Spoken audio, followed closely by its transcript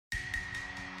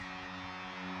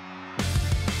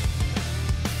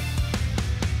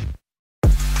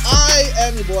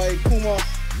am your boy Kuma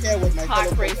here with my fellow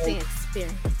Heart-racing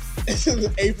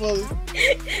experience. April,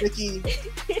 Vicky,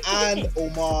 and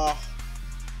Omar.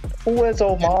 Who is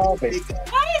Omar? Why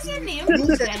is your name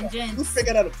Vengeance? You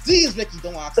figured out. Please, Vicky,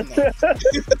 don't ask him that.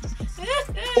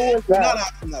 Who is You're that? not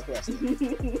asking that question.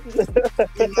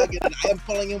 You're not getting. I am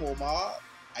calling him Omar.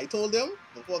 I told him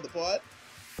before the pod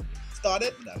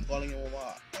started that I'm calling him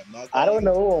Omar. I'm not. I don't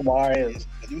know who Omar is.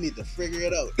 But you need to figure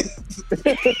it out. You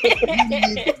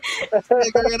need to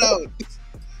figure it out.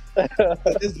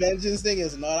 But this vengeance thing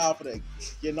is not happening.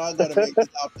 You're not gonna make this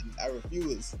happen. I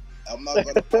refuse. I'm not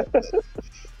gonna do this.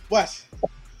 But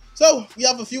so we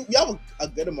have a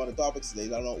good amount of topics today.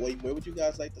 I don't know where would you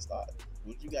guys like to start?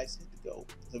 Where would you guys like to go?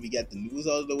 So we get the news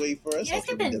out of the way first. Yes,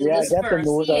 get the the news news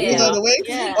out of the way.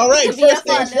 Yeah. All right, first Let's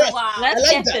things first.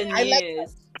 get the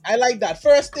news. I like that.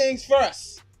 First things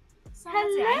first.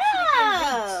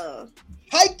 Hello.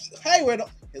 Hi, where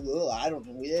I don't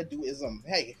know where do is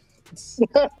hey.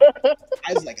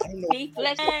 I was like, I don't know.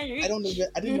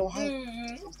 I didn't know how to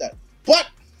use that. But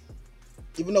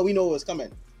even though we know what's coming,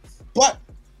 but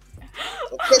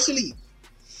officially,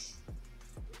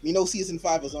 we know season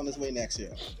 5 is on its way next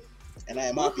year, and I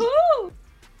am happy. Woohoo!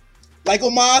 Like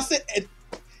Omar said,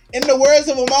 in the words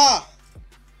of Omar,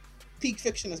 peak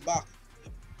fiction is back.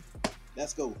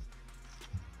 Let's go.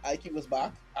 IQ is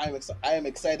back. I am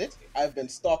excited. I've been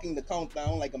stalking the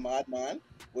countdown like a madman,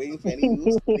 waiting for any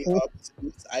news.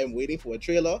 I am waiting for a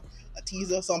trailer, a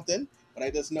teaser, something. But I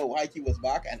just know IQ is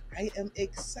back, and I am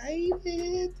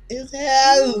excited as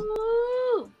hell.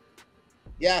 Woo!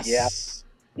 Yes.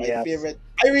 My Yep. favorite.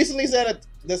 I recently said it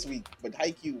this week, but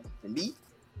IQ, for me,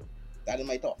 that in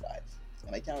my top 5.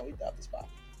 And I can't wait to have this spot.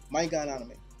 Mine got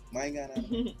anime.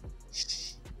 But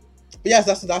yes,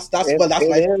 that's my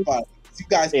favorite part. You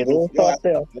guys, It is top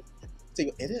there.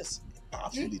 it is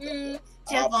absolutely top there.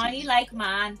 Giovanni like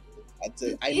man.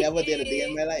 I never did a day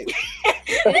in my life.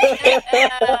 That's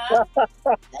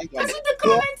what the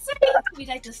comments say. We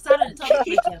like to start on the topic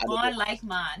with Giovanni like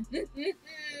man.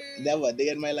 Never a day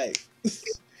in my life.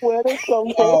 Where they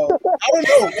come from? I don't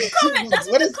know. That's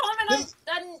what the comment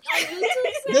on YouTube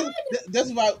said. This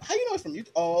is about how you know it's from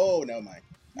YouTube. Oh, never mind.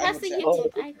 That's the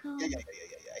YouTube icon.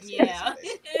 Yeah.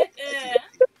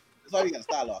 That's why we're gonna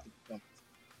start off.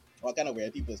 What kind of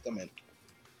weird people is coming?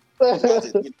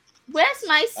 Where's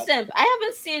my simp? I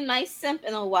haven't seen my simp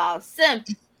in a while. Simp,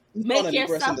 make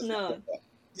yourself known.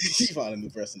 She found a new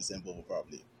person to simp over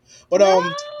probably. But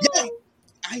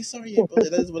yeah. Sorry, April,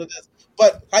 that is what it is.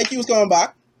 But IQ is coming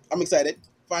back. I'm excited.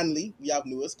 Finally, we have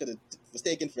news because it was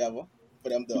taking forever for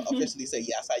them to officially say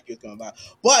yes, IQ is coming back.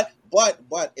 But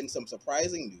in some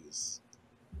surprising news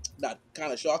that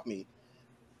kind of shocked me,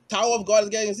 Tower of God is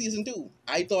getting season 2.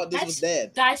 I thought this was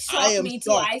dead. That shocked me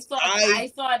too. I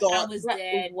thought that was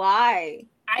dead. Why?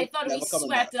 I thought we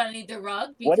swept it underneath the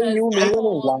rug because What do you mean?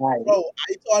 Why? Bro,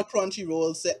 I thought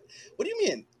Crunchyroll said. What do you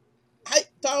mean?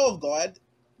 Tower of God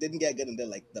didn't get good until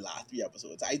like the last 3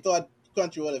 episodes. I thought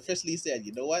Crunchyroll officially said,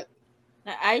 you know what?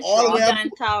 I All saw we have-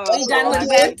 that Tower. we done with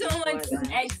God.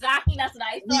 webtoons. Exactly, that's what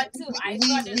I thought too. I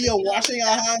thought we are washing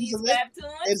our hands of it.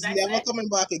 It's never coming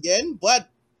back again. But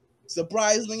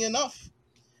surprisingly enough,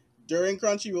 during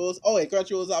Crunchyroll's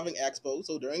having Expo.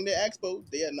 So during the Expo,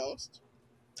 they announced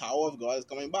Tower of God is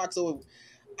coming back. So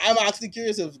I'm actually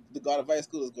curious if the God of High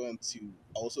School is going to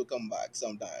also come back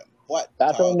sometime. What?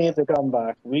 That don't need to come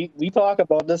back. We talked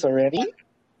about this already.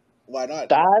 Why not?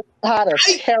 That had a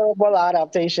terrible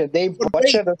adaptation. They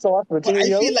butchered the source But I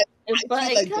material. feel But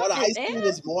like it God of High covered School it.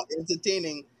 was more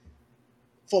entertaining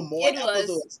for more It was.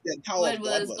 episodes than Tower What of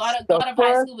God was was. God of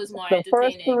High School was more The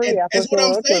first entertaining. 3 That's what I'm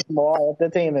episodes saying. was more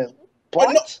entertaining.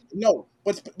 But But no.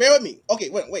 But bear with me. Okay,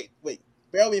 wait.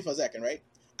 Bear with me for a second, right?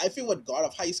 I feel with God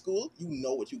of High School, you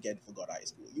know what you get for God of High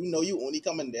School. You know you only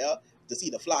come in there to see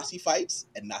the flashy fights,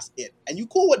 and that's it. And you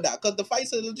cool with that because the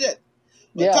fights are legit.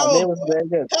 But yeah, Tower they of was God- very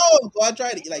good. Tower of God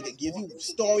tried to like give you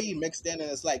story mixed in,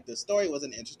 and it's like the story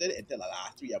wasn't interested until the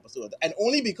last 3 episodes, and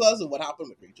only because of what happened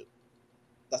with Rachel.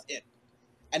 That's it.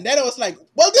 And then it was like,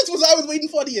 well, this was I was waiting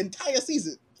for the entire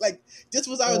season. Like this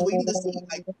was I was waiting to see.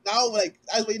 Like now, like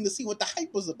I was waiting to see what the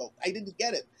hype was about. I didn't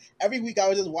get it. Every week I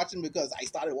was just watching because I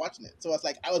started watching it. So it's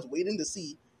like I was waiting to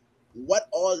see what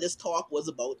all this talk was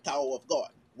about Tower of God.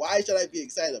 Why should I be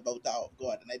excited about Tower of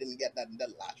God? And I didn't get that in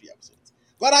the last 3 episodes.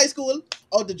 God High School,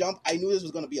 out the jump, I knew this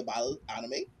was going to be a battle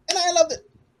anime, and I loved it.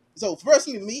 So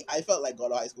personally, me, I felt like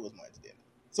God High School was more entertaining.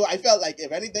 So I felt like,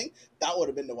 if anything, that would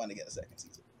have been the one to get a second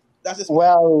season. That's just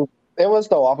Well, it was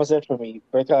the opposite for me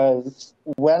because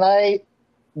what I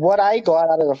got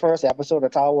out of the first episode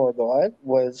of Tower of God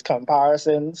was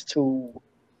comparisons to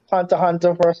Hunter x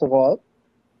Hunter first of all,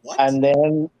 what? and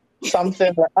then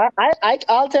something.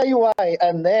 I'll tell you why.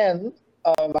 And then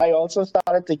I also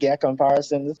started to get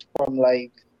comparisons from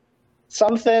like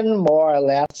something more or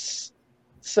less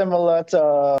similar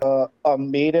to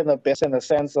Made in Abyss in the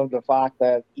sense of the fact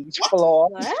that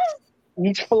What?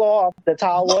 each floor of the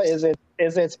tower What? is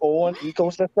its own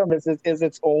ecosystem, is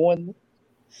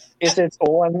its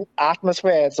own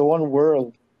atmosphere, its own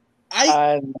world.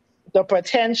 I And the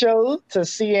potential to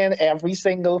see in every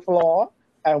single floor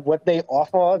and what they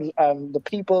offer and the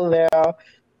people there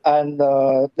and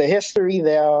the history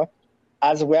there,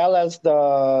 as well as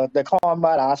the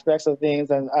combat aspects of things,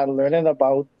 and learning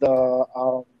about the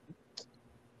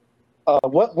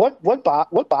what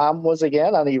bomb was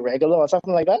again, an irregular or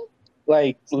something like that.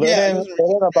 Like yeah, he learning was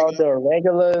learning about regular. the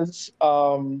irregulars,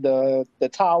 the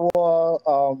tower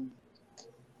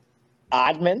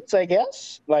admins, I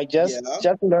guess. Like Yeah.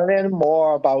 just learning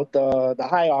more about the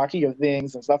hierarchy of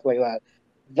things and stuff like that.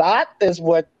 That is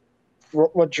what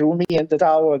drew me into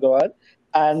Tower of God.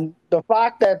 And the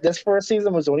fact that this first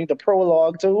season was only the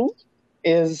prologue too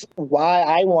is why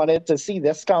I wanted to see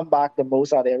this come back the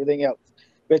most out of everything else.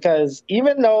 Because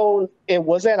even though it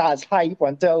wasn't as hype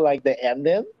until like the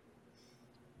ending,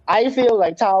 I feel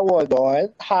like Tower of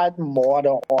God had more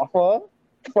to offer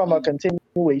from a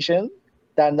continuation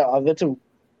than the other two.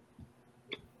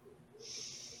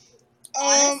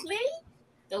 Honestly,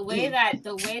 the way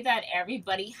that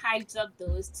everybody hyped up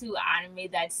those two anime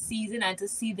that season and to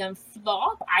see them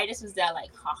flop, I just was there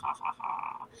like ha ha ha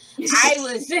ha. I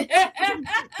was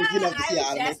Vicky love to see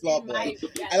an anime flop, boy.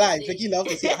 I like Vicky love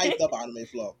to see a hyped up anime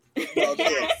flop.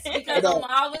 Yes, because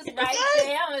Omar was right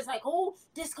there. I was like, "Oh,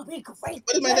 this could be great."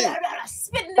 What is my name?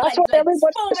 Spitting That's what everybody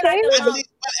was foaming at saying. the I mouth. believe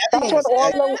That's everyone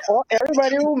what was.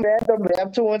 everybody who met the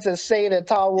webtoons is saying that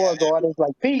Tower of God is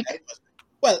like peak.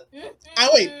 Well, I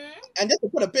wait. And just to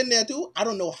put a pin there too, I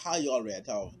don't know how y'all read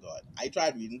Tower of God. I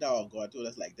tried reading Tower of God too.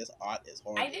 That's like this art is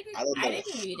horrible. I don't know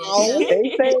didn't read how. it.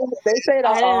 They say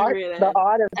I the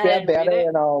art is get better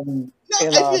in No, I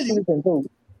feel you. season 2.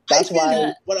 I That's feel why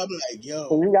you, but I'm like, yo,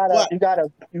 so what? you gotta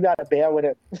bear with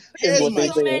it. Is Here's what my they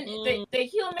say. The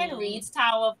human reads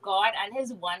Tower of God, and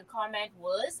his one comment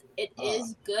was, "It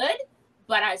is good,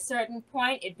 but at a certain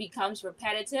point it becomes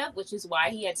repetitive," which is why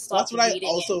he had stopped reading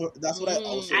it. That's what I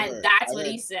also And heard. that's what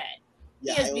he said.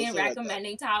 Yeah, he has been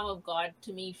recommending Tower of God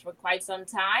to me for quite some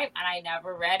time, and I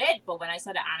never read it. But when I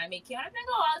saw the anime came out, I'm like,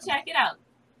 "Oh, I'll check it out."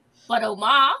 But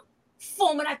Omar,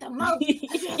 foaming at the mouth. This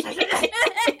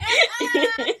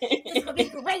could be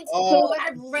great. What I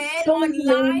read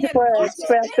online. For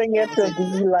expecting it to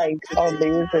be like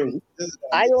amazing.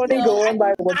 I only go in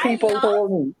by what people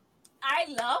told me. I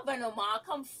love when Omar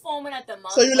come foaming at the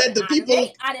mouth. So you let the people,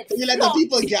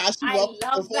 gas you up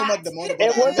to foam at the mouth.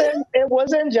 It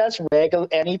wasn't just regular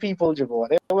any people,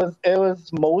 Javon. It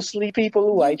was mostly people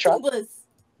who I trust.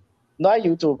 Not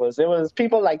YouTubers. It was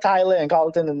people like Tyler and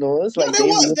Carlton and those. No, like they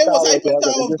was hyping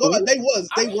Tower of God. They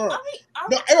were.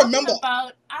 No, I remember.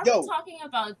 Are we talking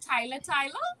about Tyler?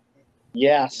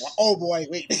 Yes. Oh boy,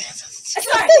 wait.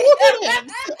 Sorry.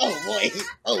 Oh boy.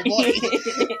 Oh boy.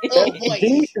 Oh boy.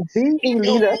 He is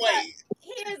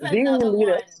another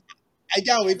one. I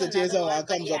can't wait to Jason one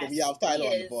comes out and we have Tyler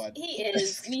on the board. He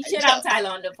is. We should have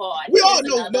Tyler on the board. We all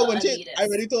know when I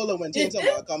already told her when Chainsaw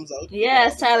Man comes out.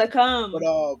 Yes, Tyler come. But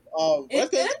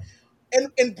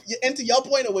and to your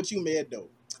point of what you made though,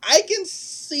 I can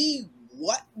see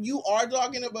what you are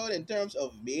talking about in terms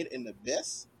of Made in the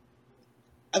Abyss.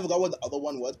 I forgot what the other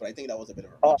one was, but I think that was a bit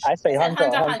of a reach. Oh, I say Hunter.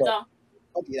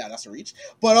 Okay, yeah, that's a reach.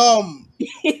 But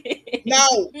now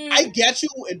I get you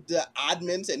with the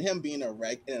admins and him being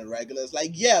irregulars.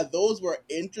 Like, yeah, those were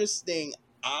interesting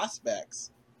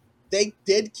aspects. They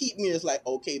did keep me as like,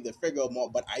 okay, they figure out more,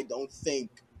 but I don't think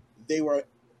they were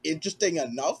interesting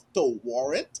enough to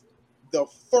warrant the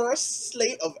first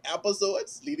slate of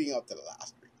episodes leading up to the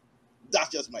last three. That's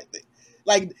just my thing.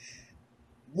 Like,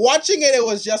 watching it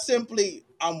was just simply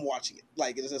I'm watching it.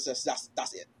 Like it's just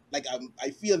that's it. Like I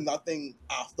feel nothing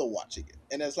after watching it,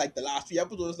 and it's like the last few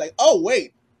episodes. Like, oh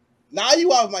wait, now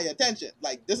you have my attention.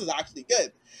 Like this is actually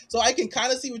good. So I can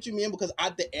kind of see what you mean because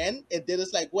at the end it did.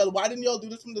 It's like, well, why didn't y'all do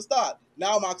this from the start?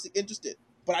 Now I'm actually interested,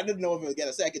 but I didn't know if it would get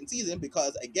a second season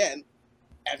because again,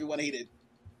 everyone hated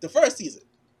the first season.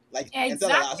 Like until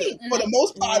the last season. For the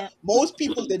most part, most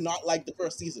people did not like the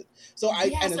first season. So I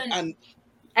didn't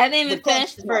even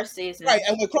finish the first season. Right,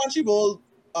 and with Crunchyroll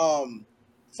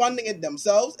funding it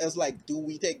themselves, it's like, do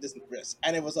we take this risk?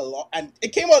 And it was and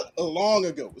it came out long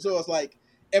ago. So it's like,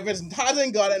 if it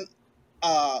hasn't gotten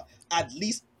at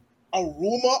least a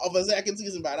rumor of a second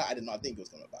season by now, I did not think it was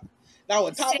coming back. Now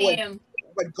with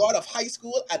But God of High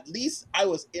School, at least I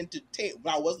was entertained.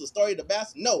 Now, was the story the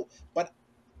best? No, but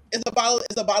it's a battle.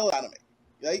 It's a battle anime,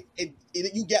 right?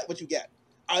 You get what you get.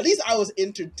 At least I was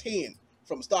entertained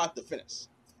from start to finish.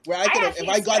 Where I could have, if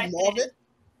I got more of it,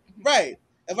 right?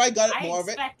 If I got more of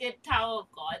it, I expected Tower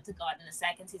of God to God in the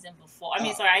second season before. I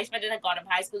mean, sorry, I expected God of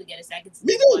High School to get a second season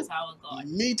before Tower of God.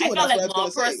 Me too. I felt like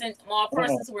more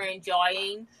persons were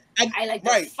enjoying. I like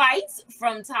the fights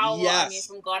from Tower. I mean,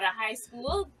 from God of High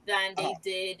School than they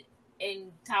did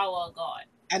in Tower of God.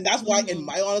 And that's why, in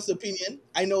my honest opinion,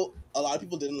 I know a lot of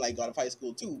people didn't like God of High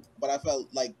School too, but I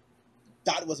felt like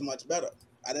that was much better.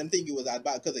 I didn't think it was that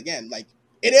bad because, again, like,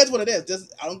 it is what it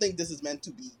is. I don't think this is meant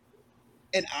to be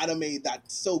an anime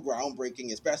that's so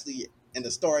groundbreaking, especially in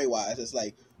the story wise. It's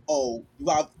like, oh,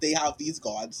 they have these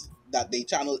gods that they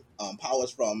channel powers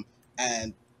from,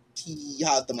 and he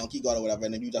has the monkey god or whatever,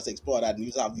 and then you just explore that and you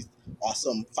just have these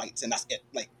awesome fights, and that's it.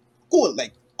 Like, cool.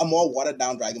 Like a more watered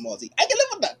down Dragon Ball Z. I can live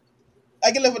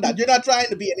with that. You're not trying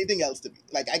to be anything else to me.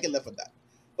 Like, I can live with that.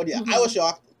 But yeah, I was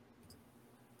shocked.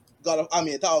 Tower of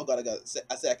God got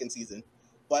a second season.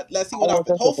 But let's see what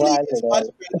happens. Hopefully it's much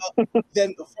better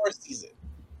than the first season.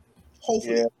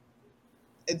 Hopefully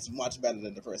it's much better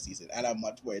than the first season, and I'm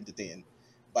much more entertained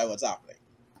by what's happening.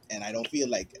 And I don't feel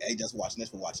like I just watching this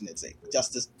for watching its sake.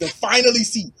 Just to finally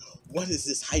see what is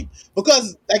this hype.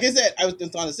 Because, like I said, I was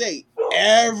trying to say,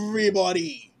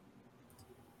 everybody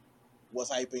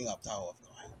was hyping up Tower of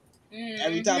God.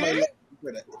 Every time I looked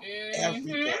at it,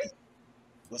 everybody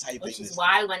was hyping. Which is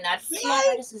why when that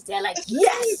artist was there, like,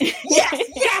 yes. We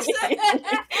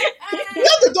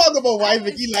have to talk about why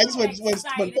Vicky likes when popular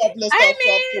stuff talks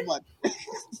so much. We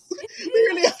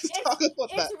really have to talk about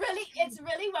that. It's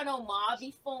really when Omar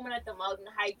be foaming at the mouth and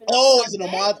hyping. Oh, it's an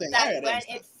Omar thing. That when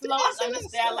it flops, I'm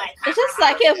just there like. It's just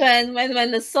like it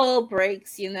when the soul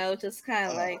breaks, just kind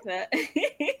of like that.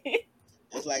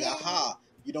 It's like, aha.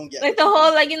 You don't get like the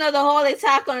whole the whole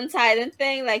Attack on Titan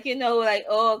thing, like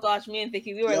oh gosh, me and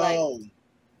Vicky, we were I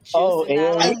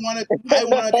wanted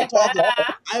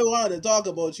to talk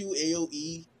about you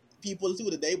AOE people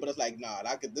too today, but it's like, nah,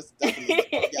 this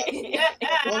definitely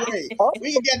don't worry,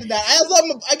 we can get to that.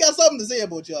 I got something to say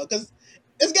about y'all because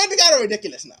it's getting kind of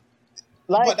ridiculous now.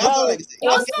 Like, but that's all I can say.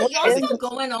 Y'all still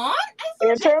going on?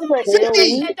 In terms of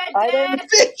Vicky.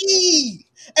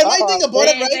 And my thing about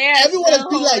it, right? Everyone is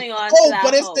being like, oh,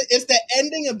 but it's the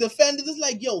ending of Defenders. It's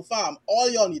like, yo, fam, all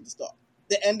y'all need to stop.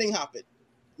 The ending happened.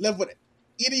 Live with it.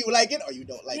 Either you like it or you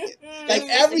don't like it. Like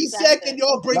every second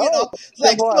y'all bring it up,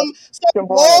 like some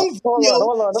long video,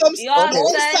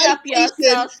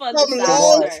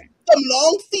 some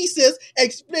long thesis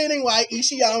explaining why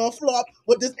Ishiyama flopped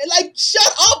with this. And like,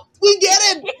 shut up. We get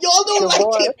it. Y'all don't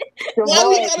like it. Why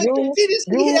we gotta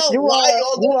continuously hear why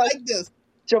y'all don't like this?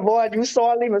 Javon, you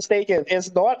sorely mistaken.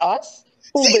 It's not us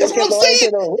who See, that's what I'm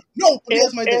saying. No,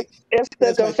 here's my thing. It's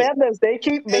the defenders. They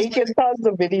keep making tons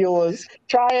of videos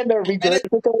trying to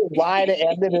regurgitate why the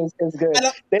ending is good.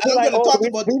 They're like,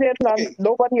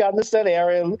 nobody understood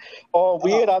Aaron, or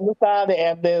we didn't understand the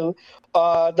ending.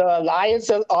 The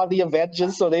Alliances are the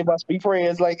Avengers, so they must be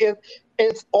praised. Like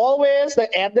it's always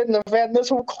the ending defenders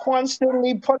who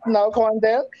constantly putting out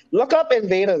content. Look up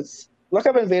Invaders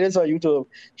on YouTube.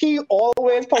 He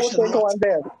always posting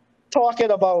content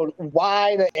talking about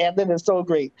why the ending is so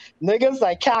great. Niggas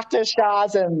like Cactus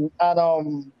Shaz and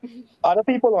other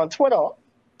people on Twitter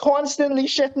constantly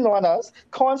shitting on us,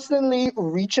 constantly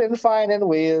finding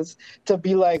ways to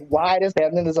be like, why this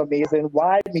ending is amazing,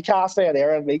 why Mikasa and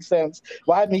Eren make sense,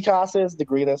 why Mikasa is the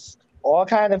greatest, all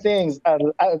kind of things.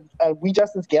 And we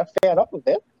just get fed up with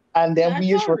it. And then we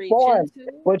just respond.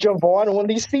 But Javon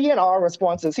only seeing our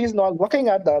responses. He's not looking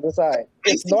at the other side.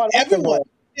 It's not everyone.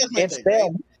 It's them.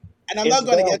 Right? And I'm not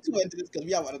going to get too into this because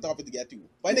we have other topics to get to.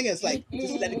 But I think it's like,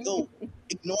 just let it go.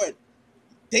 Ignore it.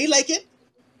 They like it.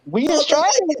 We just try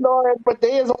to ignore it, but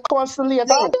they is constantly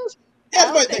attacking us.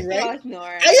 That's my thing, right? I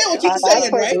hear what you're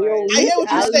saying, right? I hear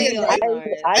what you're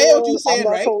saying,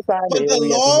 right? But the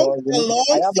long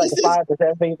I have like thesis,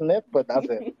 5% faith in it, but that's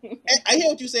it. I hear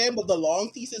what you're saying, but the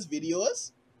long thesis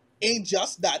videos ain't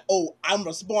just that, oh, I'm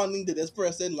responding to this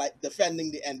person like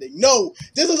defending the ending. No,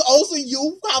 this is also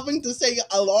you having to say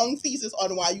a long thesis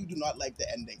on why you do not like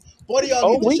the ending. Both of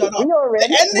y'all need to shut up.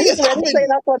 The ending has happened. Say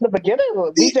that from the beginning.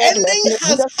 The ending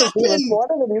has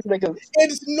happened.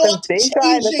 It's not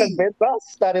changing.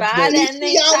 Bad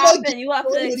endings happen. You have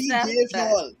to accept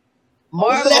that.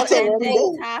 Horrible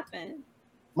endings happen.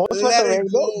 Most of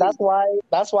the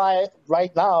that's why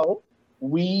right now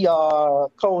we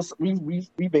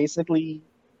we basically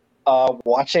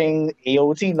watching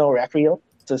AOT No Requiem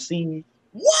to see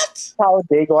what how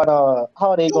they gonna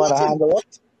handle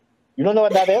it. You don't know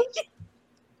what that is?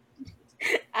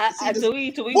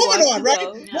 Moving on, right? No.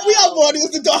 What we have more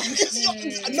is the dog.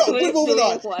 No, we're moving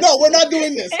on. No, we're not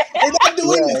doing this. We're not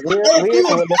doing this. We're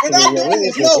not doing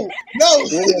this.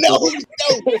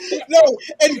 No.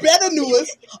 And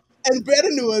better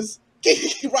news.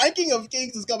 Ranking of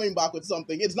Kings is coming back with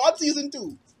something. It's not season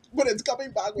 2, but it's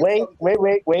coming back with something.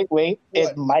 Wait. What?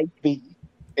 It might be.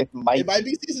 It might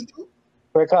be season 2?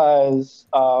 Because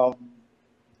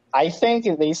I think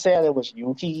they said it was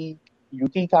Yuki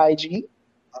Kaiji.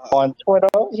 On Twitter,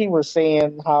 he was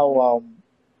saying how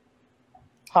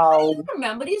I don't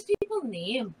remember these people's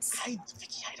names. I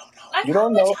don't know. You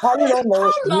don't know? How you don't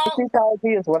know? Yuki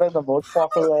Kaiji is one of the most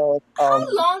popular. How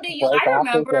long do you? I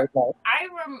remember. Right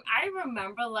I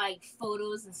remember like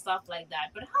photos and stuff like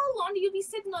that. But how long do you be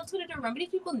sitting on Twitter to remember these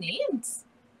people's names?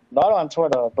 Not on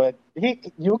Twitter, but you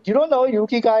don't know who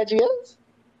Yuki Kaiji is?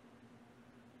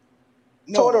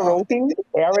 No. Todoroki,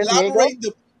 Eren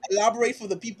Yeager. Elaborate for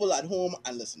the people at home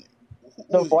and listening.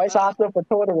 The voice actor for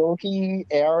Todoroki,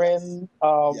 Eren,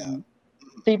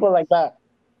 people like that.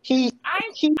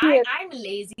 I'm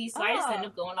lazy, so I just end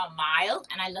up going on Mile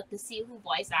and I look to see who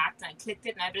voice acts and I clicked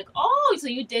it and I'd be like, oh, so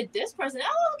you did this person.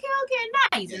 Oh, okay,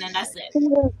 nice. And then that's it.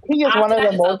 He is one of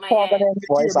the most prominent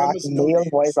male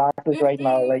voice actors right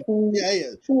now. Like he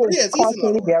is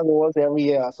constantly get roles every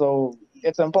year, so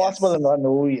it's impossible to not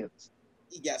know who he is.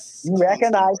 Yes. You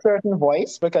recognize certain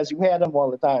voice because you hear them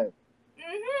all the time.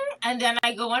 And then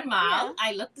I go on Mile,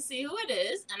 I look to see who it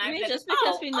is, and I'm like, just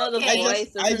because we know the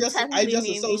voice, I just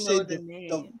associate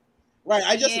the right.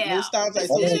 I just most times I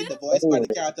associate the voice by the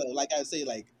character. Like I say,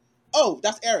 like, oh,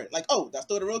 that's Eren. Like, oh, that's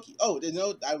Todoroki. Oh,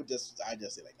 I just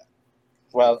say like that.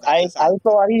 Well, I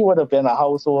thought he would have been a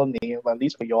household name, at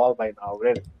least for y'all by now,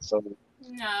 really. So.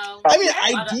 No. I mean,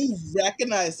 I do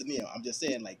recognize the name. I'm just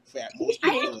saying, like, for most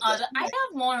people. I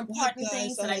have more important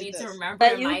things that I need to remember.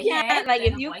 But you can't, like,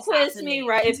 if you quiz me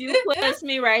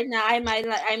right now, I might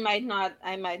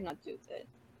not do good.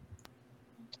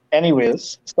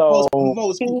 Anyways, so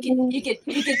you can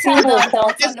tell the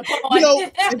adults on the point.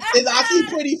 It's actually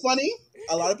pretty funny.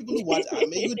 A lot of people who watch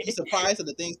anime, you'd be surprised at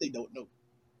the things they don't know.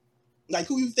 Like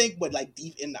who you think would like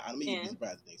deep in the anime, you'd be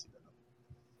surprised at things you don't know.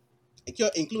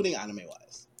 Including anime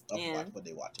wise, what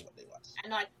they watch.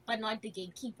 But not the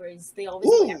gatekeepers. They always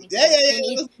know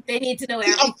everything. They need to know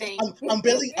everything. I'm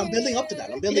building up to that.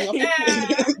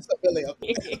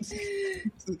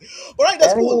 All right,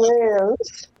 that's cool.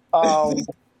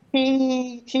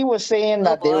 He was saying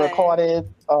that they recorded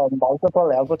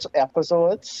multiple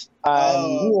episodes, and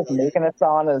he was making it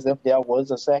sound as if there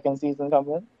was a second season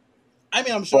coming. I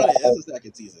mean, I'm sure there is a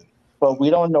second season. But we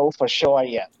don't know for sure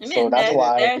yet. I mean, so that's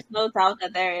why there's no doubt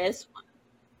that there is one.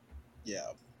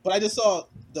 Yeah. But I just saw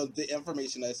the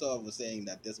information I saw was saying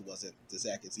that this wasn't the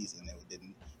second season, and it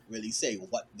didn't really say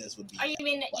what this would be. Oh, you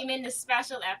mean the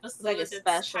special episode like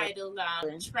that's titled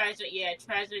Treasure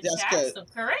Chest,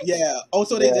 correct? Yeah. Oh,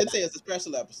 so they did say it's a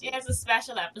special episode. Yeah, it's a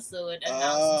special episode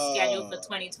announced scheduled for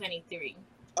 2023.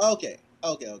 Okay.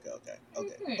 But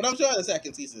I'm sure the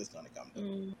second season is going to come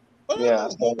though. But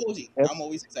more Boji. I'm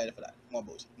always excited for that. More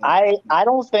Boji. I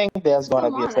don't think there's going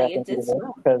to be a second season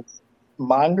because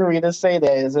manga readers say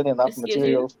there isn't enough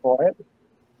material for it.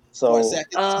 So for a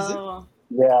second season?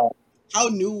 Yeah. How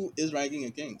new is Ranking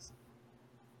of Kings?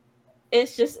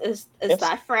 It's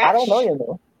that fresh? I don't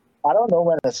know, I don't know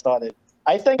when it started.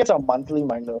 I think it's a monthly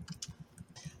manga.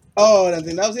 Oh, that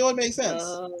would make sense.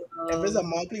 If it's a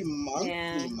monthly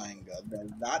manga,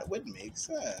 then that would make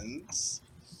sense.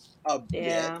 A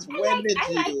bit. I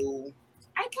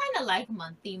kind of like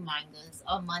monthly mangas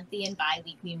or monthly and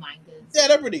bi-weekly mangas. Yeah,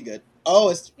 they're pretty good.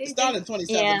 Oh, it started in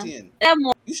 2017. Yeah.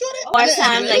 You sure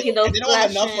they don't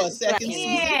have enough for a second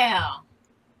season? Yeah.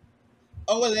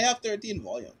 Oh, well, they have 13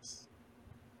 volumes.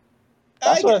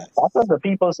 That's what the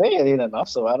people say. It ain't enough,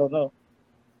 so I don't know.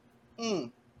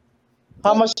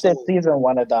 How much did season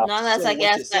 1 adopt? No, that's I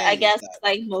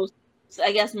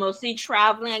guess mostly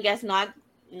traveling. I guess not.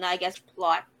 I guess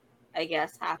plot. I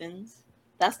guess happens.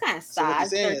 That's kind of sad.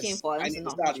 13 volumes. I need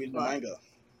to start reading the manga.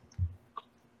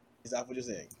 Is that what you're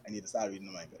saying? I need to start reading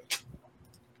the manga.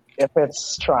 If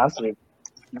it's translated,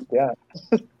 yeah.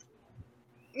 All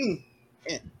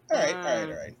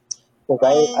right.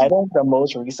 Because I think the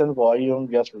most recent volume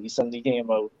just recently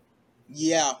came out.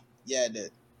 Yeah, it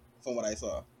did. From what I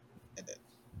saw, it did.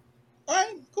 All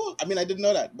right, cool. I mean, I didn't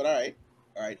know that, but all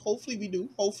right. Hopefully we do.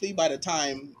 Hopefully by the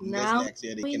time next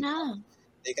year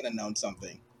they can announce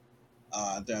something.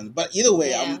 But either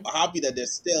way, I'm happy that they're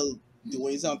still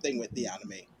doing something with the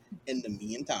anime in the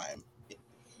meantime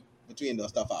between those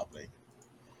stuff happening.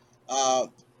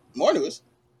 More news.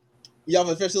 We have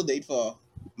an official date for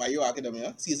My Hero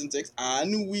Academia season 6,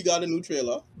 and we got a new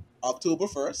trailer October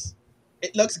 1st.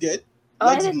 It looks good.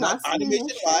 I Looks did not see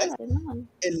animation wise.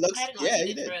 It looks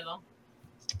you did. Trailer.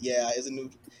 Yeah, it's a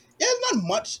new. Yeah, it's not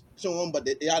much shown, but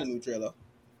they had a new trailer.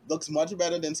 Looks much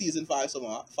better than season 5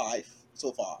 so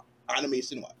far,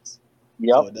 animation wise.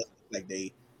 Yep. So it does look like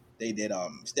they did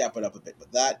step it up a bit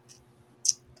with that.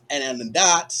 And then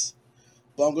that,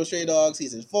 Bungo Stray Dogs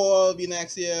season 4 will be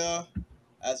next year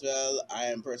as well. I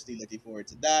am personally looking forward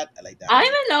to that. I like that. I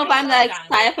don't even know if I'm like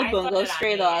excited for Bungo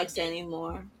Stray Dogs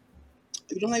anymore.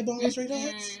 You don't like Bungo Stray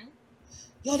Dogs?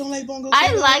 Y'all don't like Bungo Stray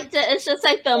Dogs? I liked it. It's just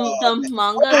like the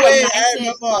manga.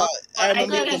 I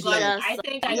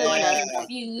think I got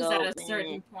confused at a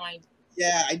certain point.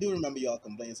 Yeah, I do remember y'all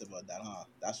complaints about that, huh?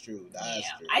 That's true. That's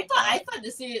true. I thought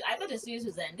the series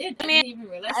was ended. I didn't even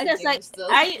realize.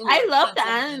 I love the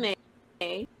anime.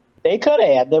 They could have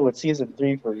ended with season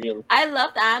 3 for real. I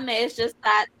love the anime. It's just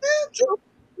that.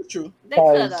 True. They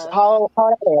could have. How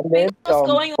that ended?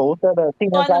 Both of the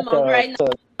teams had to. Right now,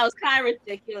 that was kind of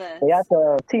ridiculous. They had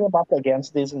to team up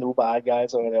against these new bad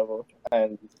guys or whatever,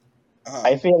 and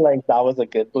I feel like that was a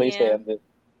good place to end it.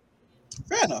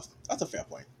 Fair enough. That's a fair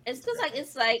point. It's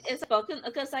spoken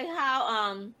because I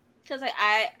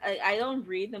don't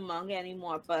read the manga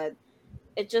anymore, but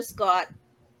it just got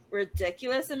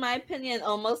ridiculous in my opinion,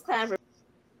 almost kind of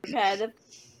repetitive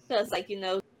because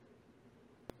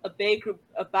a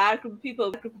bad group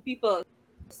of people,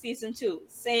 season 2,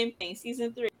 same thing,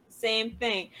 season 3, same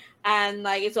thing, and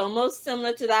it's almost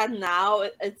similar to that now.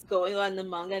 It's going on in the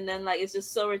manga, and then it's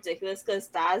just so ridiculous because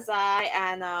Dazai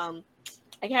and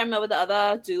I can't remember what the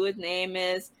other dude's name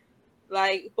is.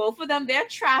 Both of them, they're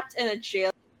trapped in a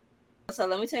jail. So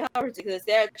let me tell you how ridiculous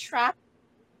they're trapped.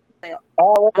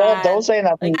 Don't say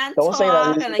nothing. Don't say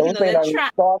nothing. Don't say nothing.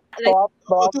 Stop.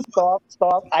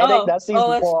 I think that's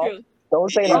season 4.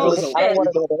 Don't say nothing. I don't want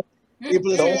to do this.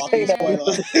 April is a walking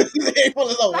spoiler. April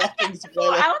is a walking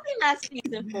spoiler. I don't think that's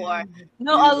season 4.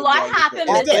 No, a lot happened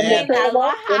between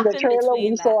that. In the trailer,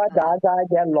 we saw that guy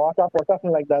get locked up or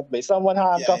something like that. But someone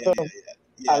handcuffed him.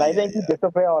 And I think he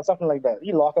disappeared or something like that.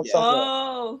 He locked up somewhere.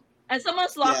 Oh, and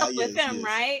someone's locked up with him,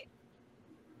 right?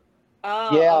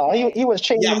 Oh, yeah, okay. he was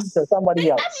changing to somebody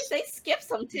else. That means they skipped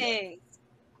some things.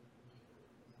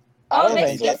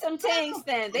 They skipped some things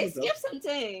then. They skipped some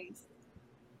things.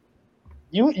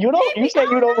 You said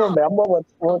you don't remember what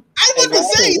I was gonna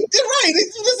say, you're right.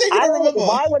 You just say you don't remember.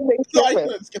 Why would they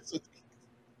skip it?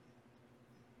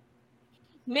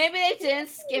 Maybe they didn't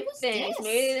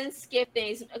skip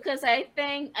things. Because I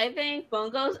think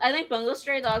Bungo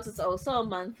Stray Dogs is also a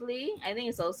monthly. I think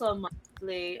it's also a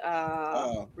monthly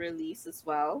release as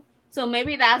well. So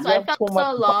maybe that's why I felt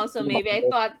so long. So maybe I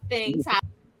thought things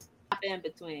happened in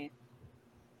between.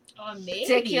 Oh, maybe.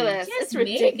 Ridiculous. It's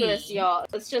ridiculous, y'all.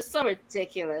 It's just so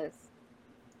ridiculous.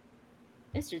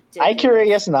 It's ridiculous. I'm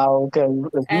curious now because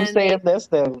if you say this,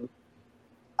 then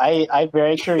I'm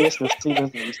very curious to see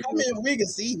this. I mean, we can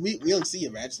see. We'll see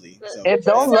eventually. So. It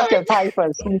don't look as hype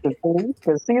as season 3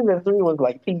 because season 3 was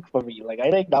peak for me. I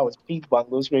think that was peak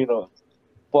Bungo Stray Dogs.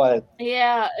 But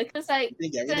yeah, because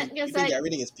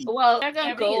everything is peak. Well, they're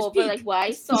gonna go over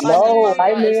why so. No,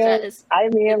 I mean, it's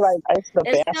the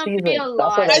best season.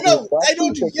 I know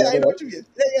what you mean.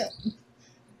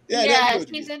 Yeah.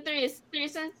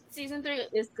 Season 3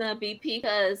 is gonna be peak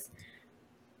because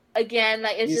again,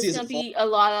 it's just gonna be a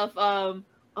lot of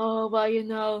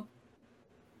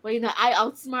I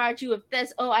outsmart you with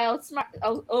this. I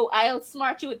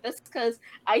outsmart you with this because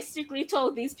I secretly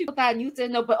told these people that you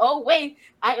didn't know. But wait,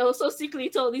 I also secretly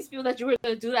told these people that you were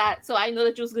gonna do that. So I know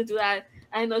that you was gonna do that.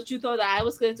 I know that you thought that I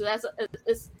was gonna do that. So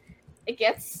it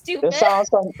gets stupid. This sounds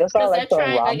like some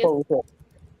Rambo shit.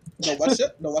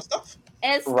 What stuff?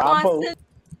 It's Rambo. It's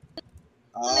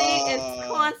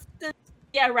constant.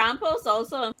 Yeah, Rampo's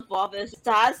also involved. There's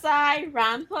Dazai,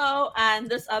 Rampo, and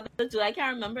this other dude. I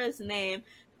can't remember his name.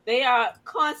 They are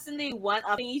constantly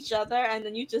one-upping each other, and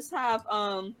then you just have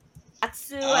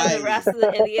Atsu and the rest of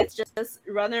the idiots just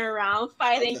running around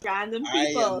fighting random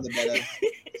people.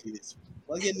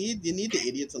 Well, you need the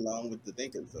idiots along with the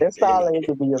thinkers. So it's not like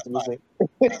to be a music.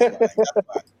 That's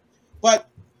fine. But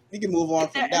we can move on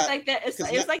from that.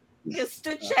 It's like a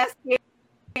stood chess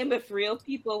game with real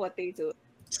people. What they do.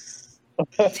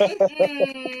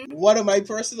 One of my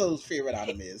personal favorite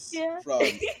animes from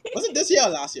was it this year or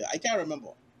last year? I can't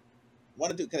remember.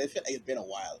 One or two because it felt like it's been a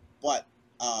while. But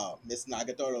Miss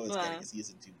Nagatoro is getting a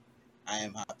season 2. I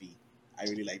am happy. I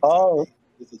really like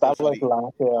this. That was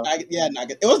last year.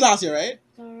 It was last year, right?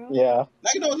 Yeah.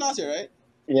 Nagatoro was last year, right?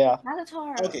 Yeah.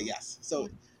 Nagatoro. Okay, yes. So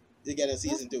they get a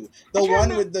season 2. The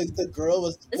one with the girl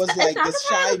was like this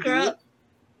shy dude.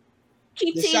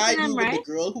 keep The shy teasing him, dude with the right?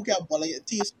 girl who kept bullying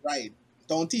tease, right?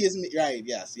 Don't tease me, right?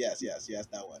 Yes,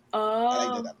 that one. I like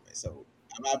that Oh, anime. So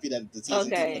I'm happy that the season 2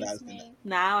 for okay. that has been done.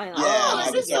 Now I know. Yeah, I'm Oh, is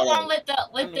happy this to the talk one about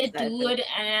it. with I'm the excited. dude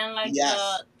and then like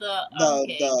Yes.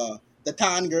 the The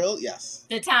tan girl, yes.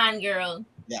 the tan girl?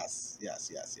 Yes. That's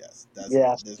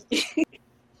Yes.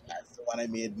 that's the one I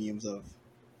made memes of.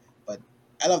 But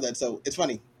I love that. So it's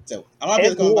funny. So I'm happy It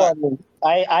it's coming grew back. on me.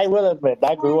 I will admit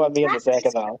that grew on me in the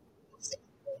second half.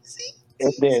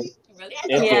 It did. Really,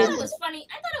 It I Yeah. thought it was funny.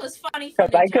 I thought it was funny Because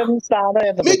from the I jump. couldn't stand it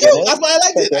in the Me too. beginning. That's why I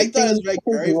liked But it. I then thought it was she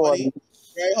very grew on funny, me.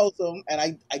 very wholesome,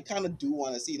 and I kind of do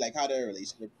want to see like how their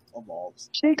relationship evolves.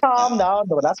 She calmed down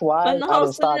though. That's why When the I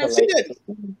was started wholesomeness, She like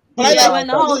did, but I she yeah, like calmed when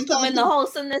the down. Susan calm when the too.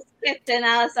 wholesomeness kicked in,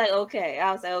 I was like, okay.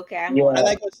 I'm Yeah. on I it.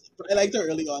 like I liked her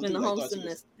early on When too. the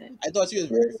wholesomeness thing. I thought she was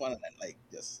Yeah. very fun and like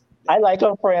just I like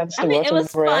her friends I too. mean, Her it two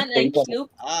was friends, fun they and cute.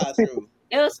 true.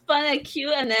 It was fun and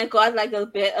cute, and then got like a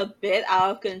bit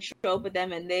out of control. But then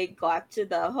when they got to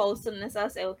the wholesomeness, I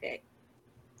say, okay,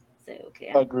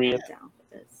 I'm agreed. down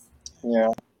for this.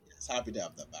 Yeah. It's happy to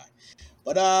have that back.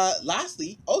 But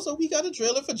lastly, also we got a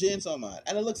trailer for Chainsaw Man,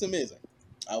 and it looks amazing.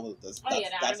 That's Oh yeah,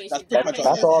 the animation. pretty much all.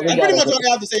 That's all we That's got pretty to much do. all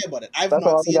I have to say about it. I've That's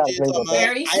not all we seen got to say Chainsaw about Man. that.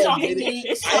 Very I am waiting.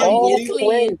 shockingly, I am Oh, shockingly waiting. clean.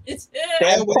 wait. I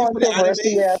There's am waiting for the controversy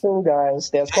anime. there too, guys.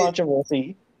 There's I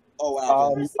controversy. oh what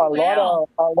happened? A lot Well,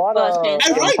 of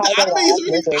I'm right. The entitled anime ass isn't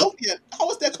even niggas, out yet. How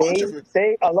is that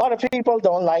controversy? a lot of people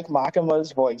don't like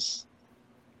Makima's voice.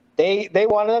 They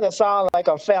wanted to sound like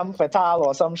a femme fatale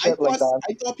or some shit like that.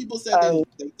 I thought people said And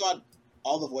they thought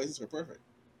all the voices were perfect.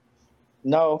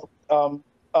 no, They don't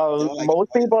like his most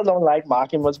voice. people don't like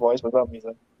Makima's voice for some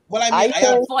reason. Well, I I mean, I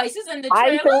have think voices in the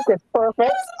I trailer. think it's perfect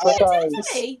That was amazing because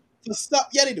to me. to stop.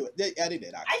 Yeah, they do it. Yeah, they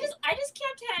did actually. I just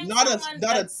kept hearing Not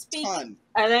someone a speak. ton.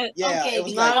 And then Yeah, Okay, it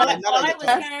was because like all not I like a was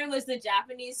ton. hearing was the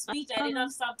Japanese speech. I didn't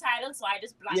have subtitles, so I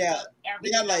just blacked Yeah, out they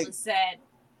everything had that like was said.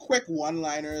 quick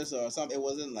one-liners or something. It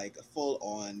wasn't like a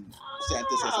full-on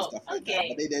sentences and Oh, stuff like that. okay.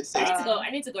 But they did say. I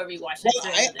need to go rewatch Well, that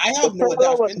trailer. I the have no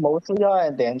trailer was attachment. mostly her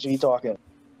and Denji talking,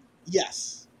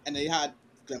 Yes, and they had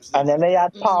glimpses. and of then they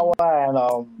had Mhm. Power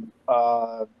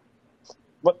and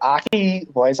but Aki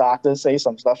voice actors say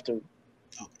some stuff too.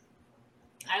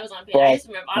 I was on page. But, I just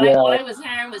remember yeah. all I was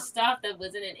hearing was stuff that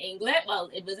wasn't in English. Well,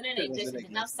 it wasn't in English. It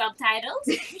didn't have subtitles,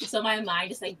 so my mind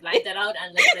just like blanked that out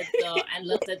and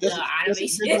looked at the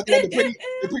animation. Just looking at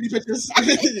the pretty pictures.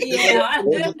 Yeah.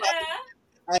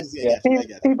 I get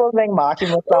it. People think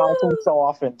Makima sounds too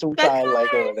soft and too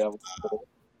childlike or whatever.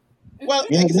 Well,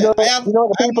 You like I said, I have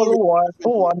the people no who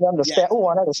want them to yeah. step, who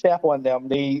wanted to step on them,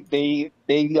 they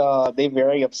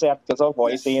very upset because her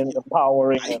voice ain't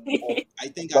empowering and I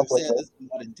think stuff I've like said that. this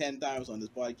more than 10 times on this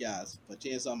podcast, but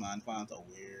Chainsaw Man fans are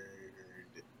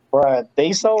weird. Bruh, the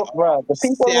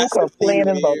people who Obsessively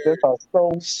complaining about this weird. are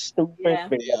so stupid. Yeah. Man.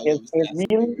 They are It's obsessively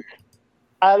really, weird.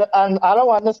 and I don't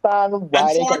understand why And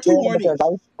they far too complain horny.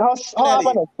 because her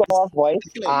having a soft voice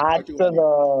Clearly, far adds too to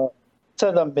horny.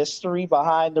 the mystery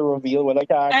behind the reveal with a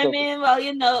character. I mean, well,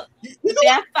 You know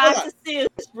their hold on. fantasy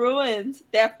is ruined.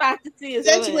 Their fantasy is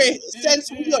Since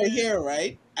ruined. we are here,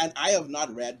 right? And I have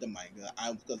not read the manga,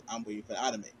 because I'm waiting for the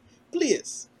anime.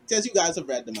 Please, since you guys have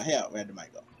read the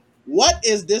manga, what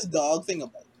is this dog thing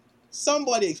about?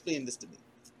 Somebody explain this to me.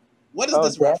 What is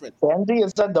this reference? Denji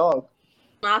is a dog.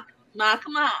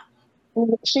 Makima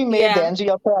She made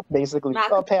Denji a pet, basically.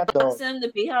 A pet dog. wants him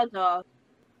to be her dog.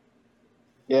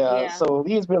 Yeah, so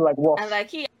he's been like, woof. And like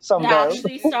he Some dog.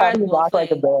 actually He's started act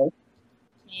like a wolfing. dog.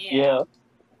 Yeah.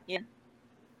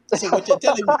 So what you're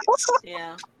telling me is,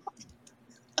 Yeah.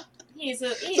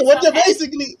 so what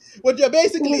you're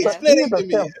basically explaining to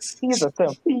me is, he's a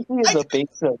simp. He is a big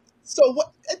simp. so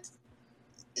what?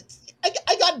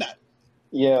 I got that.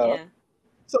 Yeah.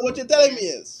 So what you're telling me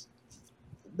is,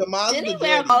 the Mars Didn't he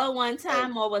wear a collar one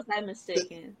time, or was I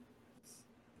mistaken?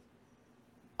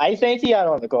 I think he had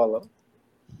on the collar.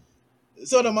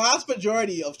 So the mass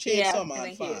majority of Chainsaw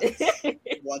Man fans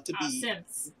want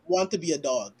to be a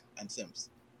dog and Sims.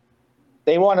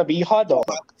 They want to be her dog.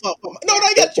 No,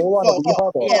 I get you. They want to be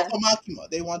her dog. For Makima,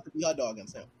 they want to be her dog and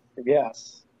Sim.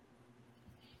 Yes.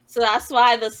 So that's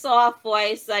why the soft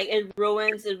voice, like, it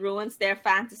ruins their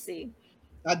fantasy.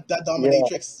 That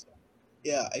dominatrix.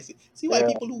 Yeah, I see. See why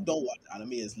people who don't watch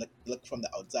anime is look from the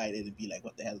outside and be like,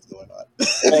 "What the hell is going on?"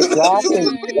 Exactly.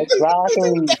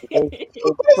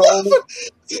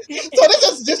 So this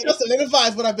is just a little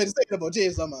advice what I've been saying about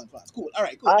Chainsaw Man fans. Cool. All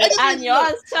right. Cool. And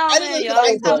yours tell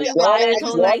me why I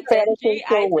don't like Denji. I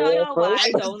tell you why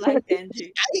I don't like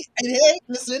Denji. Hey,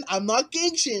 listen, I'm not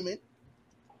king shaming,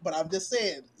 but I'm just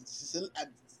saying, that's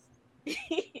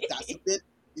a bit,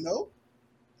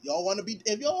 Y'all want to be,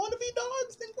 if y'all want to be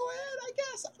dogs, then go ahead. I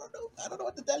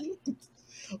you.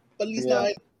 But at least Yeah.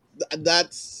 now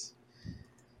that's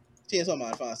Chainsaw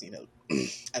Man fantasy now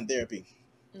and therapy.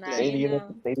 Now They you need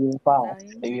know. they need to find. Now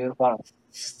you They know. need to find.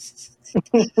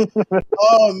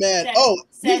 Oh man!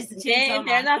 Says the Chainsaw They're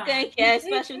Man not fan. gonna care,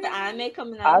 especially with the anime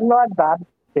coming out. I'm not that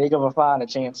big of a fan of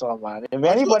Chainsaw Man. If Aren't you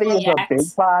a anybody fan? is a big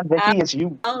Yes. fan, Vicky, it's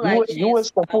you. I don't You like you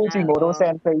was the Chainsaw Man at Fujimoto all.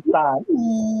 Sensei fan.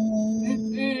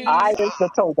 I is the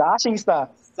Togashi fan.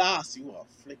 Sass, you are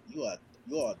flick. You are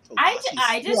I Togashi. You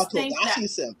are just think that Togashi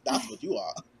simp. That's what you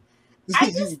are. I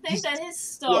just think that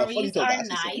his you are funny stories are Togashi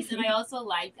nice, simp. and I also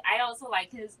like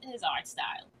his art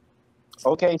style.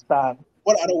 Okay, Stan.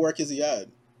 What other work is he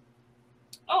had?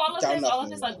 Oh, all of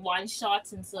Down his like one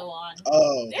shots and so on.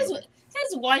 Oh, His okay.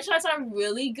 his one shots are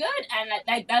really good, and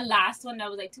like that last one that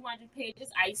was like 200 pages.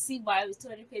 I see why it was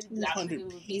 200 pages because I don't think it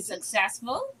would be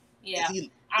successful. Yeah,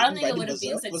 I don't think it would have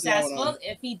been successful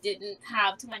if he didn't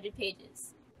have 200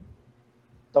 pages.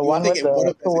 The You one don't with think it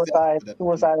would the have been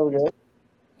successful? suicidal good.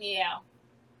 Yeah,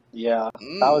 Yeah,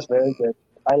 that was very good.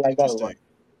 I like that one.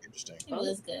 Interesting. it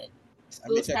was good. I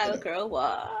may check Style it out. girl,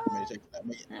 what? I may check it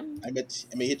out.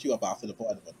 I may hit you up after the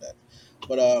pod about that.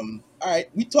 But all right,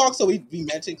 we talked. So we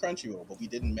mentioned Crunchyroll, but we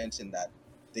didn't mention that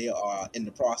they are in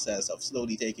the process of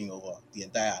slowly taking over the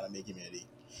entire anime community.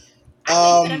 I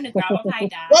think for them to grab up high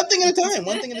down. One thing at a time.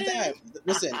 One thing at a time.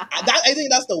 Listen, I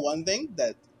think that's the one thing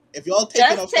that if y'all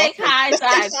taking Just up take stuff, high just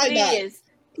dive, take high dive.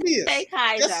 please. Take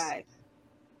high dive.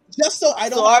 Just so I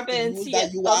don't have to use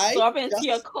that UI. Absorb into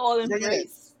your cold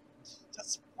embrace.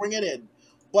 Just bring it in.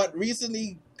 But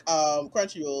recently,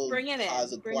 Crunchyroll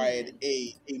has acquired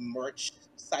a merch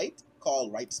site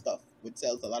called Right Stuff, which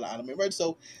sells a lot of anime merch.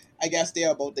 So I guess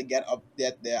they're about to get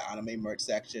their anime merch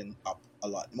section up a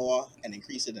lot more and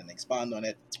increase it and expand on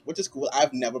it, which is cool.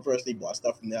 I've never personally bought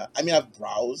stuff from there. I mean, I've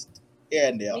browsed here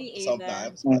and there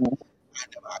sometimes, but I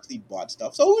never actually bought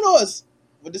stuff. So who knows?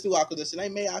 With this new acquisition, I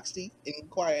may actually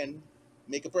inquire and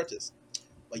make a purchase.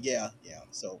 But yeah.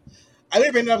 So I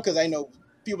didn't bring it up because I know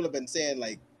people have been saying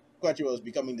like Crunchyroll is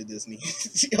becoming the Disney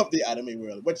of the anime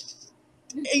world, which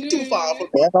ain't too far from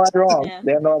They're not wrong. Yeah.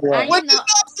 They're not wrong. Which is not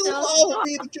too far from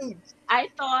being the truth. I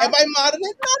thought. Am I mad at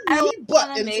it? Not really,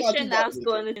 but it's not too far. That's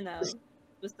going to know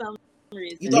for some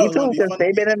reason. You thought Me too, because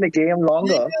they've been in the game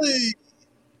longer.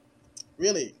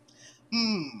 Really?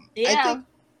 Yeah. I think,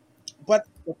 but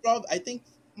the problem,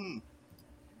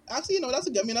 actually, that's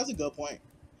a good point.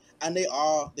 And they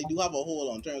do have a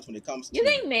hold on terms when it comes to. You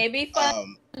think maybe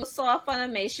saw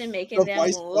Funimation making their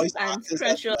moves and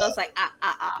Crunchyroll was like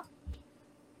I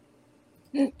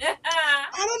don't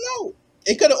know.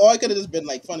 It could have just been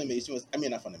like Funimation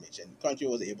not Funimation.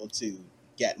 Crunchyroll was able to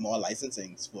get more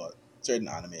licensings for certain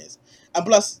animes, and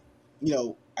plus, I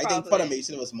think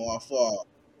Funimation was more for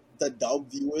the dub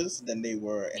viewers than they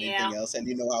were anything else, and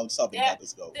you know how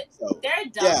subtitles go. So their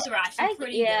dubs are actually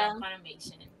pretty good on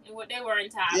Funimation. They were in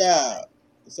time. Yeah.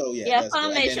 So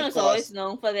Funimation was always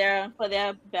known for their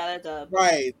better dubs.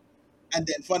 Right. And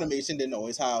then Funimation didn't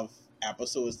always have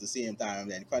episodes the same time.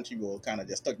 Then Crunchyroll kind of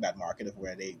just took that market of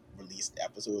where they released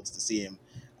episodes the same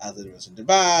as it was in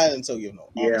Japan. And so,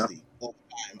 obviously, over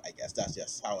time, I guess that's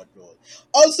just how it goes.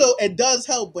 Also, it does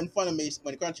help when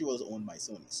Crunchyroll is owned by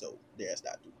Sony. So there's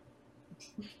that too.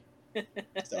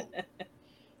 So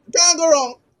can't go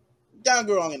wrong. Can't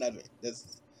go wrong in that way.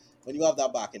 That's when you have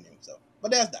that back in you. So,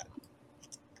 but there's that.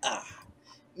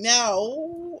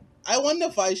 Now, I wonder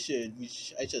if I should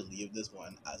leave this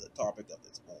one as a topic of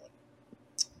its own.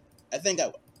 I think I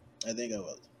will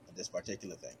with this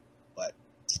particular thing. But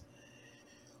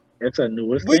it's a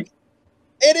news thing.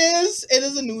 It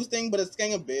is a news thing, but it's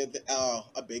kind of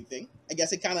a big thing. I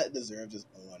guess it kind of deserves its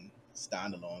own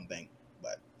standalone thing.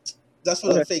 But that's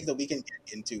for the sake that we can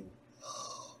get into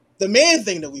the main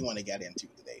thing that we want to get into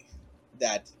today.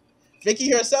 That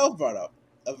Vicky herself brought up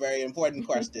a very important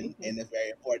question and a very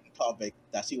important topic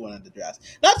that she wanted to address.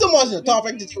 Not so much the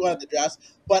topic that she wanted to address,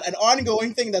 but an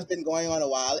ongoing thing that's been going on a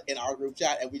while in our group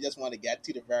chat, and we just want to get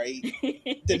to the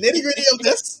nitty-gritty of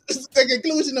this, the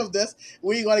conclusion of this.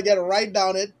 We want to get right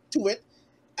down to it,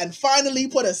 and finally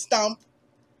put a stamp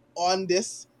on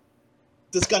this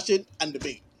discussion and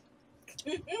debate,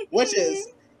 which is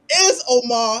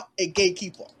Omar a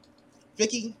gatekeeper?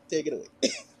 Vicky, take it away.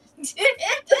 This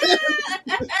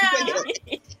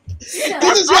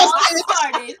is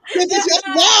just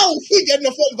wow! We're getting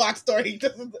a full backstory.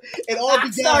 It all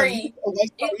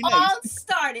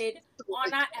started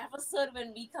on our episode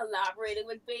when we collaborated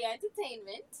with Bay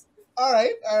Entertainment. All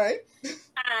right.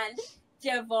 And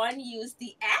Javon used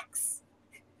the X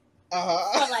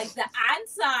for like the and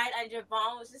side, and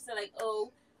Javon was just like,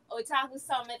 "Oh, Otaku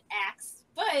Summit X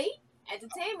Bay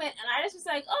Entertainment," and I just was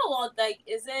like, "Oh, well, like,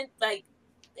 isn't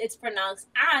it's pronounced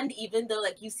and, even though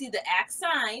like you see the X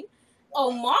sign,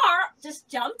 Omar just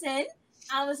jumped in.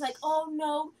 I was like, oh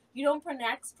no, you don't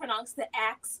pronounce the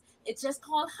X. It's just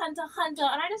called Hunter Hunter.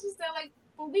 And I just was there like,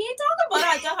 well, we ain't talking about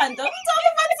Hunter Hunter. We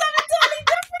talking about something totally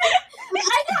different.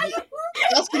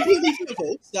 That's completely fair,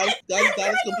 folks. That is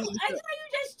completely I fair. thought you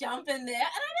just jump in there. And I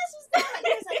just was there like, I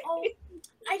was like, oh,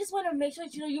 I just want to make sure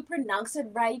that, you pronounce it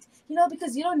right,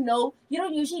 because you don't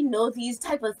usually know these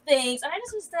type of things. And I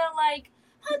just was there like,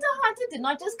 Hunter Hunter did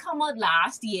not just come out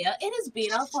last year. It has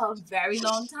been out for a very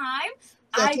long time.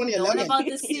 I've known about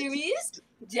the series.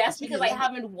 Just because I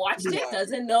haven't watched it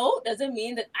doesn't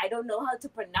mean that I don't know how to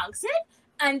pronounce it.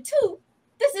 And two,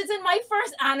 this isn't my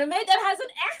first anime that has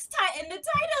an X in the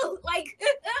title. Like,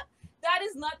 that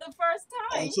is not the first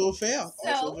time. Also fair.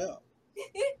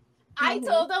 I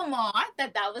told Omar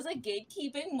that was a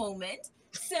gatekeeping moment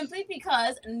simply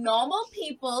because normal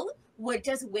people would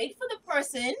just wait for the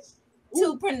person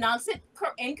to pronounce it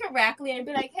incorrectly and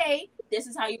be like, hey, this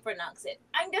is how you pronounce it.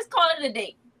 I can just call it a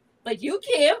day. But you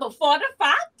came before the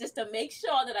fact just to make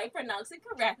sure that I pronounce it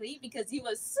correctly because you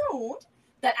assumed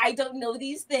that I don't know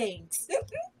these things.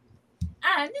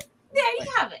 And there you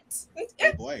have it.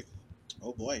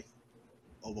 Oh boy.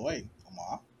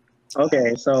 Omar.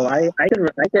 Okay, so I can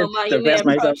Omar, you may defend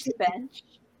myself. approach the bench.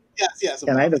 Yes.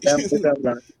 Can I defend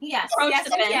myself? Yes, Approach you the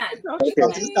bench. can. Approach the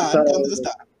Come bench. to the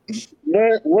start.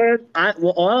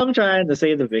 All I'm trying to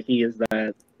say to Vicky is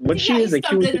that what she is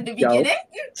accusing in the of beginning.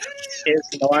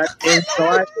 it's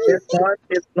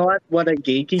not what a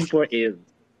gatekeeper is.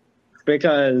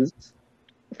 Because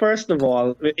first of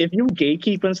all, if you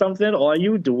gatekeeping something, all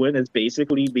you doing is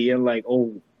basically being like,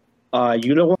 you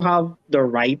don't have the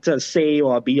right to say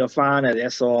or be a fan of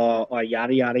this or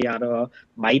yada yada yada.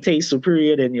 My taste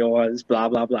superior than yours, blah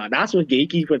blah blah. That's what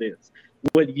gatekeeping is.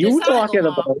 What you talking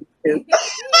about is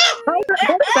how does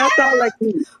that sound like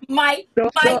me? My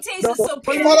taste is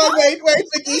superior. Hold on, wait,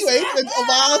 Vicky, wait.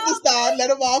 Omar's the start.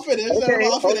 Let Omar finish.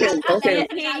 Okay.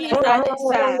 Hold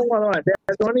on.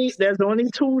 There's only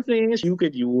two things you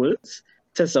could use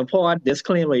to support this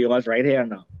claim of yours right here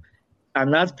now.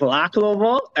 And that's Black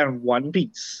Clover and One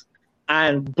Piece.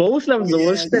 And both of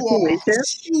those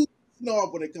situations. You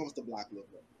snob when it comes to Black Clover.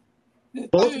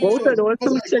 Both of those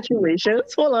two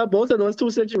situations. Hold on. Both of those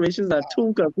two situations are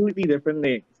two completely different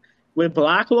things. With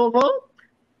Black Clover,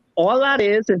 all that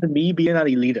is me being an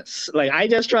elitist. Like, I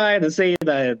just try to say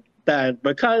that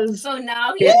because. So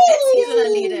now he's an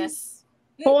elitist.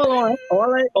 Hold on.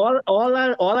 All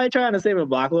I trying to say with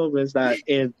Black Clover is that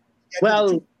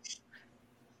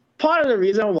part of the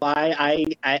reason why I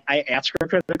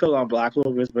critical on Black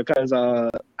Clover is because I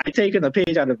taken a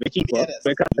page out of Vicky book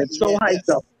because it's so hyped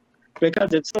up,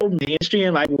 because it's so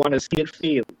mainstream. I want to see it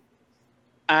fail.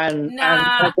 And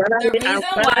the reason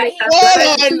why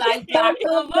he like Black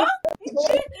Clover.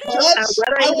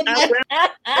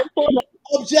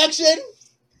 Objection.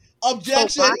 I am on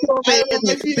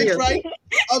my feelings, right?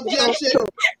 Objection.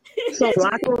 So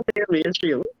Black Clover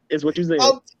mainstream is what you say.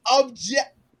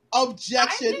 Objection. I'm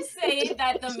just saying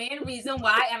that the main reason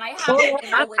why, and I have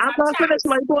I'm not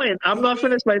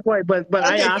finished my point. But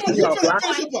I asked you about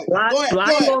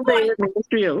Black Clover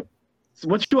mainstream. So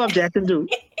what you objecting to?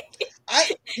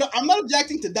 I'm not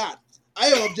objecting to that. I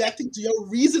am objecting to your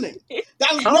reasoning.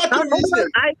 That was not your reasoning.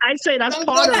 I say that's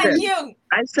part of it.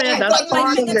 I said that's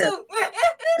part of it.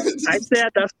 I said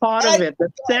that's part of it.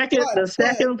 The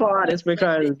second part is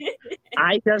because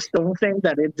I just don't think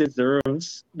that it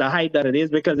deserves the hype that it is,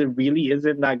 because it really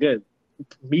isn't that good.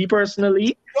 Me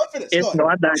personally, it's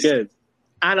not that good.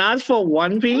 And as for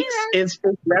One Piece, it's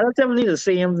relatively the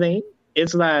same thing.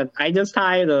 It's that I just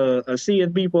tired of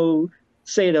seeing people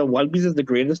say that One Piece is the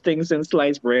greatest thing since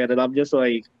sliced bread, and I'm just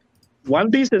like, One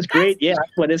Piece is great, yeah,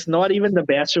 but it's not even the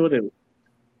best show to.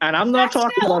 And I'm not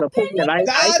talking about opinion. I'm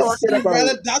talking about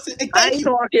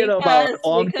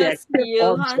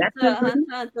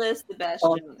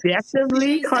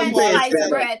objectively compared. Thank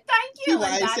you.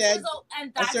 I said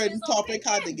a certain topic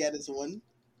had to get its one.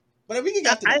 But we can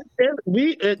get to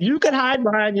that. You can hide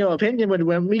behind your opinion, but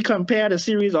when we compare the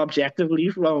series objectively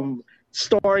from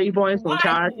story points, from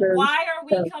characters, why are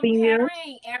we comparing?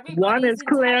 One is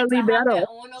clearly better.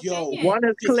 One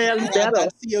is clearly better. I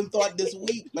thought this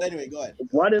week, but anyway, go ahead.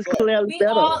 One is clearly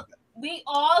better. We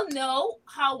all know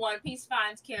how One Piece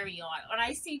fans carry on. When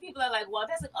I see people are like, well,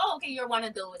 that's like, oh, okay, you're one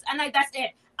of those. And that's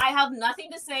it. I have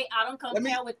nothing to say. I don't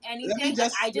compare with anything.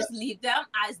 I just leave them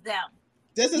as them.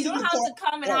 You don't have to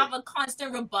come and have a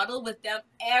constant rebuttal with them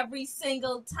every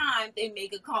single time they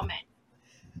make a comment.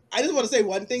 I just want to say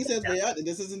one thing, since and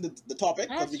this isn't the topic,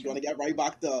 because we're going to get right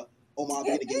back to Omar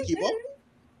being the gatekeeper.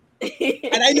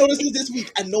 And I noticed this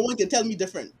week, and no one can tell me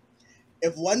different.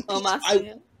 If One Piece,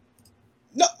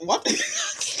 no, what?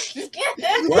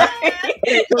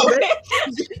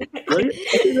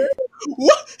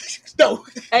 What? No.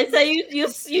 And so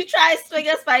you try to swing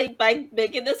us by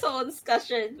making this whole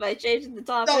discussion by changing the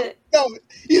topic. No.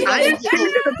 I'm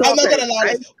not gonna allow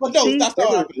this. But no, that's not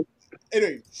what happened.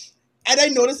 Anyway, and I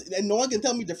noticed, and no one can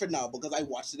tell me different now because I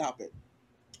watched it happen.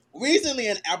 Recently,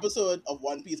 an episode of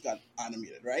One Piece got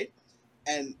animated, right?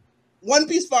 And One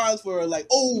Piece fans were like,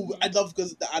 "Oh, I love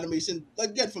because the animation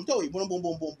again from Toei, boom, boom,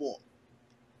 boom, boom, boom."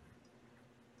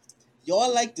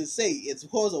 Y'all like to say it's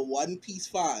because of One Piece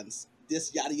fans.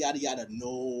 This yada yada yada.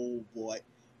 No, boy.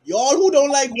 Y'all who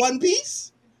don't like One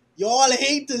Piece, y'all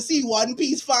hate to see One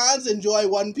Piece fans enjoy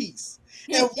One Piece.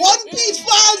 If One Piece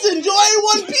fans enjoy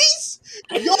One Piece,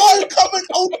 y'all coming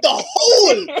out the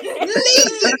hole,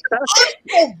 lazy,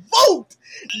 unprovoked.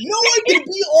 No one can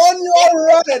be on your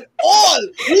run at all.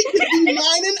 We can be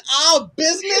minding our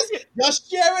business,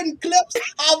 just sharing clips,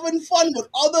 having fun with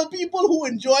other people who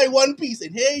enjoy One Piece.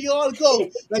 And here y'all go.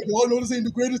 Like, y'all know this ain't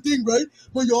the greatest thing, right?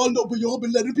 But y'all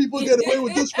been letting people get away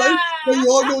with this, right? But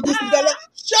y'all know this and that. Like,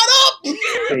 shut up!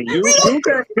 Hey,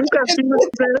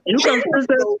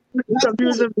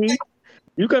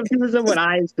 you confusing what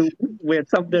I do with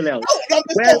something else. No,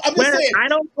 I'm just saying. I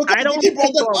don't that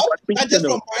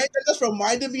just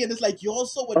reminded me, and it's like y'all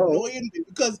so annoying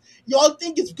because y'all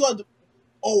think it's good.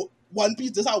 Oh, One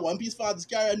Piece. This is how One Piece fans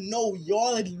carry. No,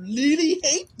 y'all really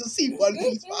hate to see One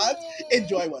Piece fans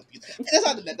enjoy One Piece. I just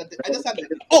had to.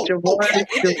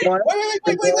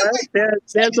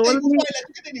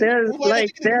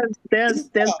 There's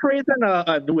creating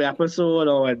a new episode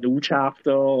or a new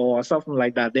chapter or something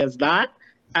like that. There's that.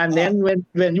 And then when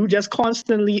you just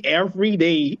constantly every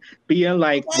day being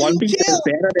like One Piece is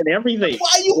better than everything.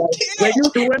 Why you when you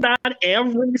doing that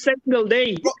every single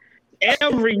day.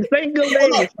 Every single day.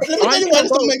 Let me tell you why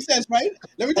this don't make sense, right?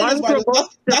 Let me tell you why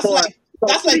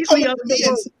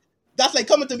that's like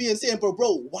coming to me and saying, bro,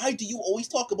 why do you always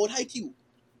talk about Haikyuu?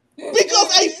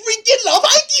 Because I freaking love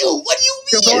Haikyuu. What do you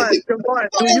mean? Come on.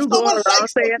 Do you go around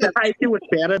saying that Haikyuu is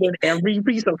better than every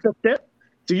piece of shit?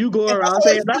 Do you go around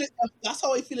saying that? That's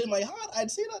how I feel in my heart. I'd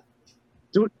say that.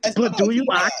 Do you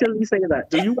actually say that?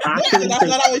 Do you actually say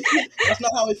that? That's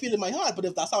not how I feel in my heart. But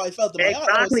if that's how I felt in my heart,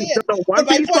 I would say it. So One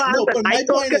Piece fans that I'm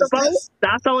talking about,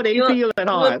 that's how they feel in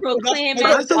heart. Why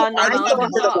does that matter?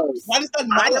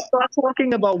 I am not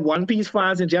talking about One Piece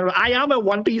fans in general. I am a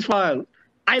One Piece fan.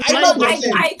 I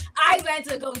went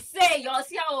to go say, y'all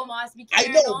see how Omar's be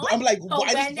carrying on? I'm like, so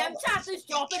why when them chapters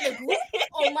drop in the group,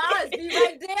 Omar's be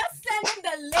right there sending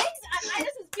the links, and I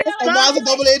just feel like Omar's a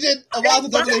double agent.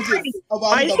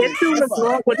 My issue is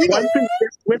wrong with One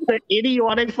Piece with the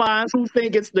idiotic fans who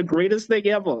think it's the greatest thing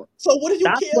ever. So what do you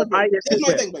care? That's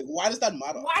my thing. Like, why does that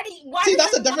matter? Why see,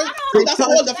 that's a different. That's a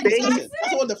whole different discussion.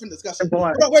 That's a whole different discussion.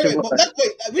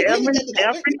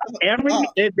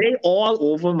 Wait. They all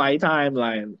over my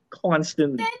timeline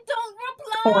constantly. Then don't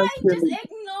reply. Just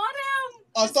ignore them.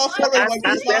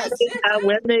 And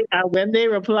when they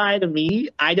reply to me,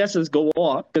 I just go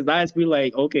off because I just be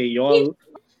like, okay, y'all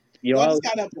just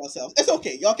can't help yourselves. It's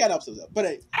okay, y'all can't help yourselves. But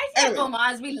I feel like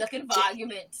Omar's be looking for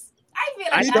arguments. I feel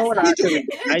like I don't.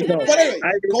 But anyway,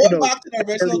 going back to the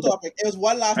original topic, it was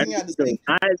one last thing I had to say.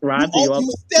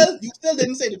 You still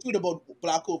didn't say the truth about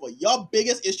Black Clover. Your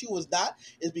biggest issue was that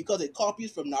is because it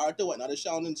copies from Naruto and other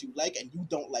shonens you like, and you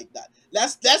don't like that.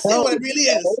 Let's say what it really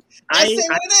is. Let's say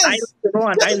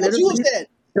what it is.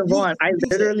 I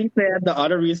literally said the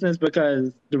other reason is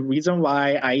because the reason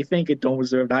why I think it don't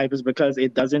deserve the hype is because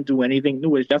it doesn't do anything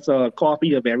new. It's just a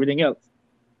copy of everything else.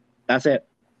 That's it.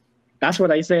 That's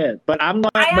what I said. But I'm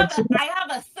not. I have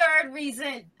a third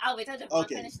reason. I'll wait until I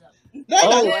finish them.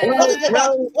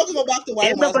 Let's go back to why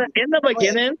in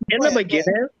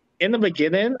the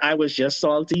beginning, I was just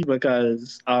salty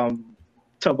because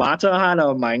Tabata had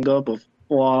a manga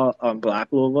before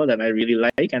Black Clover that I really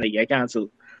like, and it got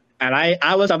canceled. And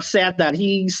I was upset that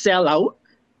he sell out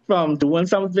from doing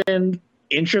something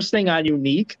interesting and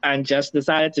unique and just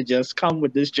decided to just come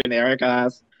with this generic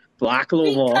ass Black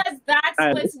Clover. Because that's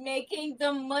what's making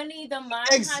the money the man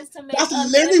has to make. That's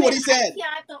literally what he said.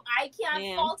 I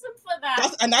can't fault him for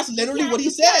that. That's literally what he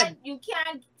said. You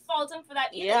can't fault him for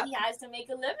that either. Yeah. He has to make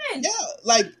a living. Yeah,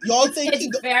 like y'all think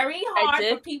it's very hard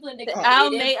for people in the creative,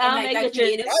 I'll make a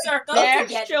creative circle to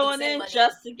get showing in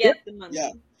just to get the money.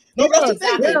 Yeah. No, that's the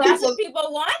thing. That's what people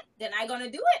want. Then I'm gonna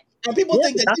do it. And people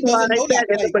think that he doesn't know that.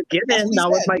 In the beginning, that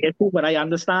was my issue, but I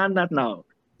understand that now.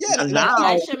 Yeah, And like, now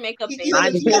I should make a he baby. I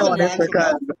doesn't- he hate doesn't on it want to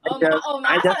because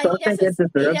I just don't think it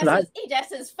deserves that. He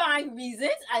just has fine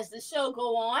reasons as the show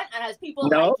go on and as people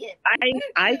No, like it.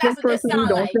 I That's just what this personally sound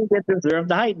don't like. think it deserves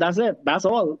the hype. That's it. That's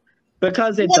all.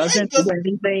 Because it What doesn't hype do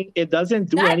anything. It doesn't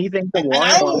do That- anything to and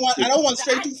warrant. I don't want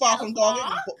stray too far from talking.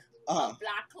 Of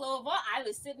Black Clover, I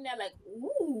was sitting there like,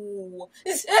 ooh,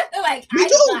 like Me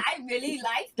too. I really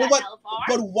like that But elf art.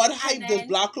 but what hype And does then-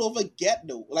 Black Clover get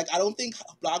though? Like I don't think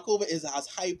Black Clover is as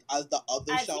hyped as the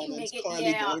other As he shonens make it- currently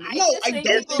yeah, going. I No, just I think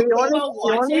don't It's think. the people only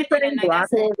watch it, thing and then, like I Black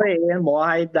said- Clover is more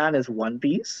hype than is One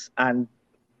Piece and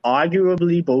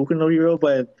arguably Boku no Hero,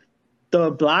 but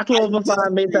the Black Clover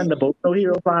fan base and the Boku no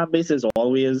Hero fan base is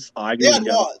always They're arguing. at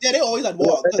war. Yeah, they're always at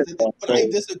war. Yeah, But I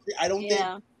disagree. I don't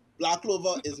Yeah. think Black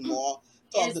Clover is more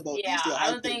talked about.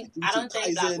 I don't think Black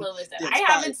Clover is that. Then I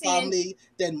haven't Spy seen. Family,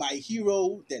 then My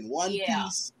Hero, then One Yeah.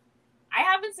 Piece. I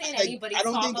haven't seen Like, anybody I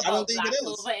don't talk think- I about don't think Black it is.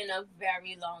 Clover in a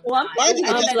very long One time. Mind you, it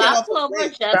just came Black out for Clover free.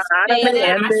 just The anime faded.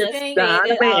 ended- Just the faded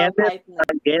anime out ended like now.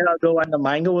 a year ago and the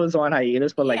manga was on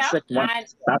hiatus for like Yeah, 6 months. and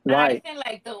That's I why. think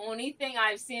like the only thing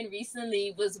I've seen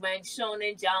recently was when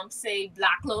Shonen Jump say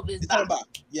Black Clover is It's back. coming back.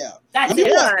 Yeah. That's I mean,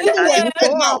 it. what- I people saw were- how now,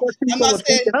 much I'm people not were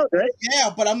saying- freaking out, right? Yeah,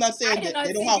 but I'm not I saying did that not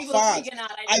they don't see have people fans. freaking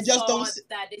out. I I just saw don't s-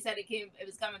 that they said it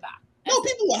was coming back. No, That's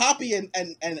it. people were happy and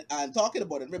talking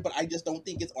about it, but I just don't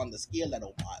think it's on the scale that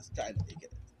Omar is trying to make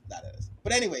it. That is.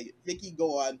 But anyway, Vicky,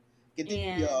 go on.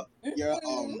 Continue your your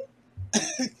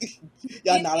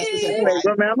analysis. And Wait,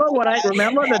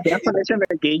 remember the definition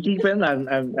of gatekeeping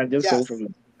and just go Yes. from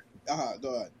there. Go on.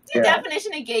 The Yeah.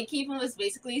 definition of gatekeeping was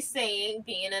basically saying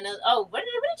being in a what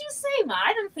did you say, Ma?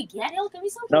 I didn't forget. It'll give me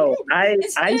something. No, I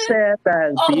said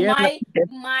that Oh being my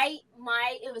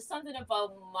it was something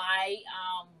about my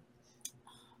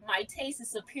taste is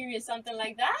superior, something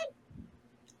like that.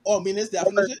 Oh, I mean, this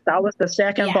definition. that was the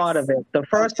second Yes. part of it. The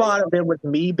first Okay. part of it was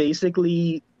me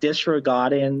basically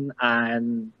disregarding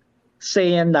and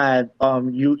saying that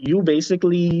you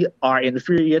basically are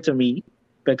inferior to me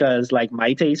because like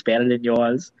my taste better than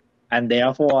yours, and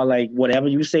therefore like whatever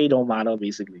you say don't matter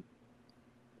basically.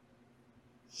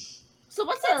 So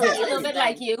what's That that sounds a little bit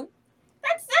like you.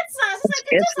 That sounds like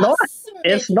It's just not. a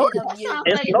It's not. smidgen of you.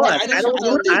 It's not. I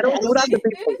don't do that to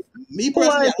people. Me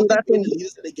personally, I do don't that think the thing?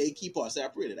 leaders and the gatekeeper are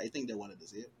separated. I think they're one and the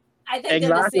same. I think they're the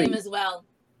Exactly. same as well.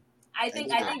 I think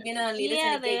being an elitist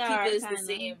Yeah, and a they gatekeeper are, is the kinda.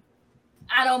 same.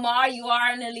 And Omar, you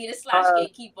are an elitist /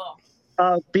 gatekeeper.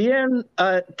 Being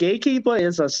a gatekeeper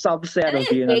is a subset I of think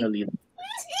being an gate- elite. I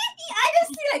just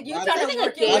see like you I trying I to think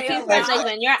work a your way gatekeeper is around. like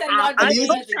when you're to not actively be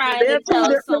elitist. trying They're to two tell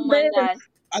different someone things. that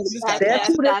I just that, got They're that.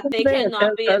 two that different they things.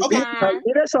 cannot be a Okay. fan.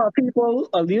 Elitists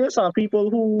are people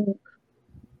who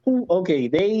okay,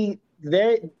 they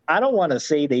I don't want to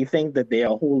say they think that they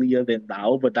are holier than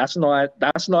thou, but that's not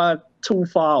too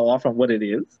far off from what it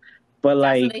is. But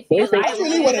like Definitely feel That's like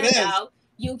really what it is. now.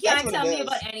 You That's can't what tell it me is.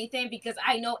 about anything because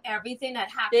I know everything that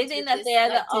happens. They think with that this, they're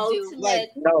like, the to do. ultimate. Like,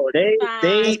 no, they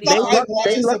Stuff I look watch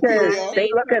is at superior. they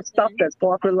look at stuff that's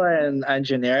popular and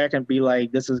generic and be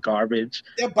like, this is garbage.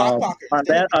 They're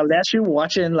backpackers. Unless you're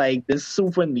watching like this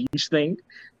super niche thing,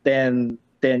 then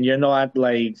you're not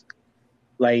like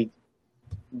we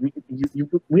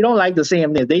don't like the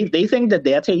same thing. They think that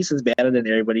their taste is better than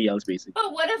everybody else, basically.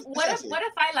 But what if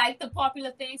I like the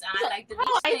popular things and I like the How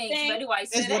niche I things? think- Where do I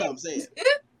That's sit what in? I'm saying.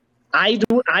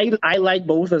 I like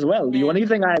both as well. The Yeah. only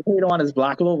thing I hate on is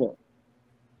Black Clover.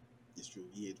 It's true.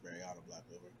 He is very out of Black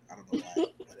Clover. I don't know why.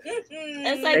 But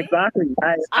It's like Exactly.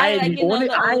 I like the only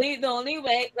the only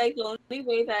way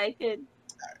that I could.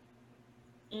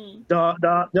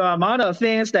 the amount of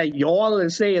things that y'all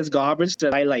say is garbage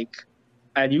that I like,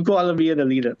 and you calling me an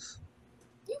elitist.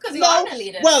 Because you no, are a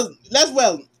leader. well.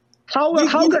 How We-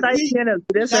 could I we- be an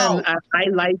elitist no. and I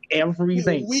like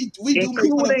everything, We do make fun of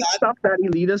including that. stuff that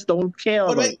elitists don't care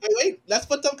But about? wait. Let's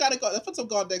put some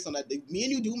context on that. Me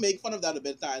and you do make fun of that a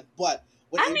bit of time, but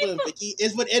with I April mean, and Vicky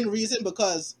is within reason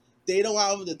because they don't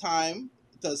have the time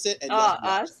to sit and just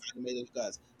watch us. animated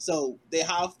because so they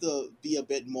have to be a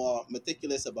bit more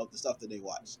meticulous about the stuff that they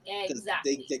watch. Yeah, 'Cause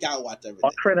exactly. They gotta watch Or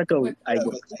everything. critical, We're- I guess.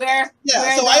 Where So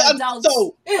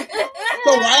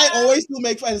why I always do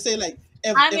make fun and say like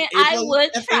if I mean, if April,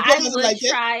 if April doesn't like it,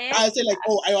 try it. I say like,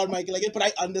 oh, I automatically like it, but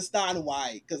I understand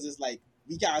why because it's like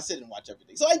we gotta sit and watch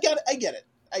everything. So I get it. I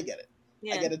get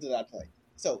it to that point.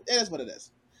 So it is what it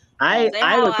is. I Say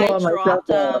how would call I myself dropped,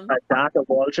 a jack of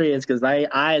all trades because I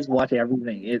watch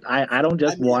everything. I don't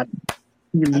just I mean- watch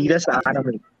elitist I mean,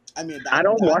 anime. I mean, I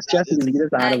don't watch just elitist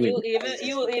And anime.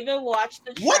 you will even watch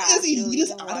the. What trash. is You will elitist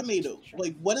even watch anime the though? trash.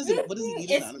 Like what is it? What is elitist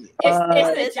It's- anime? It's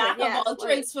the Listen, jack yes, of all what-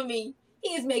 trades for me.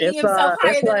 He's making himself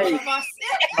higher it's than like all of us.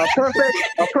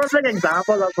 a perfect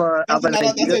example of That's an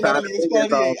another elitist anime elitist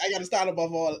quality. I gotta start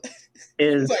above all.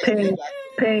 is Sorry,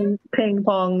 ping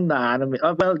pong the anime.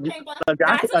 Well, That's a an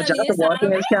jack of elitist all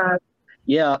anime? trades can't.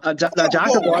 Yeah, a jack of all But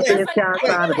trades that's like, can't I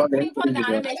stand feel above like ping pong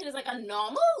anything. animation is like a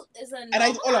normal. Is a normal. And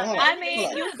hold on. I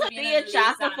mean, you could be a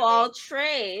jack of all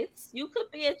trades. You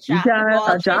could be a jack of all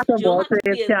A jack trades. of You don't all have to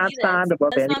trades be can't elitist. stand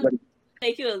above That's not anybody.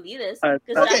 make you elitist. A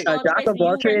jack of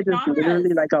all trades is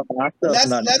literally like a master of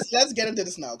none. Let's get into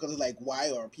this now because it's like why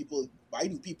do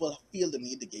people feel the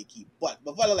need to gatekeep? But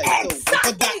like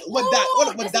Exactly.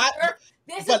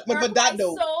 but that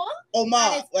though,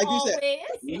 Omar, like you said,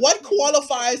 what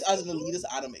qualifies as an elitist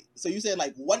anime? So you said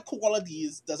like what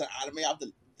qualities does an anime have to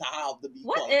be qualified?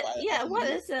 What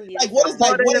is it? What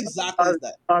exactly is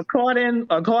that? According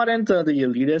to the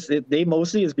elitists, they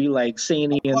mostly is be like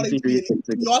seinen series. Do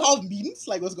you all have meetings?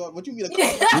 Like what's going? What you mean?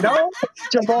 No,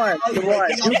 Javon,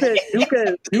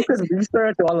 you can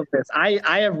research all of this. I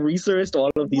have researched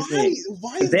all of these things.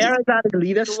 Why is there is that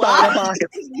elitist starter pocket.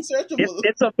 It's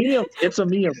a meme. It's a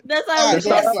meme. That's our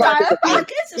starter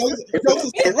pocket.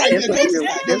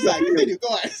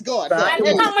 Go on. How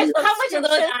much of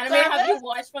those anime have you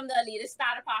watched from the elitist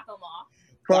starter pack, Omar?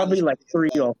 Probably like 3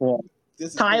 or 4.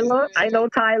 Tyler, I know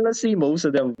Tyler see most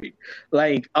of them.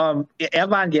 Like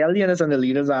Evangelion is an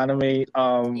elitist anime.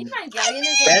 Evangelion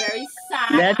is a very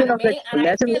sad anime, and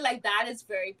I feel like that is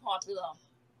very popular.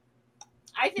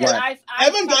 I feel like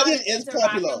I've Evangelion is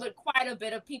popular with quite a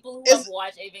bit of people who have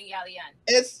watched Evangelion.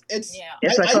 It's a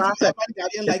classic.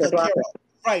 Evangelion like Akira.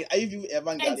 Right, I view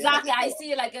Evangelion. Exactly, I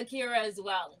see it like Akira as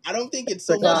well. I don't think it's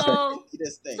so much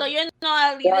this thing. So you're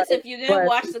not elitist if you didn't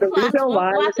watch the class. The reason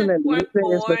why it's an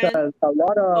elitist is because a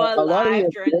lot of the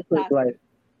elitists is like,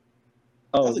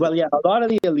 a lot of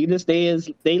the elitists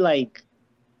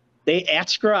they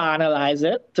extra analyze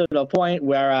it to the point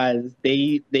whereas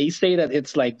they say that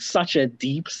it's like such a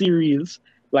deep series.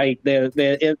 Like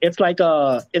it's like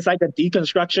a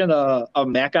deconstruction of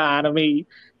mecha anime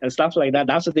and stuff like that.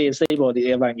 That's what they say about the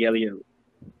Evangelion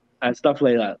and stuff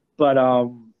like that. But I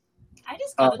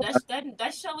just thought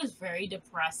that show was very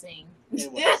depressing. The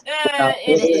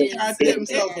character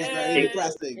himself was very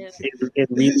depressing. It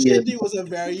really Shinji was a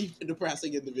very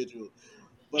depressing individual.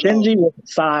 But, Shinji was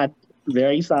sad,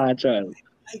 very sad child.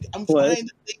 I'm trying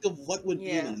to think of what would be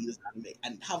an elitist anime,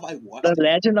 and have I watched The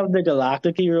Legend of the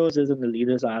Galactic Heroes is an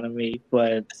elitist anime,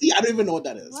 but see, I don't even know what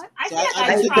that is. What? I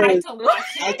tried to watch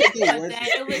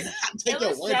it,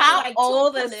 how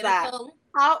old is that?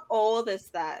 How old is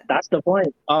that? That's the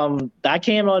point. That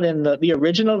came out in the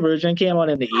original version came out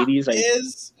in the 80s.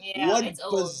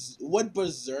 Would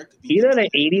Berserk be either the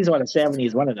 80s or the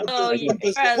 70s? One of them. Would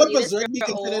Berserk be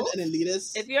considered an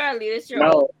elitist? If you're elitist, you're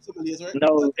old.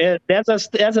 No.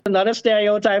 There's another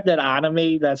stereotype that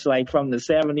anime that's like from the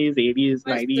 70s, 80s,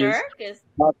 90s is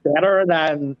better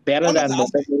than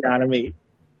the anime.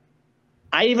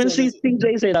 I even see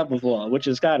CJ say that before, which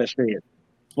is kind of strange.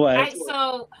 But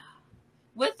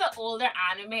with the older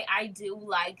anime, I do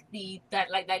like that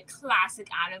classic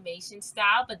animation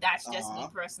style, but that's just me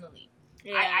personally.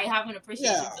 Yeah. I have an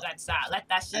appreciation for that style. Like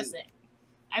that's just it.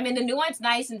 I mean, the new one's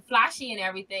nice and flashy and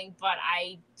everything, but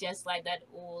I just like that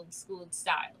old school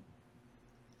style.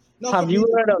 No, have you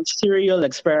heard of Serial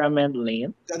Experiment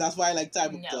Lane? That's why I like how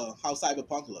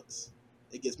Cyberpunk looks.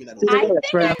 It gives me that. I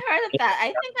think I heard of that.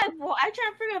 I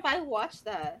trying to figure if I watched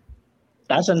that.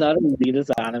 That's another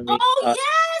elitist anime. Oh yes!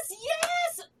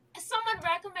 Someone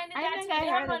recommended that to me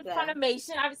on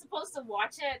Funimation. I was supposed to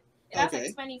watch it. It has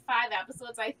like 25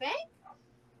 episodes, I think.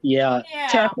 Yeah.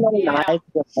 Definitely not another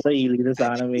elitist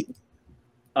anime.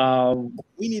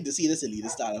 We need to see this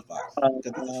elitist style because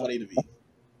this is funny to me.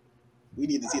 We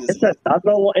need to see this. It's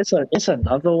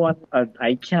another one.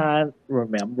 I can't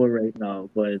remember right now,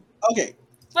 but okay.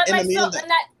 But the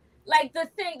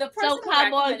person so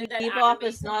Cowboy Bebop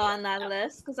is not on that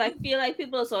list because I feel like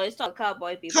people always talk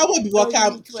Cowboy Bebop. Cowboy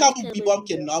Bebop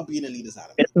cannot be an elitist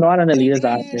anime. It's not an elitist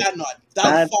anime.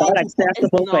 That's not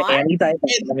acceptable for any type of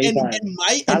anime. In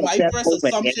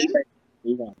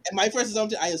my first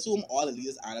assumption, I assume all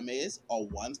elitist animes are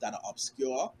ones that are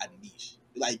obscure and niche.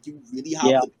 Like you really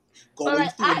have to go through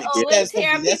I always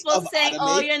hear people saying,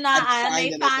 "Oh, you're not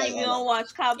anime fan if you don't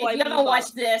watch Cowboy Bebop." If you haven't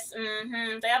watched this,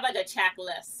 they have like a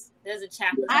checklist. There's a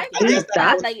checklist. I think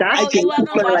that's like, oh, you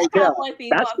haven't watched Cowboy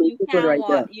Bebop, you can't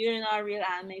watch. You're not a real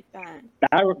anime fan.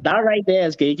 That right there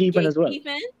is gatekeeping as well.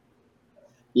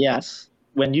 Yes.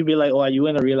 When you be like, "Oh, are you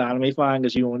in a real anime fan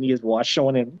because you only just watch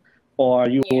shonen or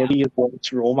you Yeah. only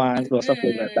watch romance or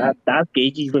something like that. That's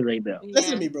gatekeeper right there.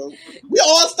 Listen to me, bro. We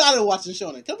all started watching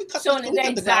Shonen. Can we cut Shonen, can we cut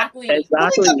exactly. the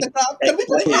crap? Can we Exactly. cut the crap? Can we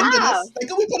put an end to Yeah. this? Like,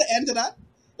 can we put an end to that?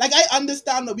 Like, I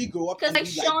understand that we grew up Because and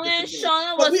like we like different things.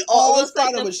 Shonen But was we all was like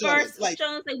started the with Shonen. first. Like,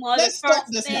 Shonen's like one of the let's stop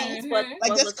first this now. things. Like,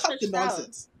 was just cut the pushed out.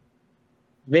 nonsense.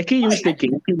 Vicky used to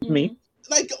gatekeep me.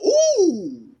 Like,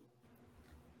 ooh.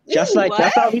 Just Ooh, like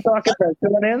that's how we talk about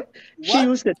shonen. She What?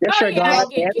 used to disregard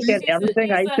yeah, anything, she used to-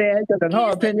 everything I she used to- said, because in her He's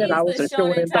the- opinion, he's I was the a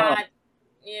shonen dog. Tad.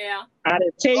 Yeah. And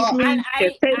it takes Oh. me, And I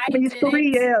me did 3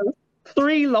 it. years,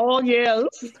 3 long years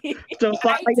to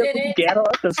finally did it. get her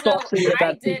to So stop saying I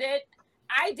that. did it.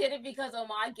 I did it because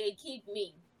Omar gatekeeped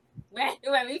me. When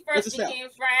we What's first this became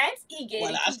friends, he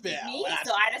Well, that's gatekeeped fair. me. Well, that's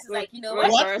So I just was like, you know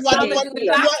What? what? What? First, You had I'm to- gonna do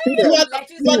you it had- back. you had- Let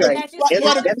you you had- see, Right. let you what- see. In, you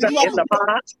had- in the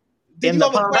past, Did in you the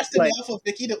have a past, question like, there for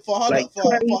Vicky for her like for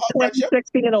her friendship?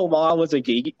 2016 Omar was a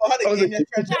geek. For her to was a gain your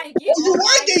friendship? Trying to get Oh, you Omar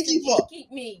were to gatekeeper.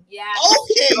 gatekeep me. Yeah.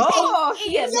 Okay. Oh, He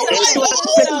he used So to- why?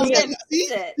 so- See,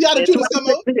 Shit. you had the In truth come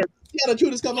out. 2016, You had the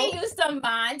truth come out. He used to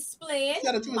mansplain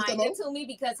Yeah, the truth come manga out. to me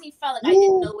because he felt like I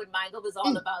didn't know what manga was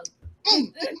all about.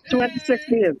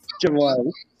 2016,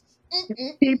 Jamal.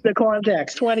 Keep the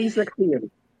context. 2016.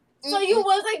 So you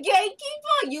was a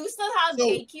gatekeeper. You still have So,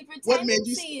 gatekeeper What made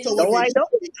you? tendencies. So what No, made I you don't.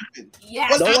 gatekeeping?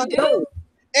 Yes, No, you I do. don't.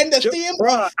 And the theme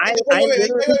Bro, of I wait,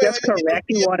 literally just correct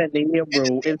you wait. on a name, bro.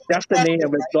 theme It's of the just a name.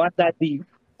 question, It's not that deep.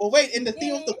 But wait, in the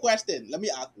theme of the question, let me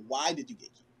ask: why did you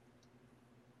gatekeep?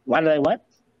 Why did I what?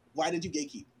 Why did you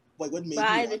gatekeep? Wait, what made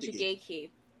Why you did want you to gatekeep? gatekeep?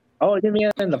 Oh, you mean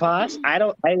in the past? I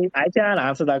can't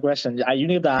answer that question. You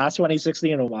need to ask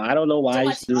 2016 or why. I don't know why I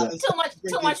used to do that. Too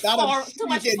much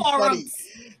freaking forums.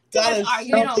 That is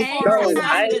arguing on freaking forums. funny.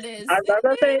 That's what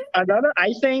it is.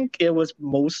 I think it was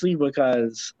mostly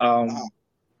because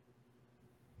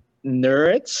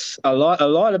nerds, a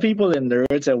lot of people in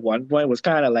nerds at one point was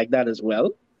kind of like that as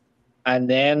well. And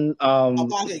then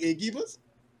About the gatekeepers?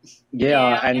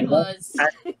 and it was.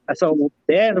 so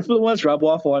their influence rub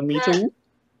off on me too.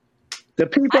 The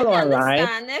people I online.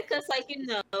 understand it because, like, you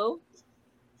know.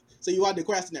 So you want the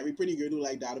question that we pretty good who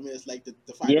like that? I mean, it's like the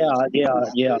Yeah.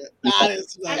 That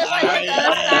is I like, just like understand,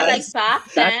 like back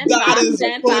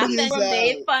then, funny you as were hell.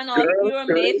 made fun of. Girls- You were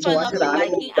made fun girls of watch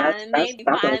liking anime. anime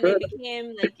before That's anime good.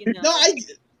 became like, you know. No,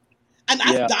 and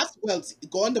that's, Yeah. that's well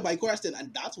going to my question,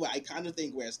 and that's where I kind of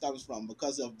think where it stems from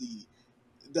because of the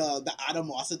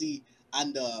animosity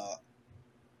and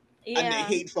and the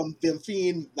hate from them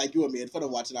feeling like you were made fun of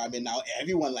watching anime. Now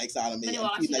everyone likes anime, When you and,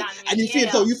 watch feel like, anime, and you feel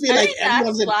yeah. so you feel I like think that's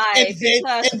everyone's why,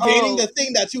 because, invading the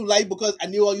thing that you like because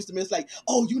and you all used to miss like,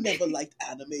 oh, you never liked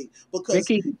anime because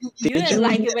Vicky, You Did didn't you-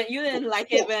 like it when you didn't like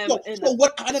it when in so the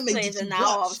what anime place, did you and now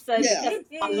all of a watch? sudden Yeah,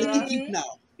 because what did you keep now?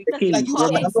 because Vicky, Like you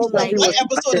call watch it remember when like we one were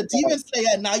episode of watching, Demon Slayer,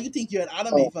 and now you think you're an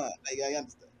anime Oh. fan. Like I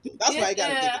understand. That's where I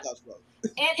gotta think it comes from.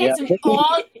 And Yeah.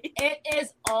 it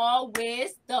is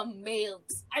always the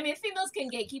males. I mean, females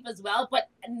can gatekeep as well, but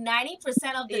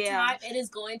 90% of the Yeah. time it is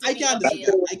going to I be can't the deny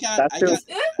male. that. That's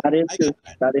true. That is I true.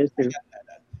 can't That is true.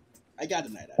 I gotta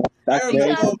deny that. That's I very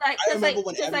remember, true. I remember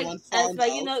when everyone as found like,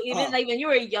 out. you know, even like when you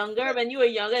were younger,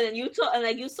 then you talk and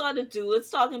like you saw the dudes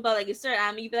talking about like a certain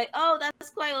anime, you'd be like, oh, that's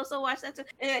cool. I also watch that too.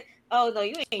 And like, oh no,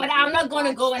 you ain't. But I'm not gonna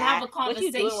watch go and that. have a What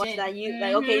you doing watch conversation. that? You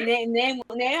like okay, name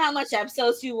how much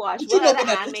episodes you watch. But you What know other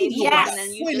that- anime you you know watch, that. and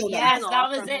then you We just know that. Yes, moving that off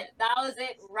was from it. That was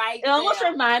it right It almost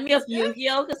there. reminded me of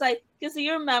Yu-Gi-Oh, because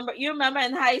you remember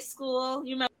in high school,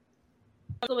 you remember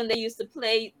when they used to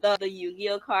play the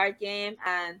Yu-Gi-Oh card game,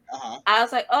 and I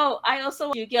was like, oh, I also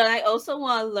want Yu-Gi-Oh, and I also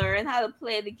want to learn how to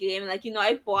play the game. Like, you know,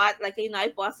 I bought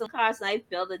some cards and I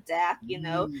built a deck, you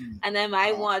know, and then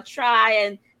I want to try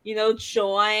and, you know,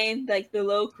 join like the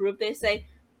little group. They say,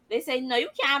 no, you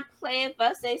can't play it.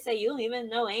 But they say you don't even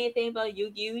know anything about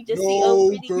Yu-Gi-Oh. You just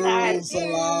see pretty cards.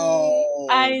 Allowed.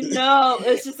 I know.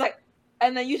 It's just like,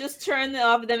 and then you just turn it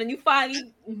off them, and you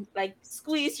finally like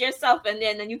squeeze yourself, and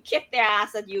then you kick their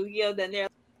ass at Yu-Gi-Oh. Then they're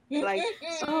like,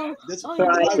 oh, That's oh, why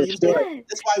you we did used to. that.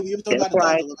 That's why we used to That's got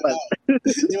right, to out.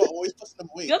 They were always pushing them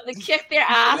away. You have to kick their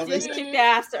ass. You have to kick their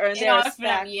ass to earn their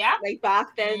respect. Yeah. Like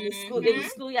back then in the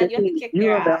school, you had to kick You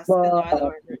their remember ass in order to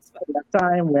earn their respect. that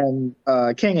time when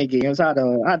King of Games had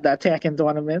that Tekken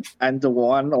tournament and the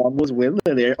one almost win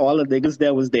and all the niggas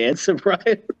there was dead,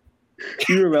 surprise.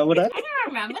 You remember that? I don't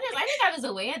remember this. I think I was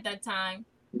away at that time.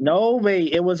 No way,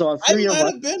 it was on I three of might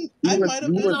us. have been. We I was- might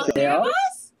have we been. was All there. three of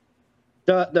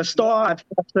us? The store at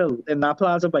Foxhill in that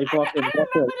plaza by I Fox. don't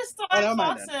remember the story Oh, of never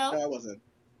mind then. Foxhill. No, I wasn't.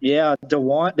 Yeah, there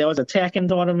was a Tekken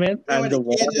tournament Wait, and the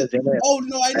one Cages? was in it. Oh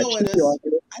no, I know And it she is. almost-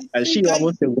 I And she think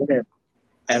almost didn't win it.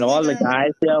 And all the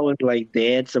guys there was like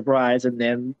dead surprised, and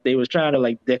then they was trying to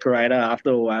like dick right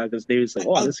after a while because they was like,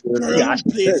 "Oh, this girl, she girl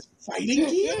actually good." plays fighting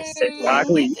games.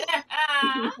 Exactly.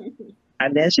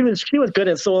 And then she was good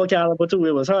at Soul Calibur too.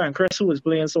 It was her and Chris who was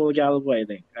playing Soul Calibur, I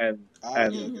think, and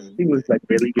she was like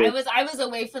really good. I was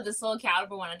away for the Soul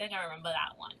Calibur one. I think I remember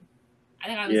that one. I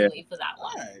think I was away for that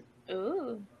one. Right.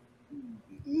 Ooh.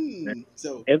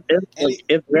 So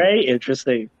it's very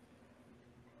interesting,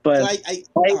 but so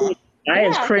I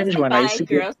is cringe when I see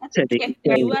girls it have to today.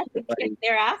 kick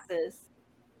their asses.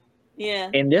 Yeah.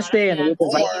 In this day and age,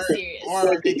 or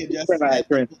they can just let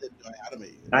people enjoy anime.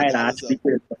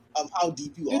 Regardless of how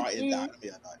deep you are in the anime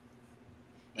or not.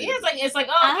 Yeah, it's like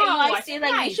oh, I see.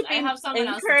 Like you should be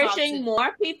encouraging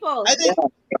more people.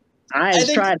 I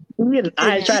try to see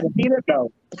it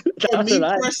though. For me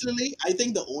personally, I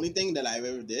think the only thing that I've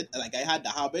ever did, like I had the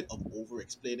habit of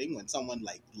over-explaining when someone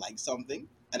liked something,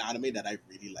 an anime that I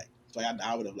really like. So I had the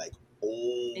habit of like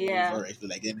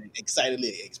and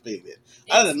excitedly explaining it.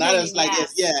 Other than that, it's like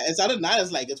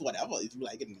it's whatever. If you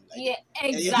like it,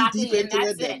 exactly. If you're deep into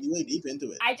it, then you ain't deep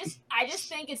into it. I just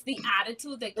think it's the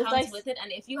attitude that comes with it,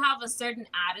 and if you have a certain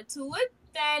attitude,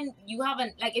 then you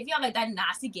haven't if you have like that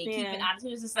nasty gatekeeping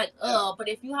attitude, it's just like but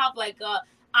if you have like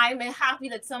I'm happy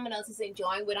that someone else is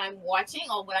enjoying what I'm watching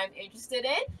or what I'm interested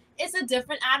in, it's a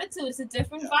different attitude, it's a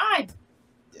different vibe.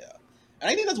 Yeah. And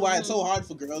I think that's why it's so hard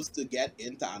for girls to get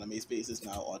into anime spaces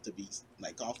now or to be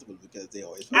like comfortable because they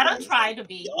always. I don't try to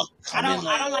be. I don't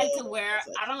like to wear.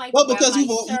 I don't like. Well, to wear because my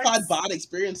you've had bad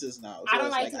experiences now. So I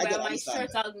don't like to wear my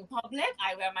shirts out in public.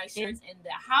 I wear my shirts in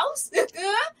the house.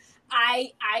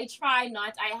 I try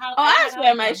not. I just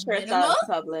wear my shirts out in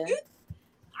public.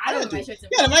 I don't wear my shirts in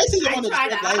public. Yeah, if I see you on the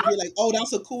street, I'd be like, "Oh,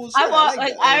 that's a cool shirt."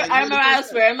 I remember I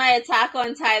was wearing my Attack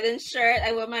on Titan shirt.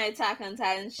 I wore my Attack on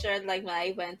Titan shirt like when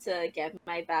I went to get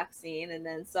my vaccine, and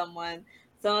then someone's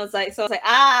like,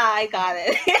 I got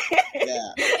it.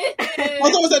 Yeah.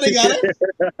 Oh, someone said they got it.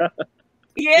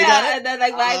 Yeah, and then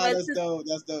like when I went that's dope.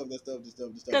 That's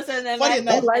dope. Because then funny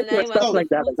enough, I like stuff like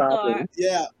that about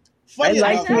yeah. I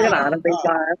like seeing anime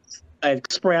fans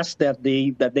express that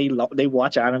they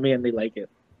watch anime and they like it.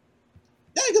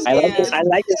 I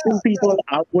like to see people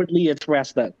outwardly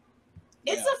express that.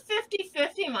 It's a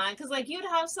 50-50, man, because like you'd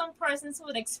have some persons who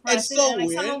would express it, and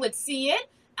like someone would see it,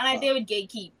 and they would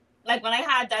gatekeep. Like when I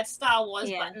had that Star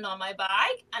Wars button on my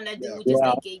bag, and the dude would just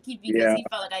gatekeep because he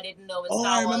felt like I didn't know what Star Wars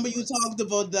I remember you talked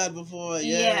about that before.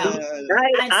 Yeah.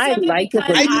 I like it.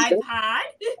 I've had.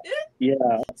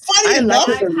 Funny enough,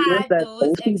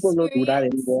 those people don't do that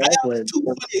anymore. I have too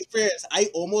much experience. I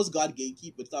almost got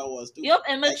gatekeep with Star Wars too. You're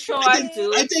immature,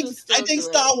 dude. I think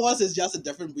Star Wars is just a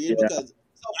different breed because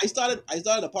I started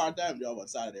a part-time job on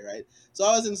Saturday, right? So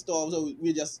I was in store, so we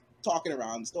were just talking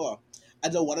around the store,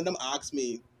 and then one of them asked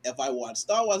me if I watch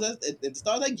Star Wars. And the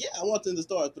Star was like, yeah, I watch in the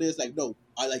store, but it's like, no,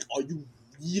 are you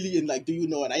really in, like, do you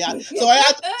know? And so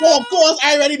of course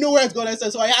I already knew where it's going.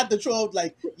 So I had to throw out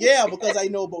like, yeah, because I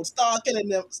know about Star Killing.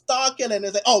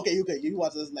 It's like, oh, okay, you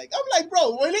watch this. Like, I'm like,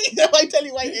 bro, really? If I tell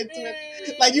you right into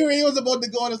it, like you was about to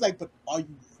go, and it's like, but are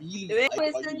you really?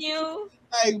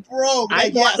 Like, bro,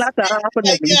 like, yes, I know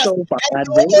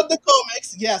about the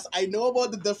comics. Yes, I know about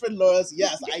the different laws.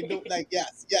 Yes, I know. Like,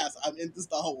 yes, I'm into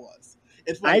Star Wars.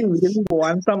 I really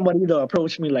want somebody to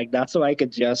approach me like that so I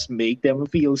could just make them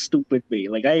feel stupid me.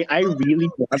 Like I really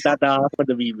want that to happen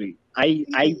to me. I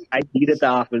need it to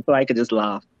happen so I could just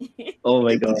laugh. Oh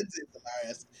my god. It's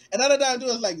hilarious. Another time too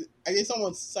is like I get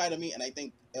someone's side of me, and I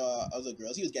think as a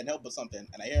girl, she was getting help with something,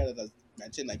 and I hear that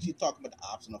mentioned like she talking about the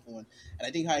apps on the phone, and I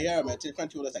think I hear her mention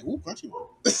Crunchyroll. It's like, ooh, Crunchyroll.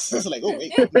 It's like, oh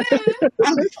wait. So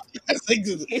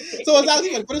it's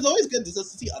actually, but it's always good to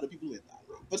just see other people with that.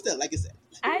 But still, like I said,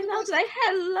 I know. Like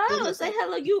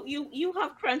hello. You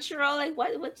have Crunchyroll. Like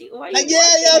what do you? Why like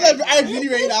I really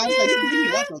rate out. Like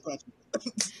you watch on Crunchyroll.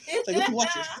 Like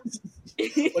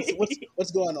what you watching?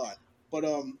 What's going on? But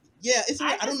it's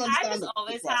I don't understand. I just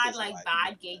always had like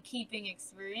bad gatekeeping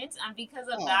experience, and because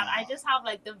of that, I just have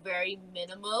like the very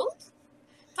minimal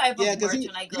type of merch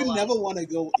when I go. You never want to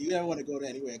go. You never want to go to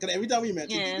anywhere because every time we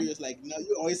mention it, you're just like, no.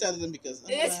 You always say them because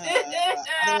I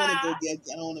don't want to go get.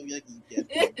 I don't want to be like you.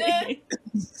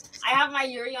 I have my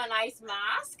Yuri on Ice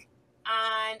mask,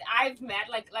 and I've met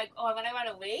like when I went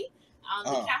away,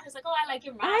 the cat is like, oh, I like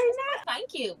your mask.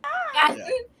 Thank you.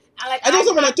 I know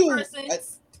someone that too.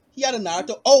 He had a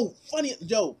Naruto. Oh, funny,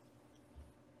 Joe.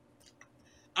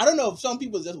 I don't know if some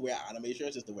people just wear anime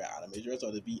shirts just to wear anime shirts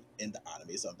or to be into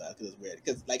anime sometimes because it's weird.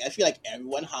 Because like I feel like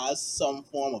everyone has some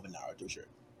form of a Naruto shirt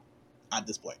at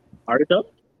this point. Naruto?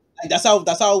 Like that's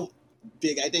how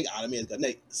big. I think anime is good.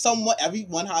 Like somewhat,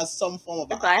 everyone has some form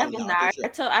of. If I have a Naruto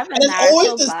shirt. Naruto, I have a And it's always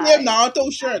Naruto the same vibe.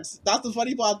 Naruto shirts. That's the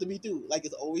funny part to me too. Like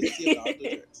it's always the same Naruto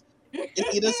shirts.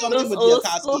 It's either something Those with old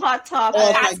Yakashi, school hot topic. or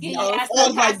it's like Akatsuki, or yes,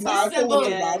 it's like Akatsuki Naruto symbol. with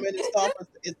the Yeah. ramen and stuff.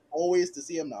 It's always the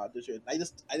same Naruto shirt. I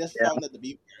just Yeah. found that to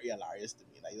be very hilarious to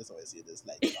me. Like I just always see this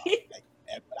like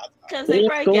Because they It's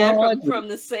probably so get hard. from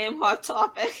the same hot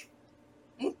topic.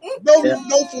 no Yeah.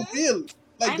 no for real.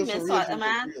 Like I the miss for real, hot, for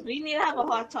man. real. We need to have a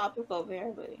hot topic over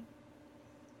here, buddy.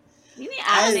 We need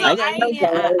I- anime. I- We need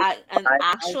an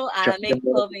actual anime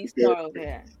clothing store over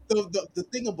here. The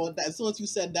thing about that, as soon as you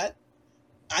said that,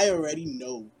 I already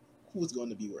know who's going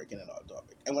to be working on our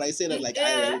topic. And when I say that, like,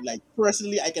 I already, like,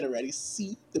 personally, I can already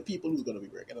see the people who's going to be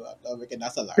working on our topic, and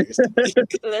that's hilarious to me.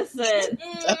 Listen,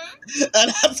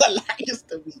 And that's hilarious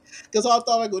to me. Because our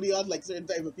topic only has, like, certain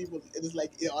type of people, it is,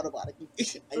 like, automatically.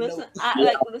 I know.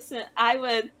 listen. I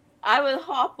would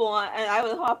hop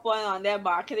on their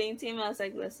marketing team. I was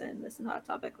like, listen, hot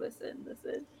topic, listen.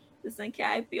 Can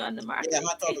I be on the marketing? Yeah,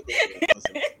 hot topic.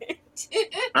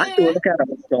 I do look at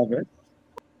it, Robert.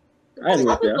 I Hot look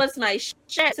topic there. was my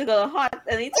shit to go hot.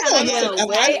 Anytime I I know, went if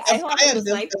away, I if hope I it had was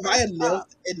my lived, if I had first stop.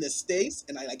 lived in the States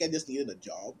and I just needed a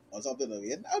job or something like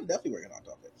that, I would definitely work on hot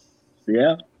topic.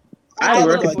 Yeah. I I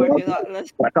love work working on on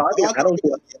I don't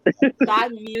care. that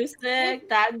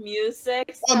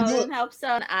music, Oh, no. selling help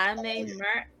sell anime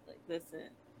merch. Like, listen,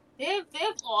 They've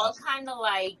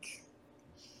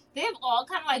all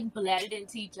kind of like blended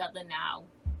into each other now.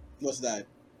 What's that?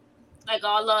 Like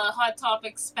all the Hot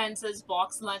Topic, Spencer's,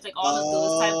 Box Lunch, like all of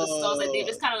those type of stores, like they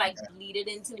just kind of like bleeded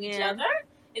into each Yeah. other.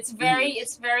 It's very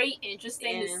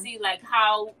interesting to Yeah. see like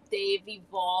how they've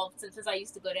evolved since I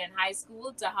used to go there in high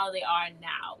school to how they are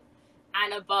now.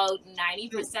 And about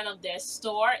 90% of their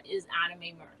store is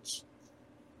anime merch.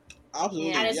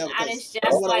 Absolutely. And it's, yeah, and it's because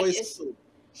just what like always-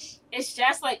 it's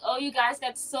just like, oh, you guys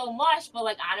got so much, but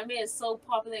like anime is so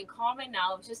popular and common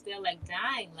now. It's just they're like,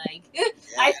 dang, like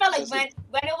I felt like just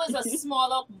when it was a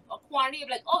smaller quantity of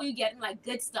like, oh, you're getting like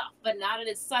good stuff, but now that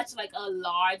it's such like a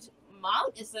large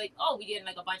amount, it's like, oh, we're getting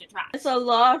like a bunch of trash. it's a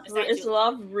lot of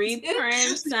Essentially.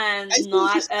 reprints and I see not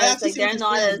what you- I as actually like see they're what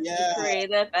not you're as saying. Yeah.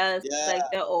 creative as Yeah. like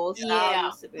the old style Yeah,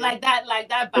 used to be. like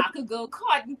that Bakugo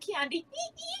cotton candy.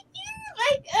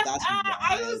 Like That's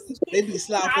I wild. was, They be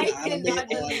slapping I anime cannot on.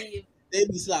 believe. They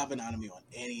be slapping anime on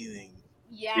anything.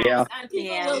 Yes, Yeah. and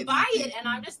people Yeah. will buy it, and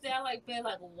I'm just there like, being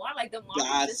like, what? Like the market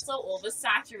That's- is just so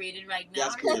oversaturated right now.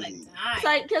 That's And I'm crazy.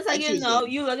 like, It's because That's you just know,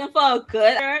 it. you looking for a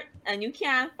good shirt and you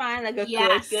can't find like a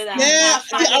Yes. good Yeah, Not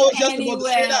see, I was just anywhere. about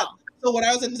to say that. So when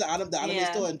I was in the anime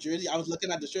Yeah. store in Jersey, I was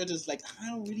looking at the shirts. It's like I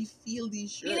don't really feel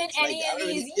these shirts. Even Like, any I of don't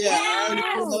really- these, yeah,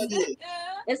 I don't really feel yes. it.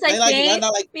 It's like Like, they why ain't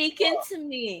not, like, speaking to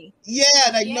me. Yeah,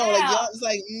 like no, like Yeah. yeah, it's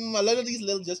like a lot of these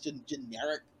little just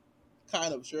generic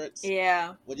kind of shirts.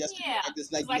 Yeah. With just Yeah.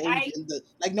 it's like, It's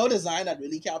like no design that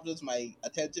really captures my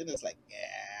attention. It's like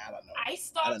I don't know. I I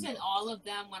stopped don't in know. all of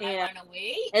them when Yeah. I went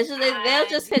away. It's just they'll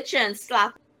just hit you and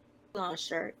slap on a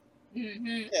shirt.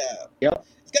 Mm-hmm. Yeah. Yep.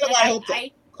 It's kind of why I hope that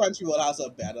I Crunchyroll has a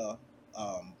better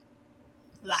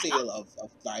like, sale of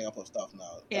lineup of stuff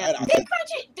now. Yeah.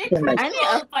 did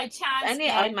Crunchyroll by chance I need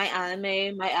get,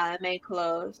 my anime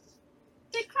clothes.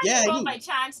 did Yeah, I Crunchyroll do. by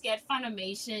chance get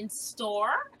Funimation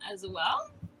store as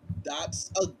well? That's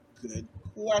a good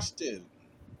question.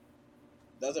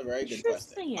 That's a very good question.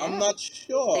 Interesting, yeah. I'm not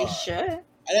sure. They should.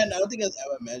 I don't think it's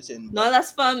ever mentioned. No,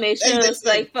 that's Funimation. They It's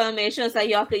like Funimation. It's like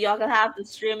y'all could have the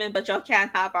streaming, but y'all can't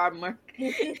have our merch.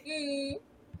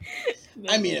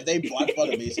 I mean, if they bought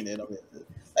Funimation, they don't.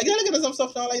 Like, you look at some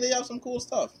stuff now. Like, they have some cool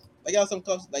stuff. Like, they have some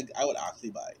stuff like I would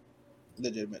actually buy,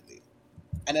 legitimately,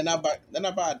 and they're not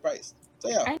bad price. So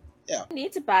yeah. I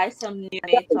need to buy some new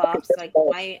anime tops. Like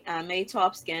my anime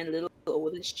tops getting a little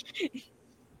oldish.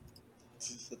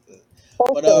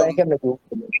 But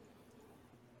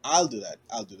I'll do that.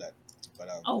 But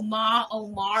Omar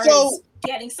So- is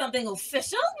getting something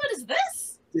official. What is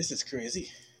this? this is crazy.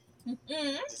 Mhm.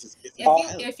 This is If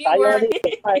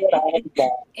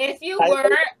you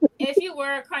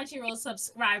were a Crunchyroll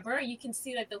subscriber, you can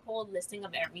see like the whole listing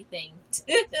of everything.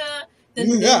 The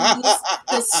news,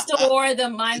 the store, the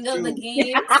manga, the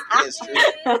games. It's true.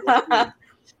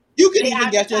 You can They even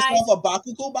get advertise- yourself a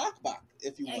Bakugo backpack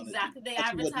if you wanted Exactly. to. They But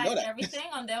you wouldn't know advertise that. everything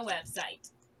on their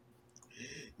website.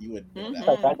 You wouldn't know Mhm. that.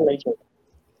 Congratulations.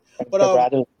 But,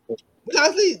 Congratulations. But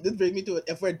honestly, this brings me to it.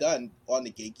 If we're done on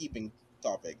the gatekeeping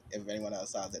topic, if anyone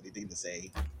else has anything to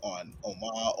say on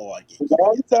Omar or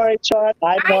gatekeeping, I'm sorry, Sean.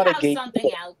 I'm I not a have geek.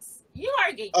 something else. You are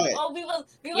a gatekeeper. Okay. Oh, we will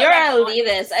You're let an the audience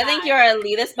elitist. I think decide. you're an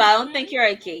elitist, but I don't think you're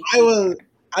a geek. I will.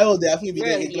 I will definitely be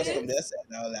You're taking clips elitist. from this,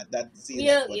 and I'll let that see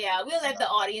that. We'll let the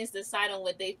audience decide on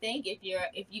what they think. If you are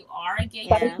a Yeah.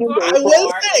 gatekeeper, I will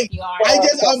or say, if you are. I'm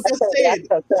just saying,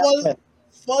 That's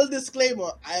full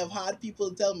disclaimer, I have had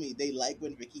people tell me they like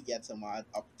when Vicky gets them up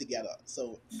together.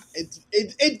 So it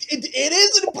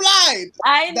is implied.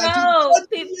 I that you know. want to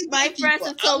be a My friends gatekeeper.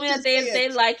 have told I'm me that just saying. they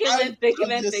like it I'm when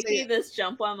just Vicky saying. just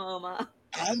jump on Omar.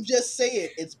 I'm just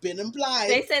saying, it's been implied.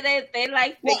 They say they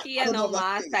like What? Vicky I and don't know about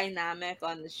Omar's things. dynamic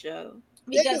on the show.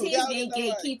 Because They do. he's They been are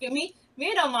right. gatekeeping me. Me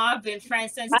and Omar have been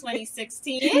friends since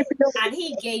 2016, and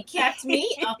he gatekept me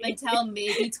up until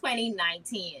maybe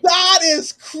 2019. That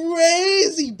is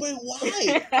crazy, but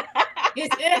why?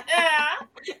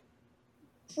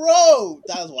 Bro,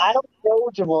 that's why. I don't know,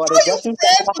 Jamal. How are you friends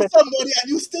with somebody and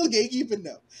you still gatekeeping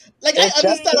them? Like, I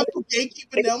understand up to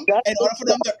gatekeeping them in order for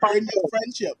them to earn your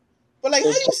friendship. But like, how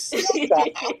you still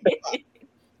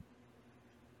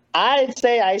I'd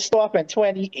say I stopped in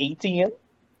 2018.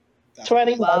 That's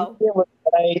 2019 Wow.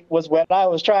 was when I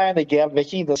was trying to get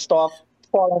Vicky to stop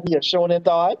calling me a shonen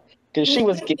dog because she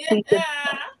was gatekeeping. Because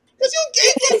you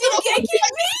gatekeeping me.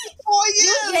 4 You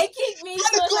years. gatekeep me. So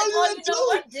it's like, oh, you know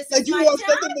what? This Like is you my want job.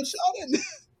 something to shonen.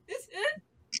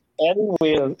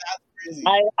 Anyway, Crazy.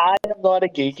 I am not a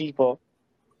gatekeeper. All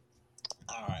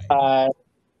right.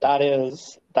 That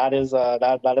is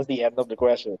the end of the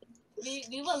question.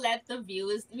 We will let the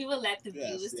viewers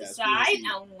Yes, decide,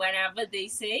 and whenever they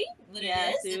say what it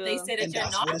is, if they say that And you're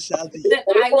that's not, what it shall be. then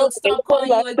I will stop calling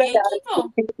you a gatekeeper.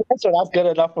 So that's good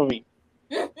enough for me.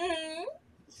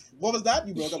 What was that?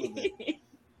 You broke up a bit.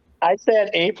 I said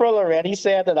April already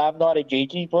said that I'm not a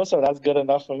gatekeeper, so that's good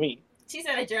enough for me. She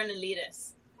said a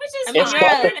journalist, which is I mean, fine.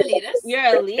 you're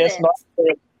a elitist. It's not.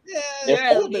 Yeah, You're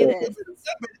a you're a bit elitist. of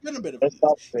a It's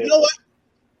not You know what?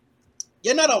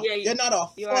 You're not a Yeah,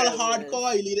 full you are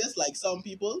hardcore elitist like some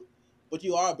people, but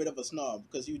you are a bit of a snob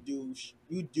because you do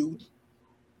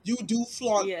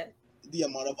flaunt the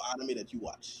amount of anime that you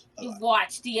watch. You've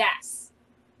watched, yes,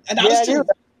 and that is true.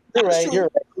 You're right. Okay,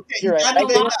 You're right.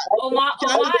 Omar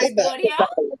is good here.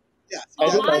 Yes,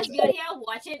 Omar is good here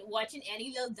watching any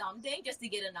little dumb thing just to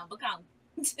get a number count.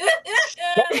 Let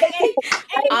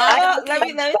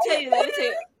me tell you.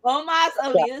 Omar's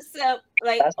elitism,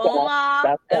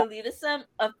 elitism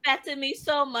affected me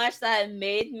so much that it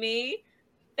made me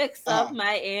fix up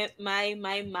my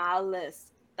mile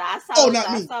list. That's how.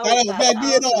 Not me. That affect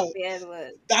me at all.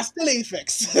 That still ain't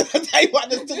fixed. I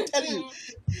want to still tell you.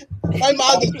 My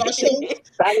mile does not show.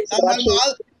 My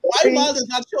mile does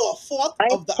not show a fourth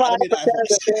of the anime that I've watched.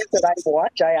 The things that I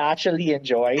watch, I actually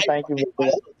enjoy. Thank you.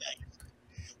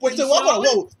 Wait, so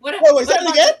whoa, what say it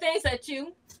again? The things that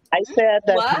you? I said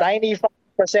that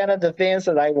 95% of the things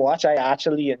that I watch, I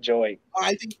actually enjoy.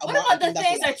 I think. What about the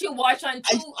things that you watch on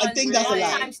two? I think that's a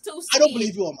lie. Times two I don't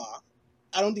believe you, Omar.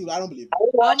 I don't believe you. I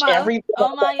watch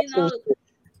Omar, you know.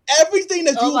 Everything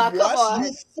that you watch,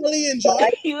 you fully enjoy.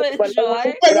 You enjoy.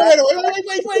 Wait.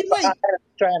 I'm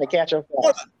trying to catch up.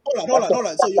 Hold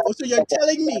on. So you're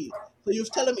telling me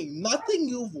nothing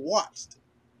you've watched,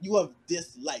 you have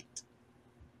disliked.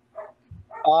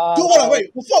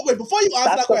 Before you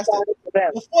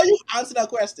answer that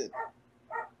question,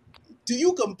 do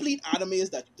you complete animes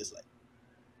that you dislike?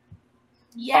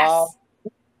 Yes.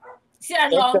 See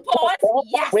that long pause?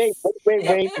 Yes.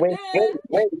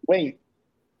 Wait.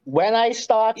 When I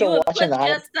start to watch an anime,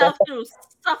 yourself through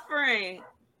suffering.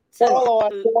 Hold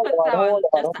on.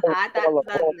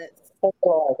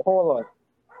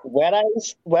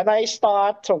 When I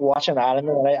start to watch an anime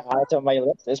and I add to my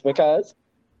list, it's because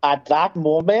at that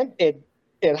moment it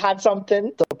had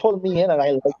something to pull me in and I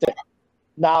liked it.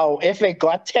 Now, if it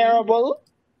got terrible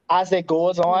as it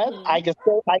goes on, I can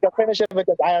finish it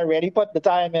because I already put the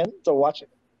time in to watch it.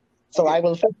 So I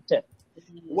will finish it.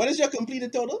 What is your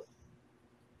completed total?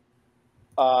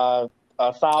 1,000.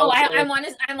 I'm on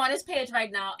his page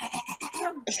right now.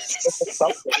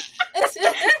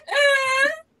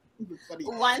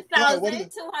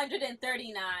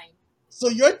 1,239. So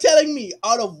you're telling me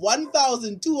out of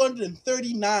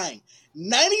 1,239,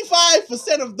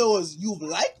 95% of those you've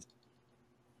liked?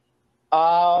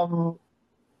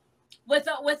 With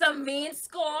a mean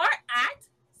score at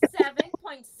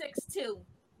 7.62.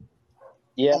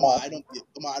 Yeah. Omar, I don't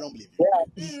believe you.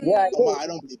 Yeah. Omar, I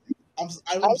don't believe you. I'm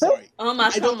sorry.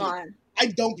 Omar, come on. I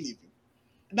don't believe you.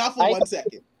 Not for 1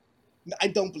 second. I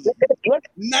don't believe you.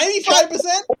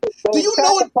 95%? Do you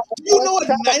know what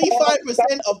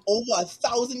 95% of over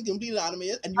 1,000 completed anime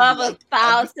is? And you of liked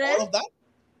 1,000? all of that?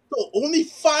 So only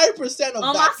 5% of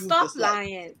Omar, that you stop disliked.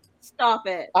 lying. Stop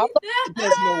it.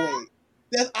 There's no way.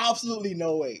 There's absolutely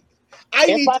no way.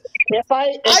 If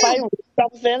I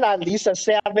something at least a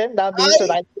 7, that means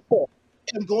that I I did it.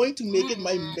 am going to make it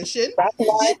my mission That's to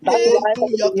why sit there my through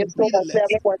your opinion so complete a 7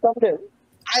 list. point something.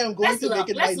 I am going Let's to make look.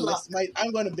 it my Let's list. look.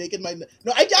 I'm going to make it my.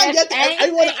 No, I can't If get.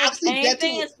 I want to if actually get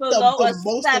anything to is below the a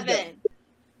most of them. 7,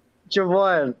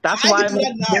 Javon, that's I why can do my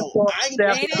that opinion now. so I can do seven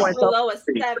that anything now. point below a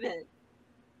something. 7.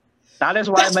 That is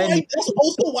why my That's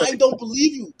also why I don't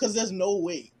believe you, because there's no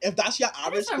way. If that's your I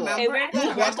average just score, Okay, remember. I you just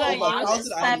have we're watched remember a gonna over lot of use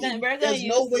the 1,000 seven. anime. we're gonna There's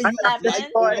no use way you have 7.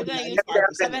 liked We're over We're gonna use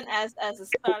 95%. 7 as a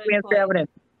starting between point. 7 and 8.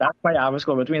 That's my average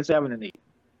score between 7 and 8.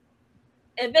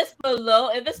 If it's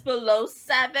below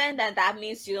 7, then that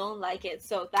means you don't like it.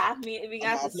 So that means we I'm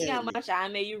got to not see playing how with you. much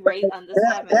anime you rate under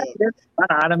There 7. is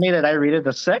one anime that I rated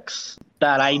a 6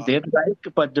 that I did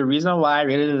like, but the reason why I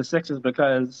rated it a 6 is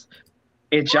because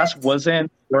it just What?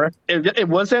 wasn't worth it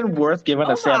wasn't worth giving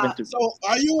a 7 Omar, to. So,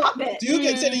 are you? stop it. Do you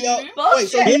consider your wait?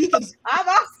 So, Bullshit. do you consider? I'm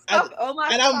not And stop. Omar,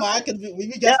 I'm stop mad it. because we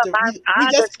Yeah, just man, I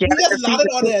understand we just to see landed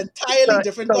on an entirely the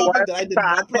different one topic that I did the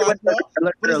not anime plan with the for.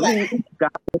 gorilla But it's girl like, who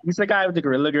got he's the guy with the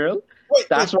gorilla girl. wait,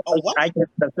 That's why oh what? I gave it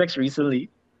a 6 recently.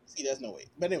 See, there's no way.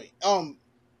 But anyway,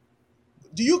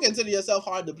 do you consider yourself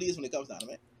hard to please when it comes to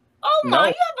anime? Oh my! No.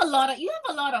 You have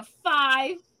a lot of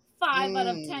 5 out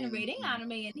of 10 rating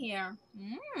anime in here.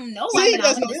 No, See, I'm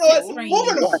there's now no. in You the know what? 6 Moving range.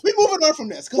 on. We moving on from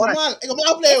this because What?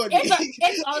 Omar playing with me.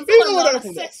 It's also We a moving lot on of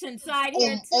from this. 6 inside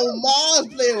here too. Omar's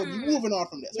playing with me. We moving on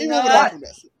from this. We You know moving on what? from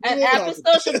this. We An moving on from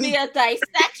episode should this. be a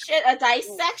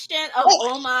dissection of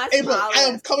Oh, Omar's April, I am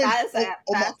knowledge. coming. That is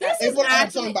Omar, This is April, I am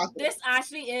actually coming back to this this.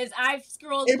 actually is. I've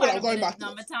scrolled April, quite I'm a going bit back of to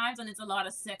number this. times, and it's a lot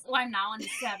of 6. Oh, I'm now on the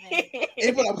 7.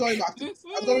 April, I'm coming back to this.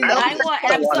 I'm coming Mhm. back to I this. want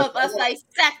I want episode of us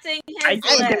dissecting I his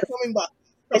I am list. coming back.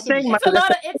 I Trust me. think my It's a list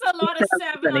lot of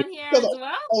 7 on here Because as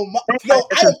well.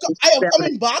 I am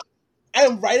coming back.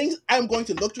 I am going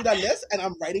to look through that list and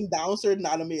I'm writing down certain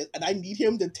animes and I need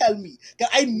him to tell me.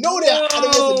 Because I know there are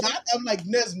animes in that. I'm like,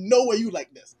 there's no way you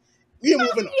like this. We are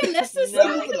moving on. Your list is No,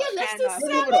 your moving on. list cannot. is We're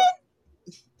 7. moving on.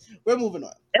 We're moving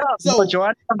on. Yeah, So-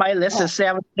 majority of my list is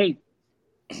 7, 8.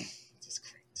 This is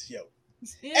great. Yo.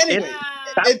 Yeah. Anyway,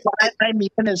 That's why my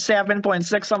meeting is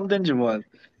 7.6 something, Jamal.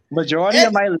 Majority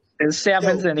of my list is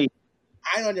 7s and 8s.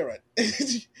 I know you're right.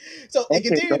 So, Okay,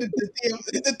 continue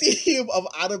the theme of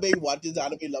anime watchers,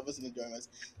 anime lovers, and enjoyments.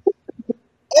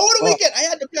 Over the weekend, I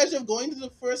had the pleasure of going to the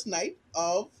first night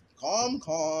of Con,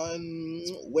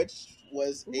 which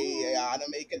was a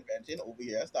anime convention over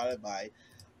here, started by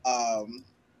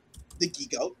the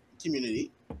Geek Out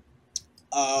community,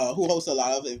 who hosts a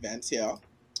lot of events here.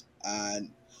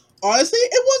 And honestly,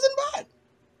 it wasn't bad.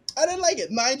 I didn't like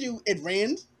it. Mind you, it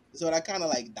rained, so that kind of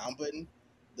like dampened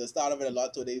the start of it a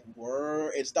lot. So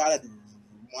it started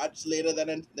much later than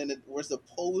it was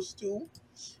supposed to.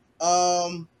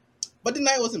 But the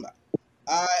night wasn't bad.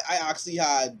 I actually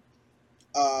had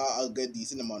a good,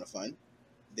 decent amount of fun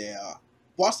there.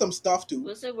 Bought some stuff too.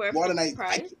 Was it worth More the than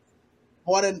price?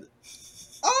 more than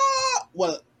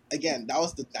well, again, that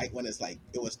was the night when it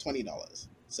was $20.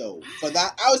 So for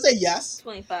that, I would say yes.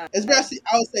 25. Especially,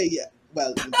 I would say yeah.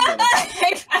 Well,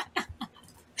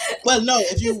 well, no.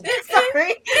 If you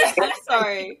Sorry. I'm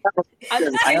sorry. I'm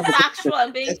just being factual.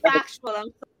 I'm being factual.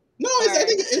 no, I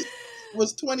think it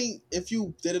was 20 if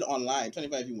you did it online.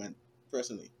 25 if you went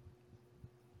personally.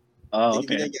 Oh, If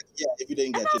you okay. if you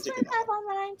didn't I get your thought ticket we have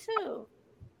online too.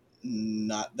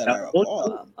 Not that I Oh,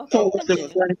 recall. Okay. No, Continue.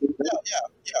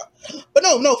 yeah. But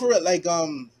no, for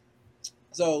real.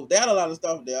 So they had a lot of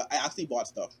stuff there. I actually bought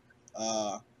stuff.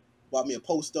 Bought me a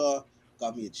poster,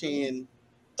 got me a chain.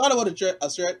 Thought about a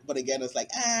shirt, but again, it's like,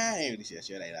 I ain't really see a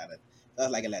shirt. I ain't had it. So I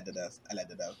was like, I let it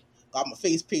up. Got my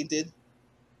face painted,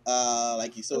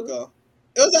 like Hisoka.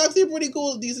 It was actually a pretty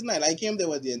cool, decent night. I came there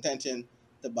with the intention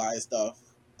to buy stuff,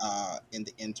 and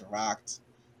to interact.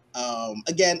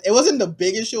 Again, it wasn't the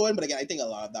biggest showing, but again, I think a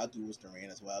lot of that too was the rain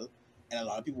as well, and a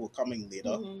lot of people were coming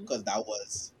later because that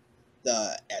was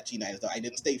the ecchi night. So I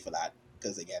didn't stay for that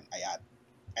because again, I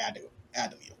had to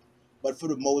leave. But for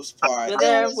the most part, Were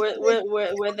there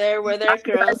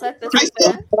girls at this I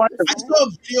event? saw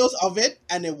videos of it,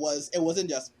 and it wasn't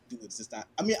just dudes this time.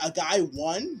 I mean, a guy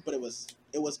won, but it was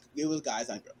guys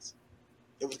and girls.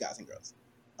 It was guys and girls.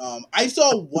 I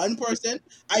saw one person.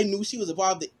 I knew she was a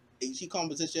part of the HE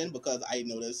competition because I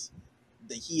noticed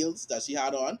the heels that she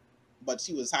had on, but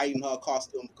she was hiding her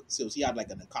costume, so she had like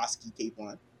a Nikoski cape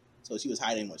on. So she was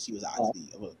hiding what she was actually.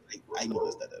 I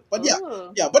noticed that. But yeah,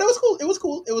 but it was cool. It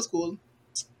was cool.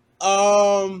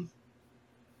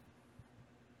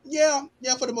 Yeah.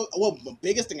 For the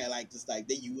biggest thing I liked is like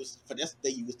they used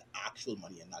actual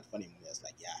money and not funny money. It's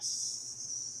like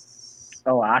yes.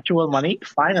 Oh, actual money?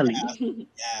 Finally.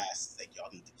 Yes. Like y'all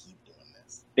need to keep doing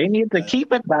this. They need to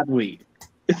keep it that way.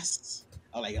 Yes.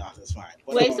 I'm like, oh, that's fine.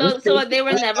 But, Wait, so they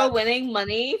were never winning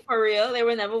money for real? They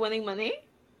were never winning money?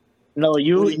 No,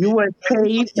 you would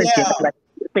pay to yeah. get like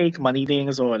fake money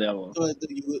things or whatever, So and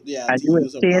you you would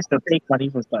use a change the fake money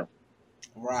for stuff.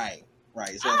 right. So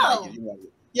it's Oh. like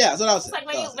yeah, so that was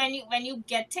It's like when you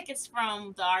get tickets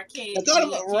from the arcade.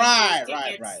 Right.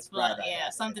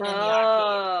 Something in the arcade.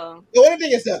 Oh. The only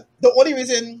thing is that the only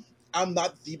reason I'm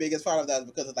not the biggest fan of that is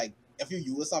because it's like if you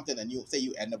use something and you say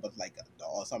you end up with like a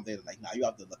doll or something, like now you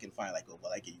have to look and find like, oh,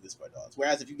 well, I can use this for dollars.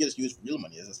 Whereas if you just use real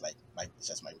money, it's just like it's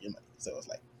just my real money. So it's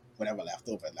like whatever left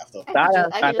over.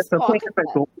 I just to pocket take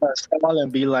it to a stall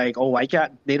and be like, oh, I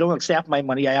can't. They don't accept my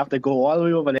money. I have to go all the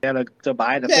way over there to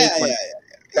buy the fake money.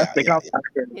 That's the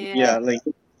Yeah.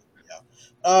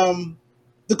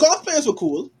 The cosplayers were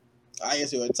cool. I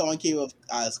guess someone came up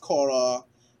as Korra,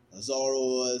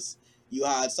 Zoro's. You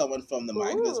had someone from the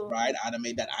Magnus Bride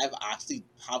anime that I've actually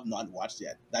have not watched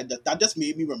yet. That just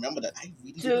made me remember that I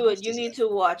really Dude, you need to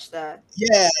watch that.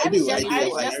 Yeah, I was do.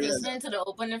 just listening to the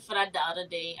opening for that the other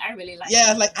day. I really like it.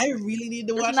 Yeah, like I really need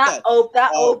to watch that.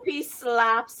 That OP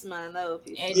slaps, man. That OP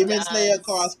slaps. Demon Slayer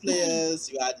cosplayers.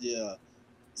 You had your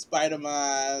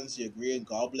Spider-Mans, your Green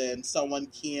Goblin. Someone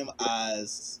came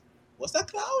as what's that,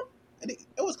 Cloud? I think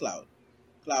it was Cloud.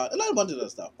 A lot of bunch of other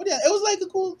stuff. But yeah, it was like a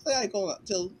cool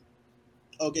till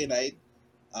okay night.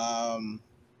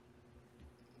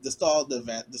 The stalls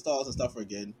and stuff were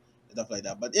good and stuff like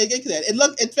that. But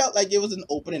it felt like it was an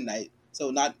opening night, so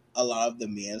not a lot of the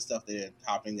main stuff that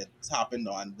happened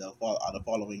on the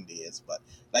following days. But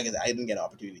like I said, I didn't get an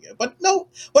opportunity to get it. But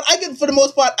I can, for the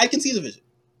most part, I can see the vision.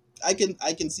 I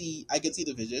can see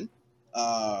the vision.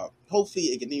 Hopefully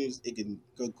it can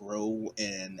grow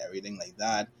and everything like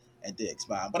that and to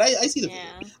expand. But I see the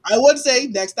vision. I would say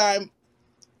next time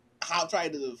I'll try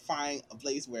to find a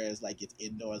place where it's like it's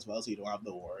indoor as well, so you don't have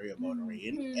to worry about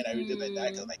rain and everything like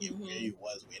that. Because like it really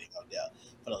was waiting out there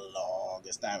for the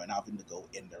longest time and having to go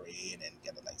in the rain and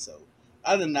get it like so.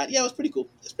 Other than that, yeah, it was pretty cool.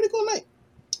 It's a pretty cool night.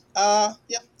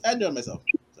 Yeah, I enjoyed myself.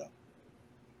 So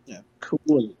yeah,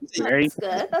 cool. That's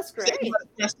good. That's great.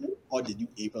 Or did you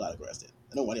April out of question?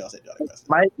 I know one of y'all said you out of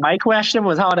question. My question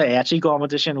was how the Etchy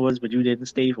competition was, but you didn't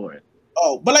stay for it.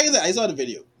 Oh, but like I said, I saw the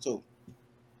video, so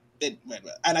it went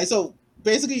well. And I saw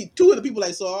basically two of the people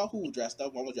I saw who dressed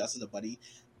up. One was dressed as a buddy.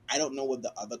 I don't know what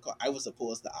the other. I was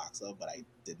supposed to ask her, but I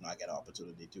did not get an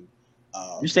opportunity to.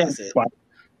 You said what?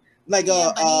 Like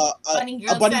bunny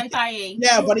girl senpai.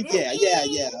 Yeah, bunny.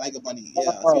 Yeah, like a bunny.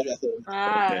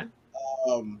 Yeah.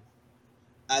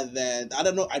 And then I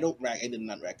don't know. I did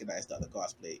not recognize the other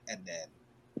cosplay. And then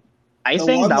I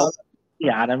think that was the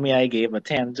anime I gave a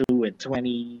 10 to in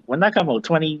 20. When that come out?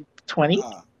 2020.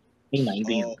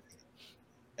 2019. Oh,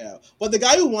 yeah, but the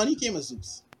guy who won, he came as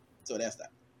Zeus. So that's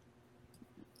that.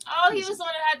 Oh, he was the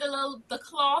one that had the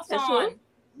cloth on.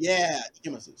 Yeah, he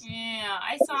came as Zeus. Yeah,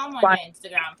 I saw him on the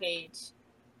Instagram page.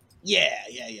 Yeah.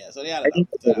 So they had a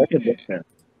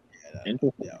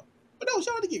yeah. But no,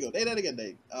 shout out to Gigo. They did a good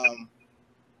day.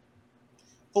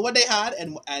 For what they had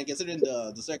and considering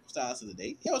the circumstances of the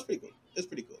day, yeah, it was pretty cool. It was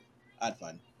pretty cool. I had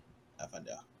fun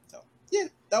there. So yeah,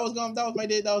 that was my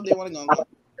day. That was day one of Gongo.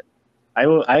 I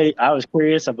was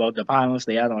curious about the panels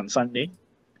they had on Sunday.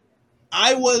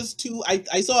 I was too.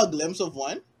 I saw a glimpse of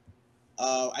one.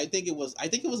 I think it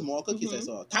was more cookies. I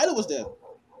saw. Tyler was there.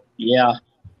 Yeah.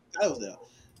 Tyler was there.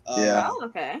 Oh,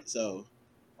 okay. So,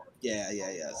 yeah.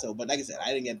 So, but like I said,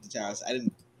 I didn't get the chance.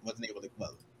 Wasn't able to go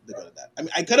to that. I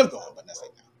mean, I could have gone, but that's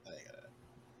like no. I didn't go to that.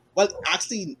 Well,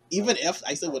 actually, even if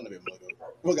I still wouldn't have been able to go,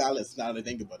 regardless. Now that I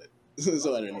think about it,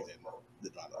 so I did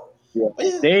not know. Yeah.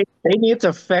 They need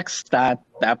to fix that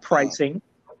pricing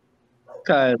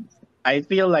because I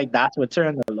feel like that's what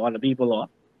turned a lot of people off.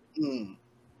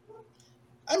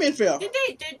 I mean, fair. Did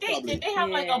they have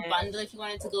like a bundle if you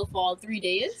wanted to go for all 3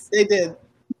 days? They did.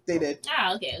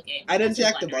 Ah, okay. I didn't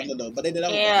check the bundle though, but they did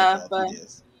have a bundle for 3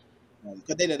 days.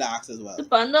 Because they did ask as well. The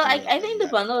bundle, I think the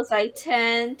bundle is like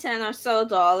 $10 or so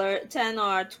 $10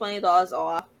 or $20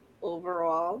 off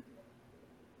overall.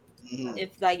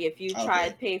 If you try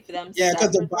to pay for them. Yeah,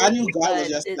 because the brand you got was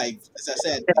just like, as I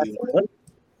said.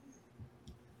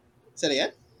 Say it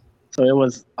again. So it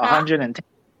was 110.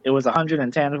 It was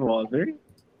 110 for all 3.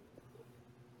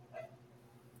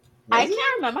 I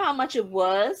can't remember how much it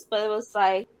was, but it was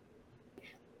like.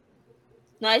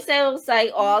 No, I said it was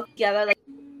like all together, like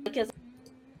it's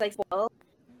like 12.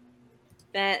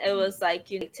 Then it was like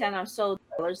 $10 or so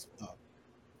dollars.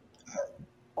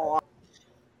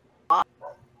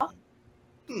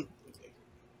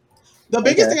 The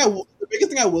biggest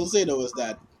thing I will say though is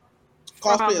that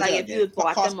cosplayers like if you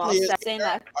bought them all, saying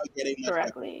that are getting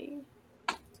correctly.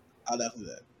 I'll definitely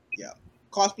that. Yeah.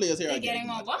 Cosplayers here They're are getting getting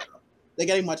more much what? better. They're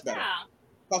getting much better. Yeah.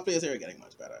 Cosplayers here are getting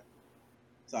much better.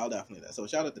 So I'll definitely that. So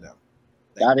shout out to them.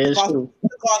 That The, is true.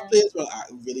 the cosplayers were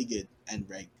really good and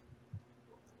very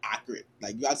accurate.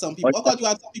 Like you had some people, of course, you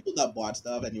had some people that bought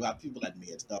stuff, and you had people that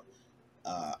made stuff.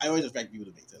 I always respect people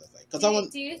to make stuff. Like, cause someone.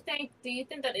 Do you think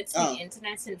that it's the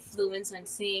internet's influence on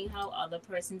seeing how other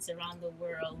persons around the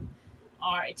world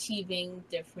are achieving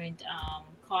different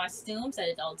costumes,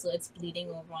 that it's bleeding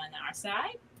over on our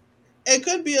side? It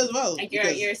could be as well. Like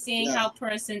you're seeing how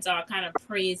persons are kind of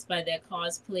praised by their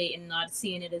cosplay and not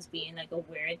seeing it as being like a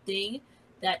weird thing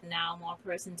that now more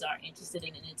persons are interested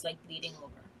in, and it's like bleeding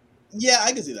over. Yeah,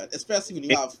 I can see that, especially when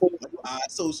you have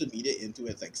social media into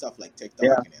it, like stuff like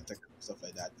TikTok and Instagram, stuff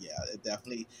like that. Yeah, it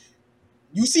definitely.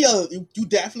 You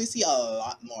definitely see a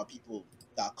lot more people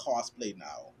that cosplay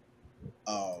now,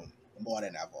 more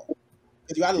than ever.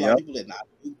 Because you had a lot of people that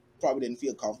who probably didn't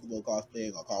feel comfortable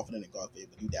cosplaying or confident in cosplaying,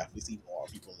 but you definitely see more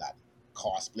people that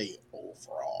cosplay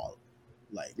overall.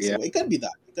 Like, so it could be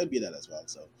that. It could be that as well.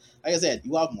 So, like I said,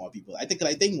 you have more people. I think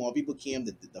more people came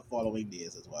the following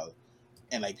days as well.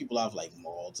 And like people have like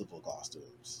multiple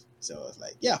costumes, so it's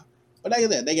like but like I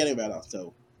said, they're getting better.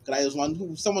 So, cause I was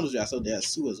someone was dressed out there,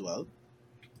 Sue as well,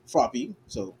 Froppy.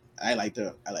 So I like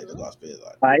the cosplay a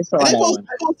lot. I saw and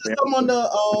that posted one. some on the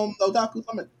Otaku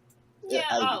Summit. Yeah.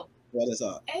 I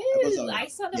saw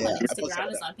them on Instagram. I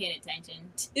was not paying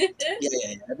attention.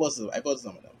 I posted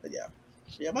some of them, but yeah,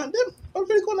 man, them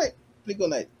pretty cool night. Pretty cool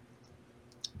night.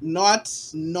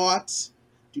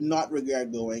 Do not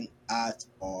regret going at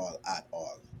all.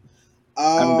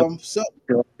 So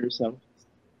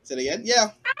say it again.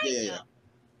 Yeah.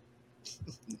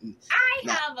 I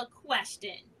have a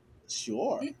question.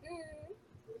 Sure.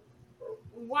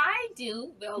 Why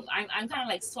I'm kind of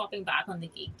like swapping back on the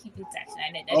gatekeeping section.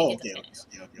 I didn't get to finish.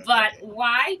 But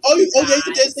why? You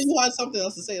did say you had something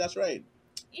else to say. That's right.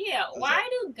 Yeah. Why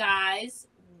do guys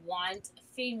want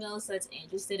females that's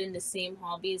interested in the same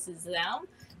hobbies as them?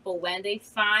 But when they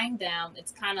find them,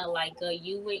 it's kind of like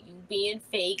you being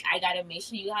fake. I gotta make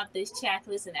sure you have this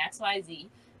checklist and XYZ.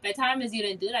 By the time as you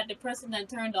didn't do that, the person then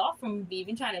turned off from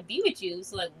even trying to be with you.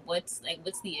 So like, what's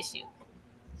the issue?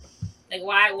 Like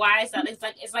why is that?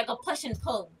 It's like a push and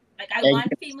pull. Like I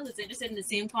want females that's interested in the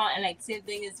same part and like same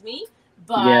thing as me,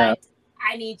 but I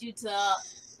need you to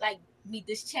like meet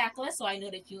this checklist so I know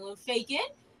that you weren't faking.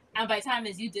 And by the time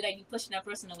as you did that, you pushing that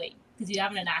person away because you're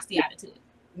having a nasty attitude.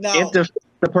 No. It defeats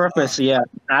the purpose, I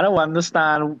don't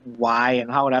understand why and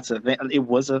how that's a thing. It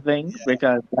was a thing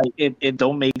because like, it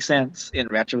don't make sense in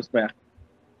retrospect.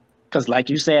 Because like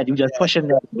you said, you just pushing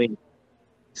that way.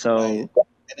 So and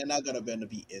they're not gonna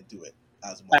be into it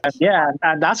as much.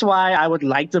 And that's why I would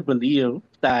like to believe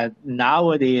that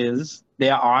nowadays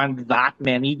there aren't that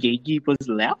many gatekeepers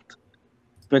left.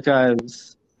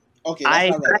 Because let's not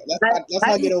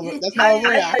get over. Let's not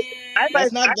overreact.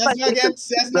 Let's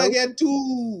not get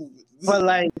too. But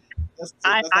like,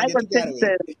 I would think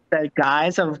that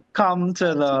guys have come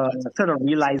to the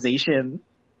realization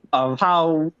of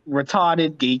how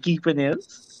retarded gatekeeping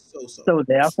is. So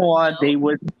therefore, they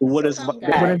wouldn't do it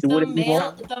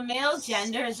anymore. The male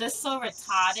gender is just so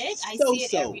retarded. I see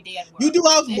it every day at work. You do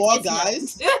have more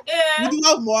guys. You do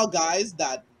have more guys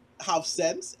that have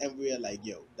sense, and we're like,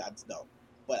 yo, that's dumb.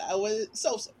 But it's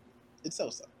so-so. It's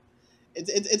so-so.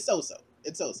 It's so-so.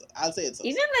 It's so-so. I'll say it's so-so.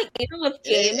 Even with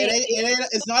gaming,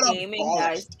 it's not a gaming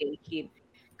guys gatekeep.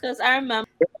 Because I remember.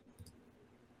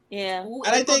 Yeah. Ooh,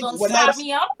 and I think what helps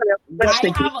me up,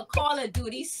 I have a Call of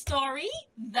Duty story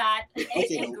that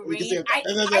is ingrained.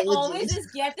 I always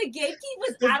just get the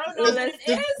gatekeepers. I don't know what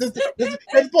it is.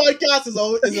 This podcast is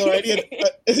already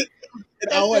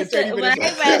an hour and 30 minutes.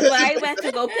 When I went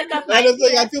to go pick up my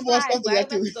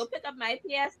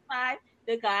PS5,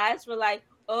 the guys were like,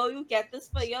 "Oh, you get this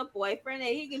for your boyfriend,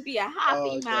 and he can be a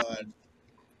happy man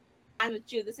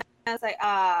with you." I was like,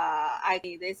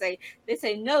 they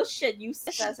say no shit. You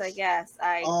said, I was like, yes,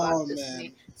 I got this.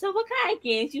 Man. So what kind of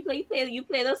games you play? You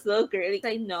play those little girlies?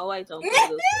 Like, no, I don't play those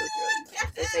little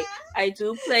girlies. They say I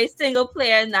do play single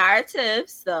player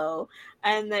narratives though,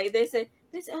 and they say,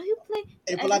 oh, you play.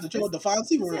 People like to throw the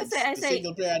fancy words. I say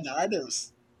single player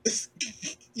narratives.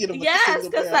 Yes,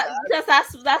 because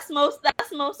that's most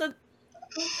of.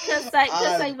 Because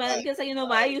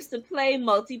when I used to play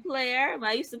multiplayer,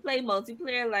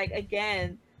 like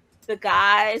again, the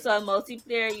guys on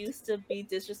multiplayer used to be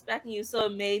disrespecting you, so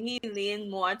it made me lean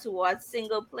more towards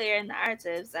single player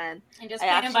narratives, and I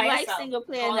actually like single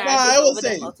player narratives over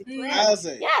the multiplayer. I will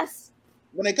say yes.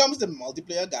 When it comes to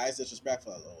multiplayer, guys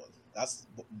disrespectful alone. That's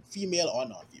female or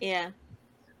non-female. Yeah.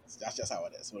 That's just how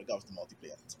it is when it comes to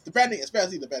multiplayer.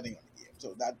 Especially depending on the game.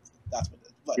 So that's what it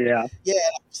is. But Yeah. yeah,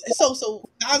 it's so. It's so.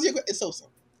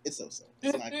 It's so.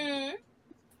 It's not.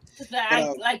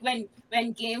 But like when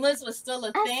gamers was still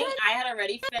a I thing, said- I had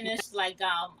already finished I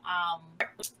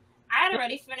had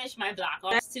already finished my Black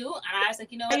Ops 2, and I was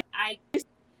like, you know what,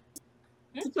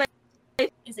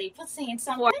 is April saying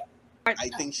something? I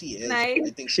think she is. Nice. I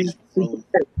think she's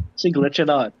She glitching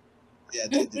out. Yeah,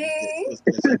 it was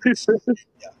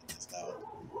yeah, just now.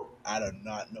 I do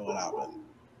not know what happened.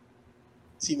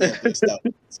 She may have glitched out.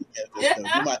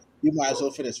 You might as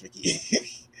well finish, Ricky.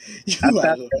 You might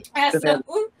as well finish.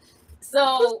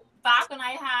 So back when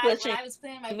I was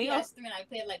playing my Me PS3 and I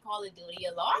played like Call of Duty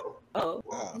a lot. Oh.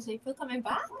 Is April coming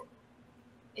back?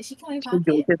 Is she coming She back?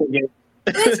 glitching again.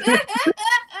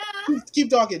 Keep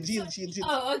talking. She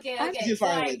Oh, okay. she's So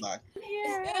finally back.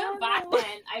 back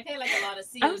then, I played like a lot of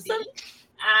COD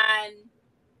and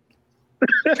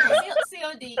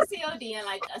COD and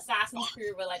like Assassin's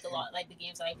Creed were like a lot, like the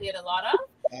games that I played a lot of.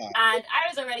 And I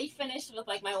was already finished with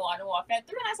like my Modern Warfare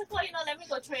 3, and I was like, well, you know, let me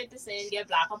go trade this in, get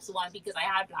Black Ops 1 because I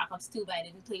had Black Ops 2, but I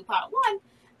didn't play Part 1.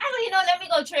 I go, you know, let me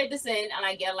go trade this in, and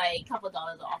I get like a couple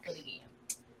dollars off of the game.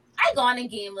 I gone in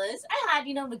Gamers. I had,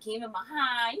 you know, the game in my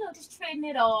hand, you know, just trading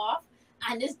it off.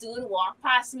 And this dude walked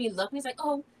past me, looked, and he's like,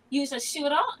 oh, you a shooter?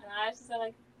 And I was just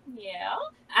like, yeah.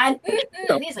 And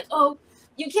he's like, oh,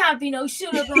 you can't be no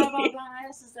shooter, blah, blah, blah. I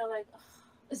was just like, oh.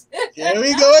 Here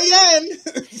we go again.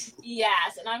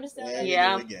 Yes, and I'm just like,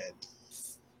 Yeah.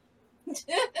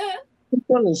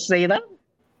 People will say that.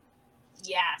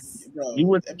 Yes. Bro, You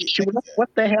would shoot up?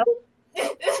 What the hell?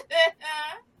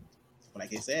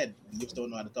 like I said, youths don't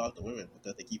know how to talk to women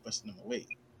because they keep pushing them away.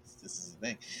 This is the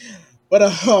thing. But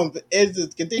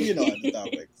it's continuing on the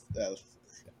topics. I'm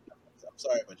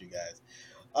sorry about you guys.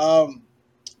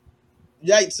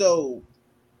 Yeah, so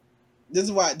this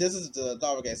is the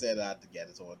topic I said I had to get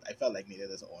its own. I felt like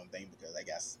needed its own thing because I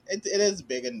guess it is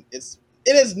big and it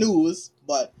is news,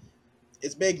 but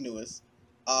it's big news.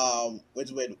 Which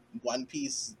with One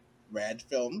Piece Red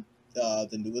film, the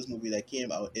newest movie that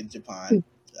came out in Japan.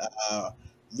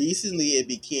 Recently it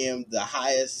became the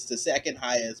second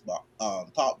highest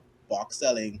top box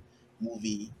selling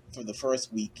movie for the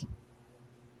first week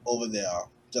over there,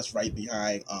 just right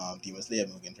behind Demon Slayer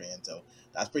Mugen Train. So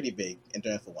that's pretty big in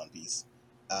terms for One Piece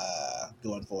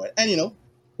going forward. And you know,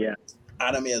 yeah,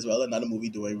 anime as well, another movie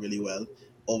doing really well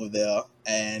over there.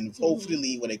 And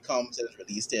hopefully when it comes and it's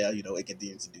released there, you know, it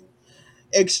continues to do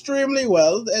extremely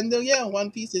well. And yeah,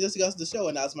 One Piece, they discussed the show,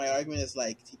 and that's my argument. It's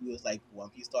like TV was like One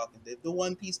Piece talk. The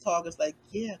One Piece talk is like,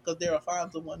 yeah, because there are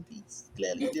fans of One Piece.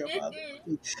 Clearly, there are fans of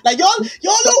One Piece. Like y'all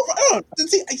don't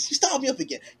see. You stop me up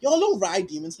again. Y'all don't ride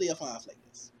Demon Slayer fans like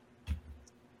this.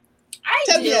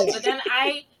 I do, but then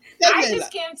I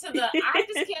just came to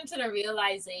the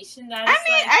realization that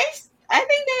I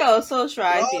think they also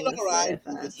try Demon ride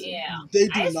Slayer fans. Yeah, they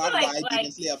do not ride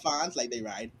Demon Slayer fans like they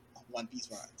ride One Piece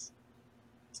fans.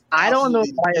 I don't know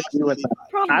if I agree with that.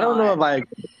 I don't know if I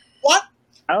agree. What?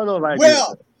 I don't know if I agree.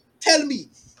 Well, tell me.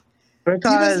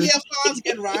 Because Demon Slayer fans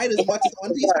can ride as much as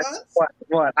One Piece fans?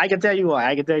 What? I can tell you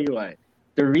why.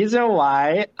 The reason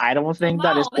why I don't think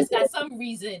that is always got some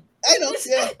reason. I know,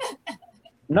 yeah.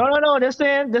 No. They're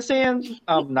saying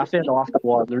nothing off the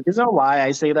wall. The reason why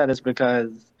I say that is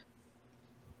because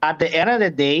at the end of the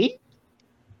day,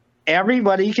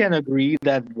 everybody can agree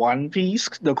that One Piece,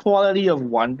 the quality of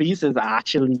One Piece is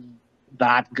actually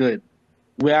that good.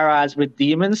 Whereas with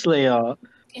Demon Slayer,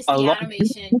 it's the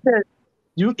animation.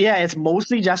 It's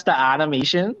mostly just the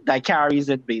animation that carries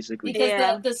it, basically.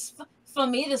 Because for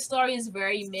me, the story is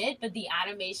very mid, but the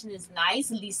animation is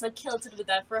nice. Lisa killed it with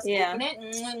that first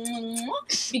opening.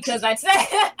 Because I'd say...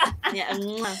 I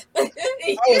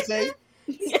would say...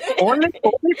 only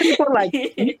people like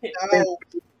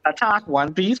attack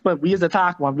One Piece, but we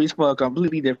attack One Piece for a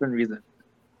completely different reason.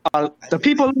 The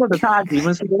people who attack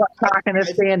Demon Slayer attacking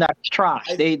it saying that's trash.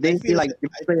 They feel like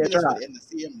Demon Slayer trash. In the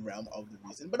same realm of the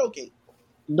reason, but okay.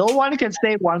 No one can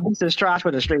say One Piece is trash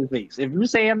with a straight face. If you're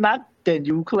saying that, then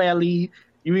you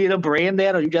either brain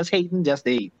dead or you just hating just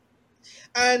to hate.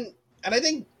 And I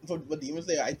think for Demon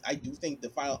Slayer, I do think the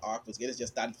final arc was good. It's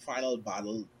just that final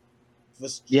battle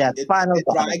it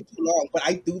dragged too long. But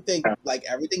I do think like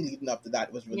everything leading up to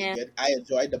that was really good. I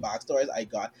enjoyed the backstories I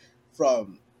got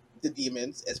from the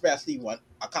demons, especially one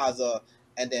Akaza,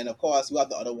 and then of course you have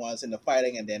the other ones in the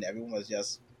fighting, and then everyone was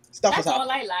just stuff was happening. That's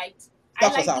all I liked. I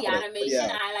like the animation.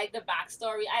 And I like the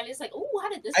backstory. I was like, oh, how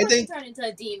did this person turn into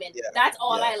a demon? That's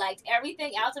all I liked.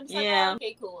 Everything else, I'm just like, oh,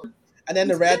 okay, cool. And then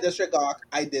the Red District arc,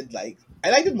 I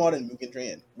liked it more than Mugen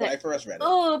Train when I first read it.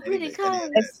 Oh, pretty cool.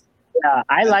 Yeah,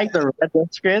 I like the Red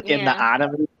District in the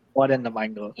anime more than the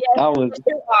manga. Yeah, That was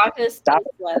the arc is that.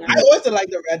 I always like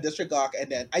the Red District arc, and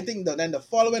then I think then the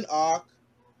following arc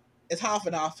is half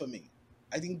and half for me.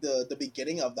 I think the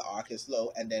beginning of the arc is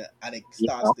slow, and then it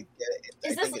starts to get it.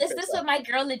 Is this with my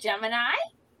girl the Gemini?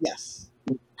 Yes.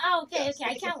 Oh, okay, Yes.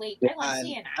 okay. I can't wait. I want to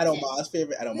see it. I know Ma's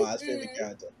favorite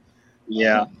character.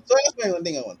 Yeah. So that's my one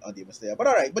thing on Demon Slayer. But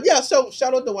all right. But yeah, so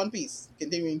shout out to One Piece,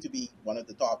 continuing to be one of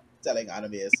the top selling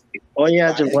animes. Oh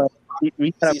yeah,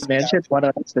 we kind of mentioned one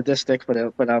of the statistics for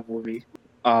that movie.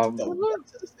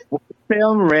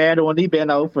 Film Red only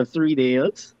been out for 3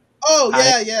 days. Oh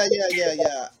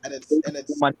yeah. And it's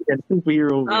money and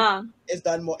superhero. It's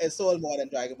done more. It's sold more than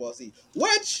Dragon Ball Z,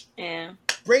 which Yeah.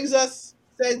 brings us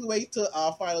segue to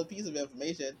our final piece of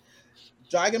information.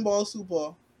 Dragon Ball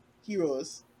Super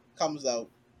Heroes comes out.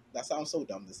 That sounds so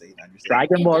dumb to say.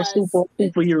 Dragon Ball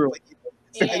Superhero.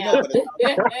 I know, but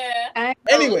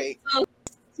anyway,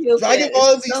 Dragon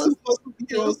Ball Z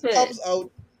Superheroes comes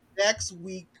out next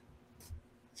week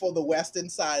for the western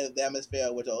side of the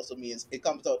hemisphere, which also means it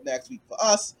comes out next week for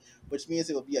us, which means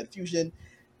it will be at Fusion.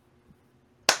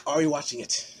 Are we watching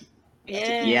it?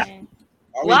 Yeah.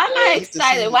 Why am I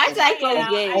excited? Why is that so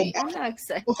gay? I'm not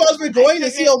excited. Because we're going to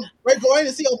see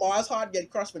Omar's heart get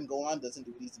crushed when Gohan doesn't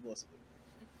do what he's supposed to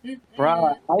do.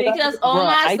 Because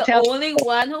Omar's the only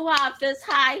one who have this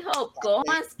high hope.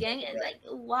 Gohan's gang is like,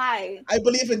 why? I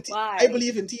believe in T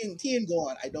and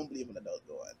Gohan. I don't believe in adult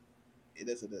Gohan. It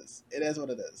is what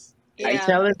it is.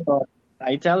 Yeah.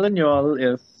 I telling y'all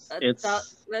it's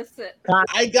listen.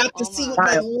 I got to see with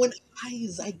my own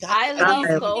eyes. I love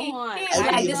Gohan.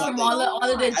 I just from all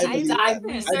of the deep dive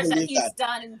research that he's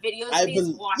done in videos he's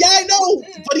watched. Yeah, I know.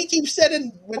 But he keeps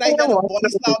saying when I get a body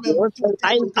slam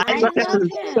I look at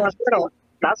the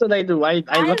that's what I do. I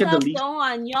look at the leak.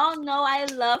 Gohan. Y'all know I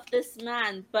love this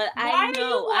man, but I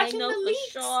know for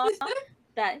sure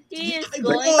that he is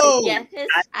going to get his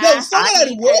ass. Someone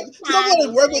at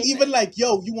work was even like,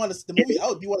 yo, you want to see the movie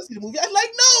out? You want to see the movie? I'm like,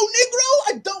 no, Negro,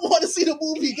 I don't want to see the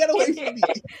movie. Get away from me.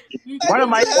 One of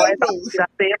my boys that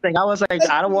same thing. I was like,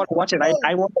 I don't want to watch it. I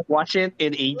want to watch it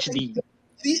in HD.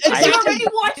 Exactly. You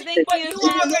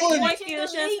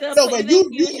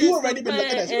already already been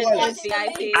looking at spoilers.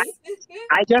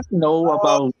 I just know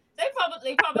about. They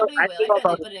probably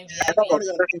will.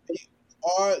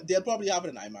 Or they'll probably have it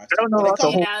in IMAX. I don't know. They'll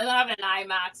have it in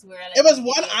IMAX. Where if it's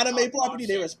one anime property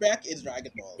they respect, it's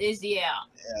Dragon Ball. After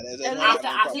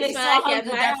they saw how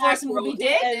good that first movie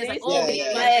did, it's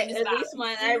like, at least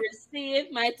when I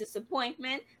receive my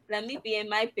disappointment, let me be in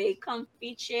my big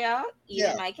comfy chair,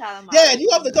 eating my calamari. Yeah, and you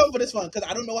have to come for this one because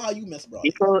I don't know how you miss, bro.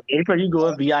 April, you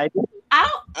go VIP. I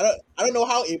don't know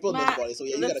how April missed, bro. So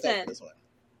yeah, you gotta come for this one.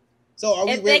 So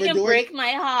if they can break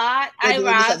my heart, I'd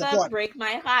rather break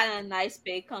my heart on a nice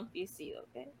big comfy seat,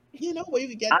 okay? You know where you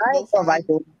can get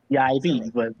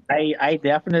VIP, but I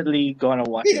definitely gonna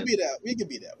watch it. We could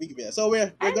be there. So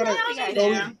we're gonna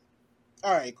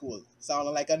all right, cool.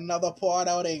 Sounding like another part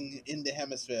outing in the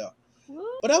hemisphere.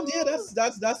 But yeah,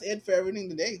 that's it for everything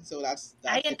today. So that's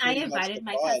I invited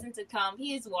my cousin to come.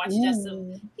 He has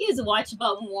watched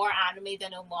about more anime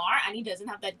than Omar, and he doesn't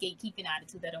have that gatekeeping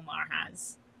attitude that Omar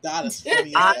has. That is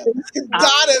funny as hell.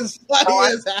 That is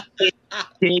funny as hell.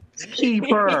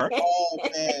 Gatekeeper. Oh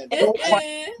man.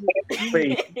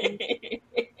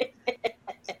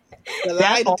 The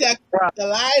lie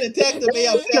detector may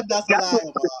have said that's a lie.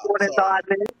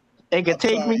 It could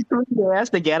take me 3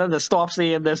 years to get him to stop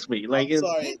saying this week. Like, I'm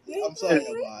sorry,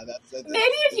 Omar.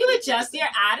 Maybe if you adjust your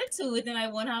attitude, then I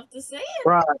won't have to say it.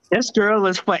 Bro, this girl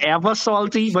is forever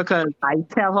salty because I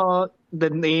tell her the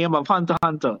name of Hunter x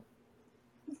Hunter.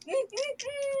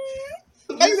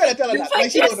 Now you gotta tell her that.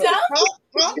 Like, yourself?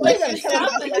 You gotta tell her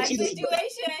that. Like,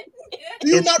 situation. Do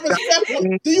you not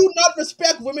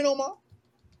respect women, Omar?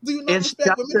 Do you not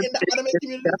respect women in the anime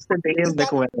community? That's the name,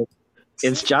 Nick.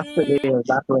 It's just the name.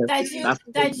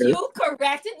 That you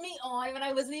corrected me on when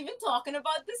I wasn't even talking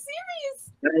about the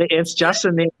series. It's just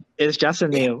a name. It's just a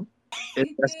name.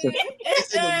 It's just a name.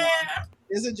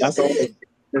 It's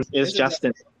just a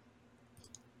name.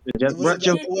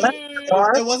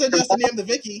 It wasn't just the name of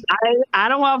Vicky. I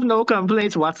don't have no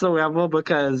complaints whatsoever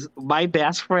because my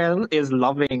best friend is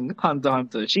loving Hunter x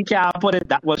Hunter. She can't put it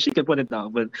down. Well, she can put it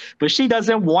down, but she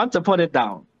doesn't want to put it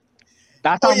down.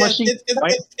 That's how much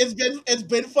it's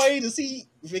been funny to see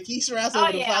Vicky stress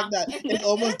over the fact that it's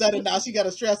almost done and now she got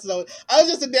to stress out. I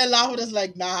was just in there laughing, just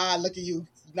like, nah, look at you.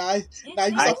 Now you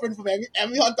suffering from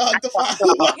every Hunter x Hunter fan.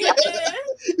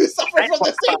 You suffering from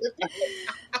the same.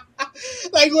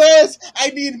 Like, where's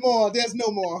I need more? There's no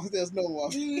more. I will admit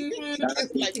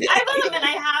I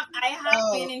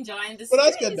have been enjoying this. But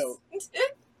that's good though.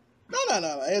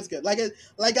 No. It's good.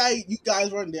 You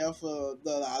guys weren't there for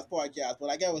the last podcast, but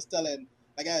like I was telling,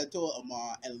 like I told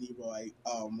Omar and Leroy,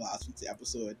 last week's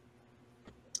episode.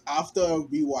 After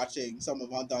rewatching some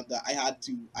of Hunter, I had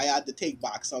to take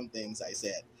back some things I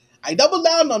said. I doubled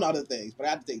down on other things, but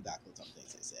I had to take back on some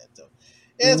things I said. So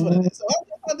it is what it is. So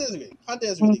Hunter is great. Hunter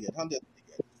is really good.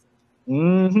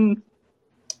 Mm-hmm.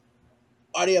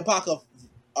 Are they a pack of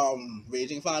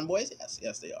raging fanboys?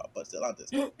 Yes, they are. But still,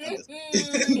 Hunter's good.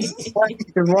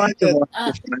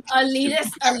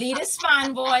 Elitist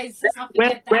fanboys. Let's not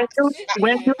forget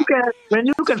When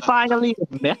you can finally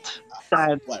admit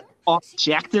that What?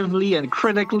 objectively and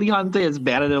critically Hunter is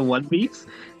better than One Piece,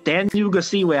 then you can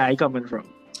see where I coming from.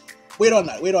 Wait on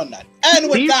that. And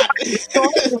with that,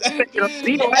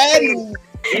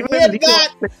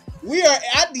 we are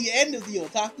at the end of the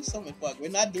Otaku Summit. Fuck, we're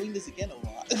not doing this again,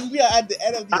 Omar. We are at the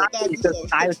end of the Otaku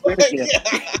Summit.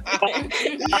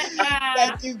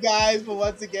 Thank you guys for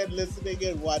once again listening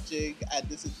and watching. And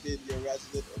this has been your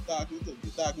resident Otaku to the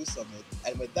Otaku Summit.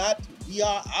 And with that, we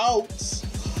are out.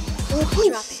 Ooh,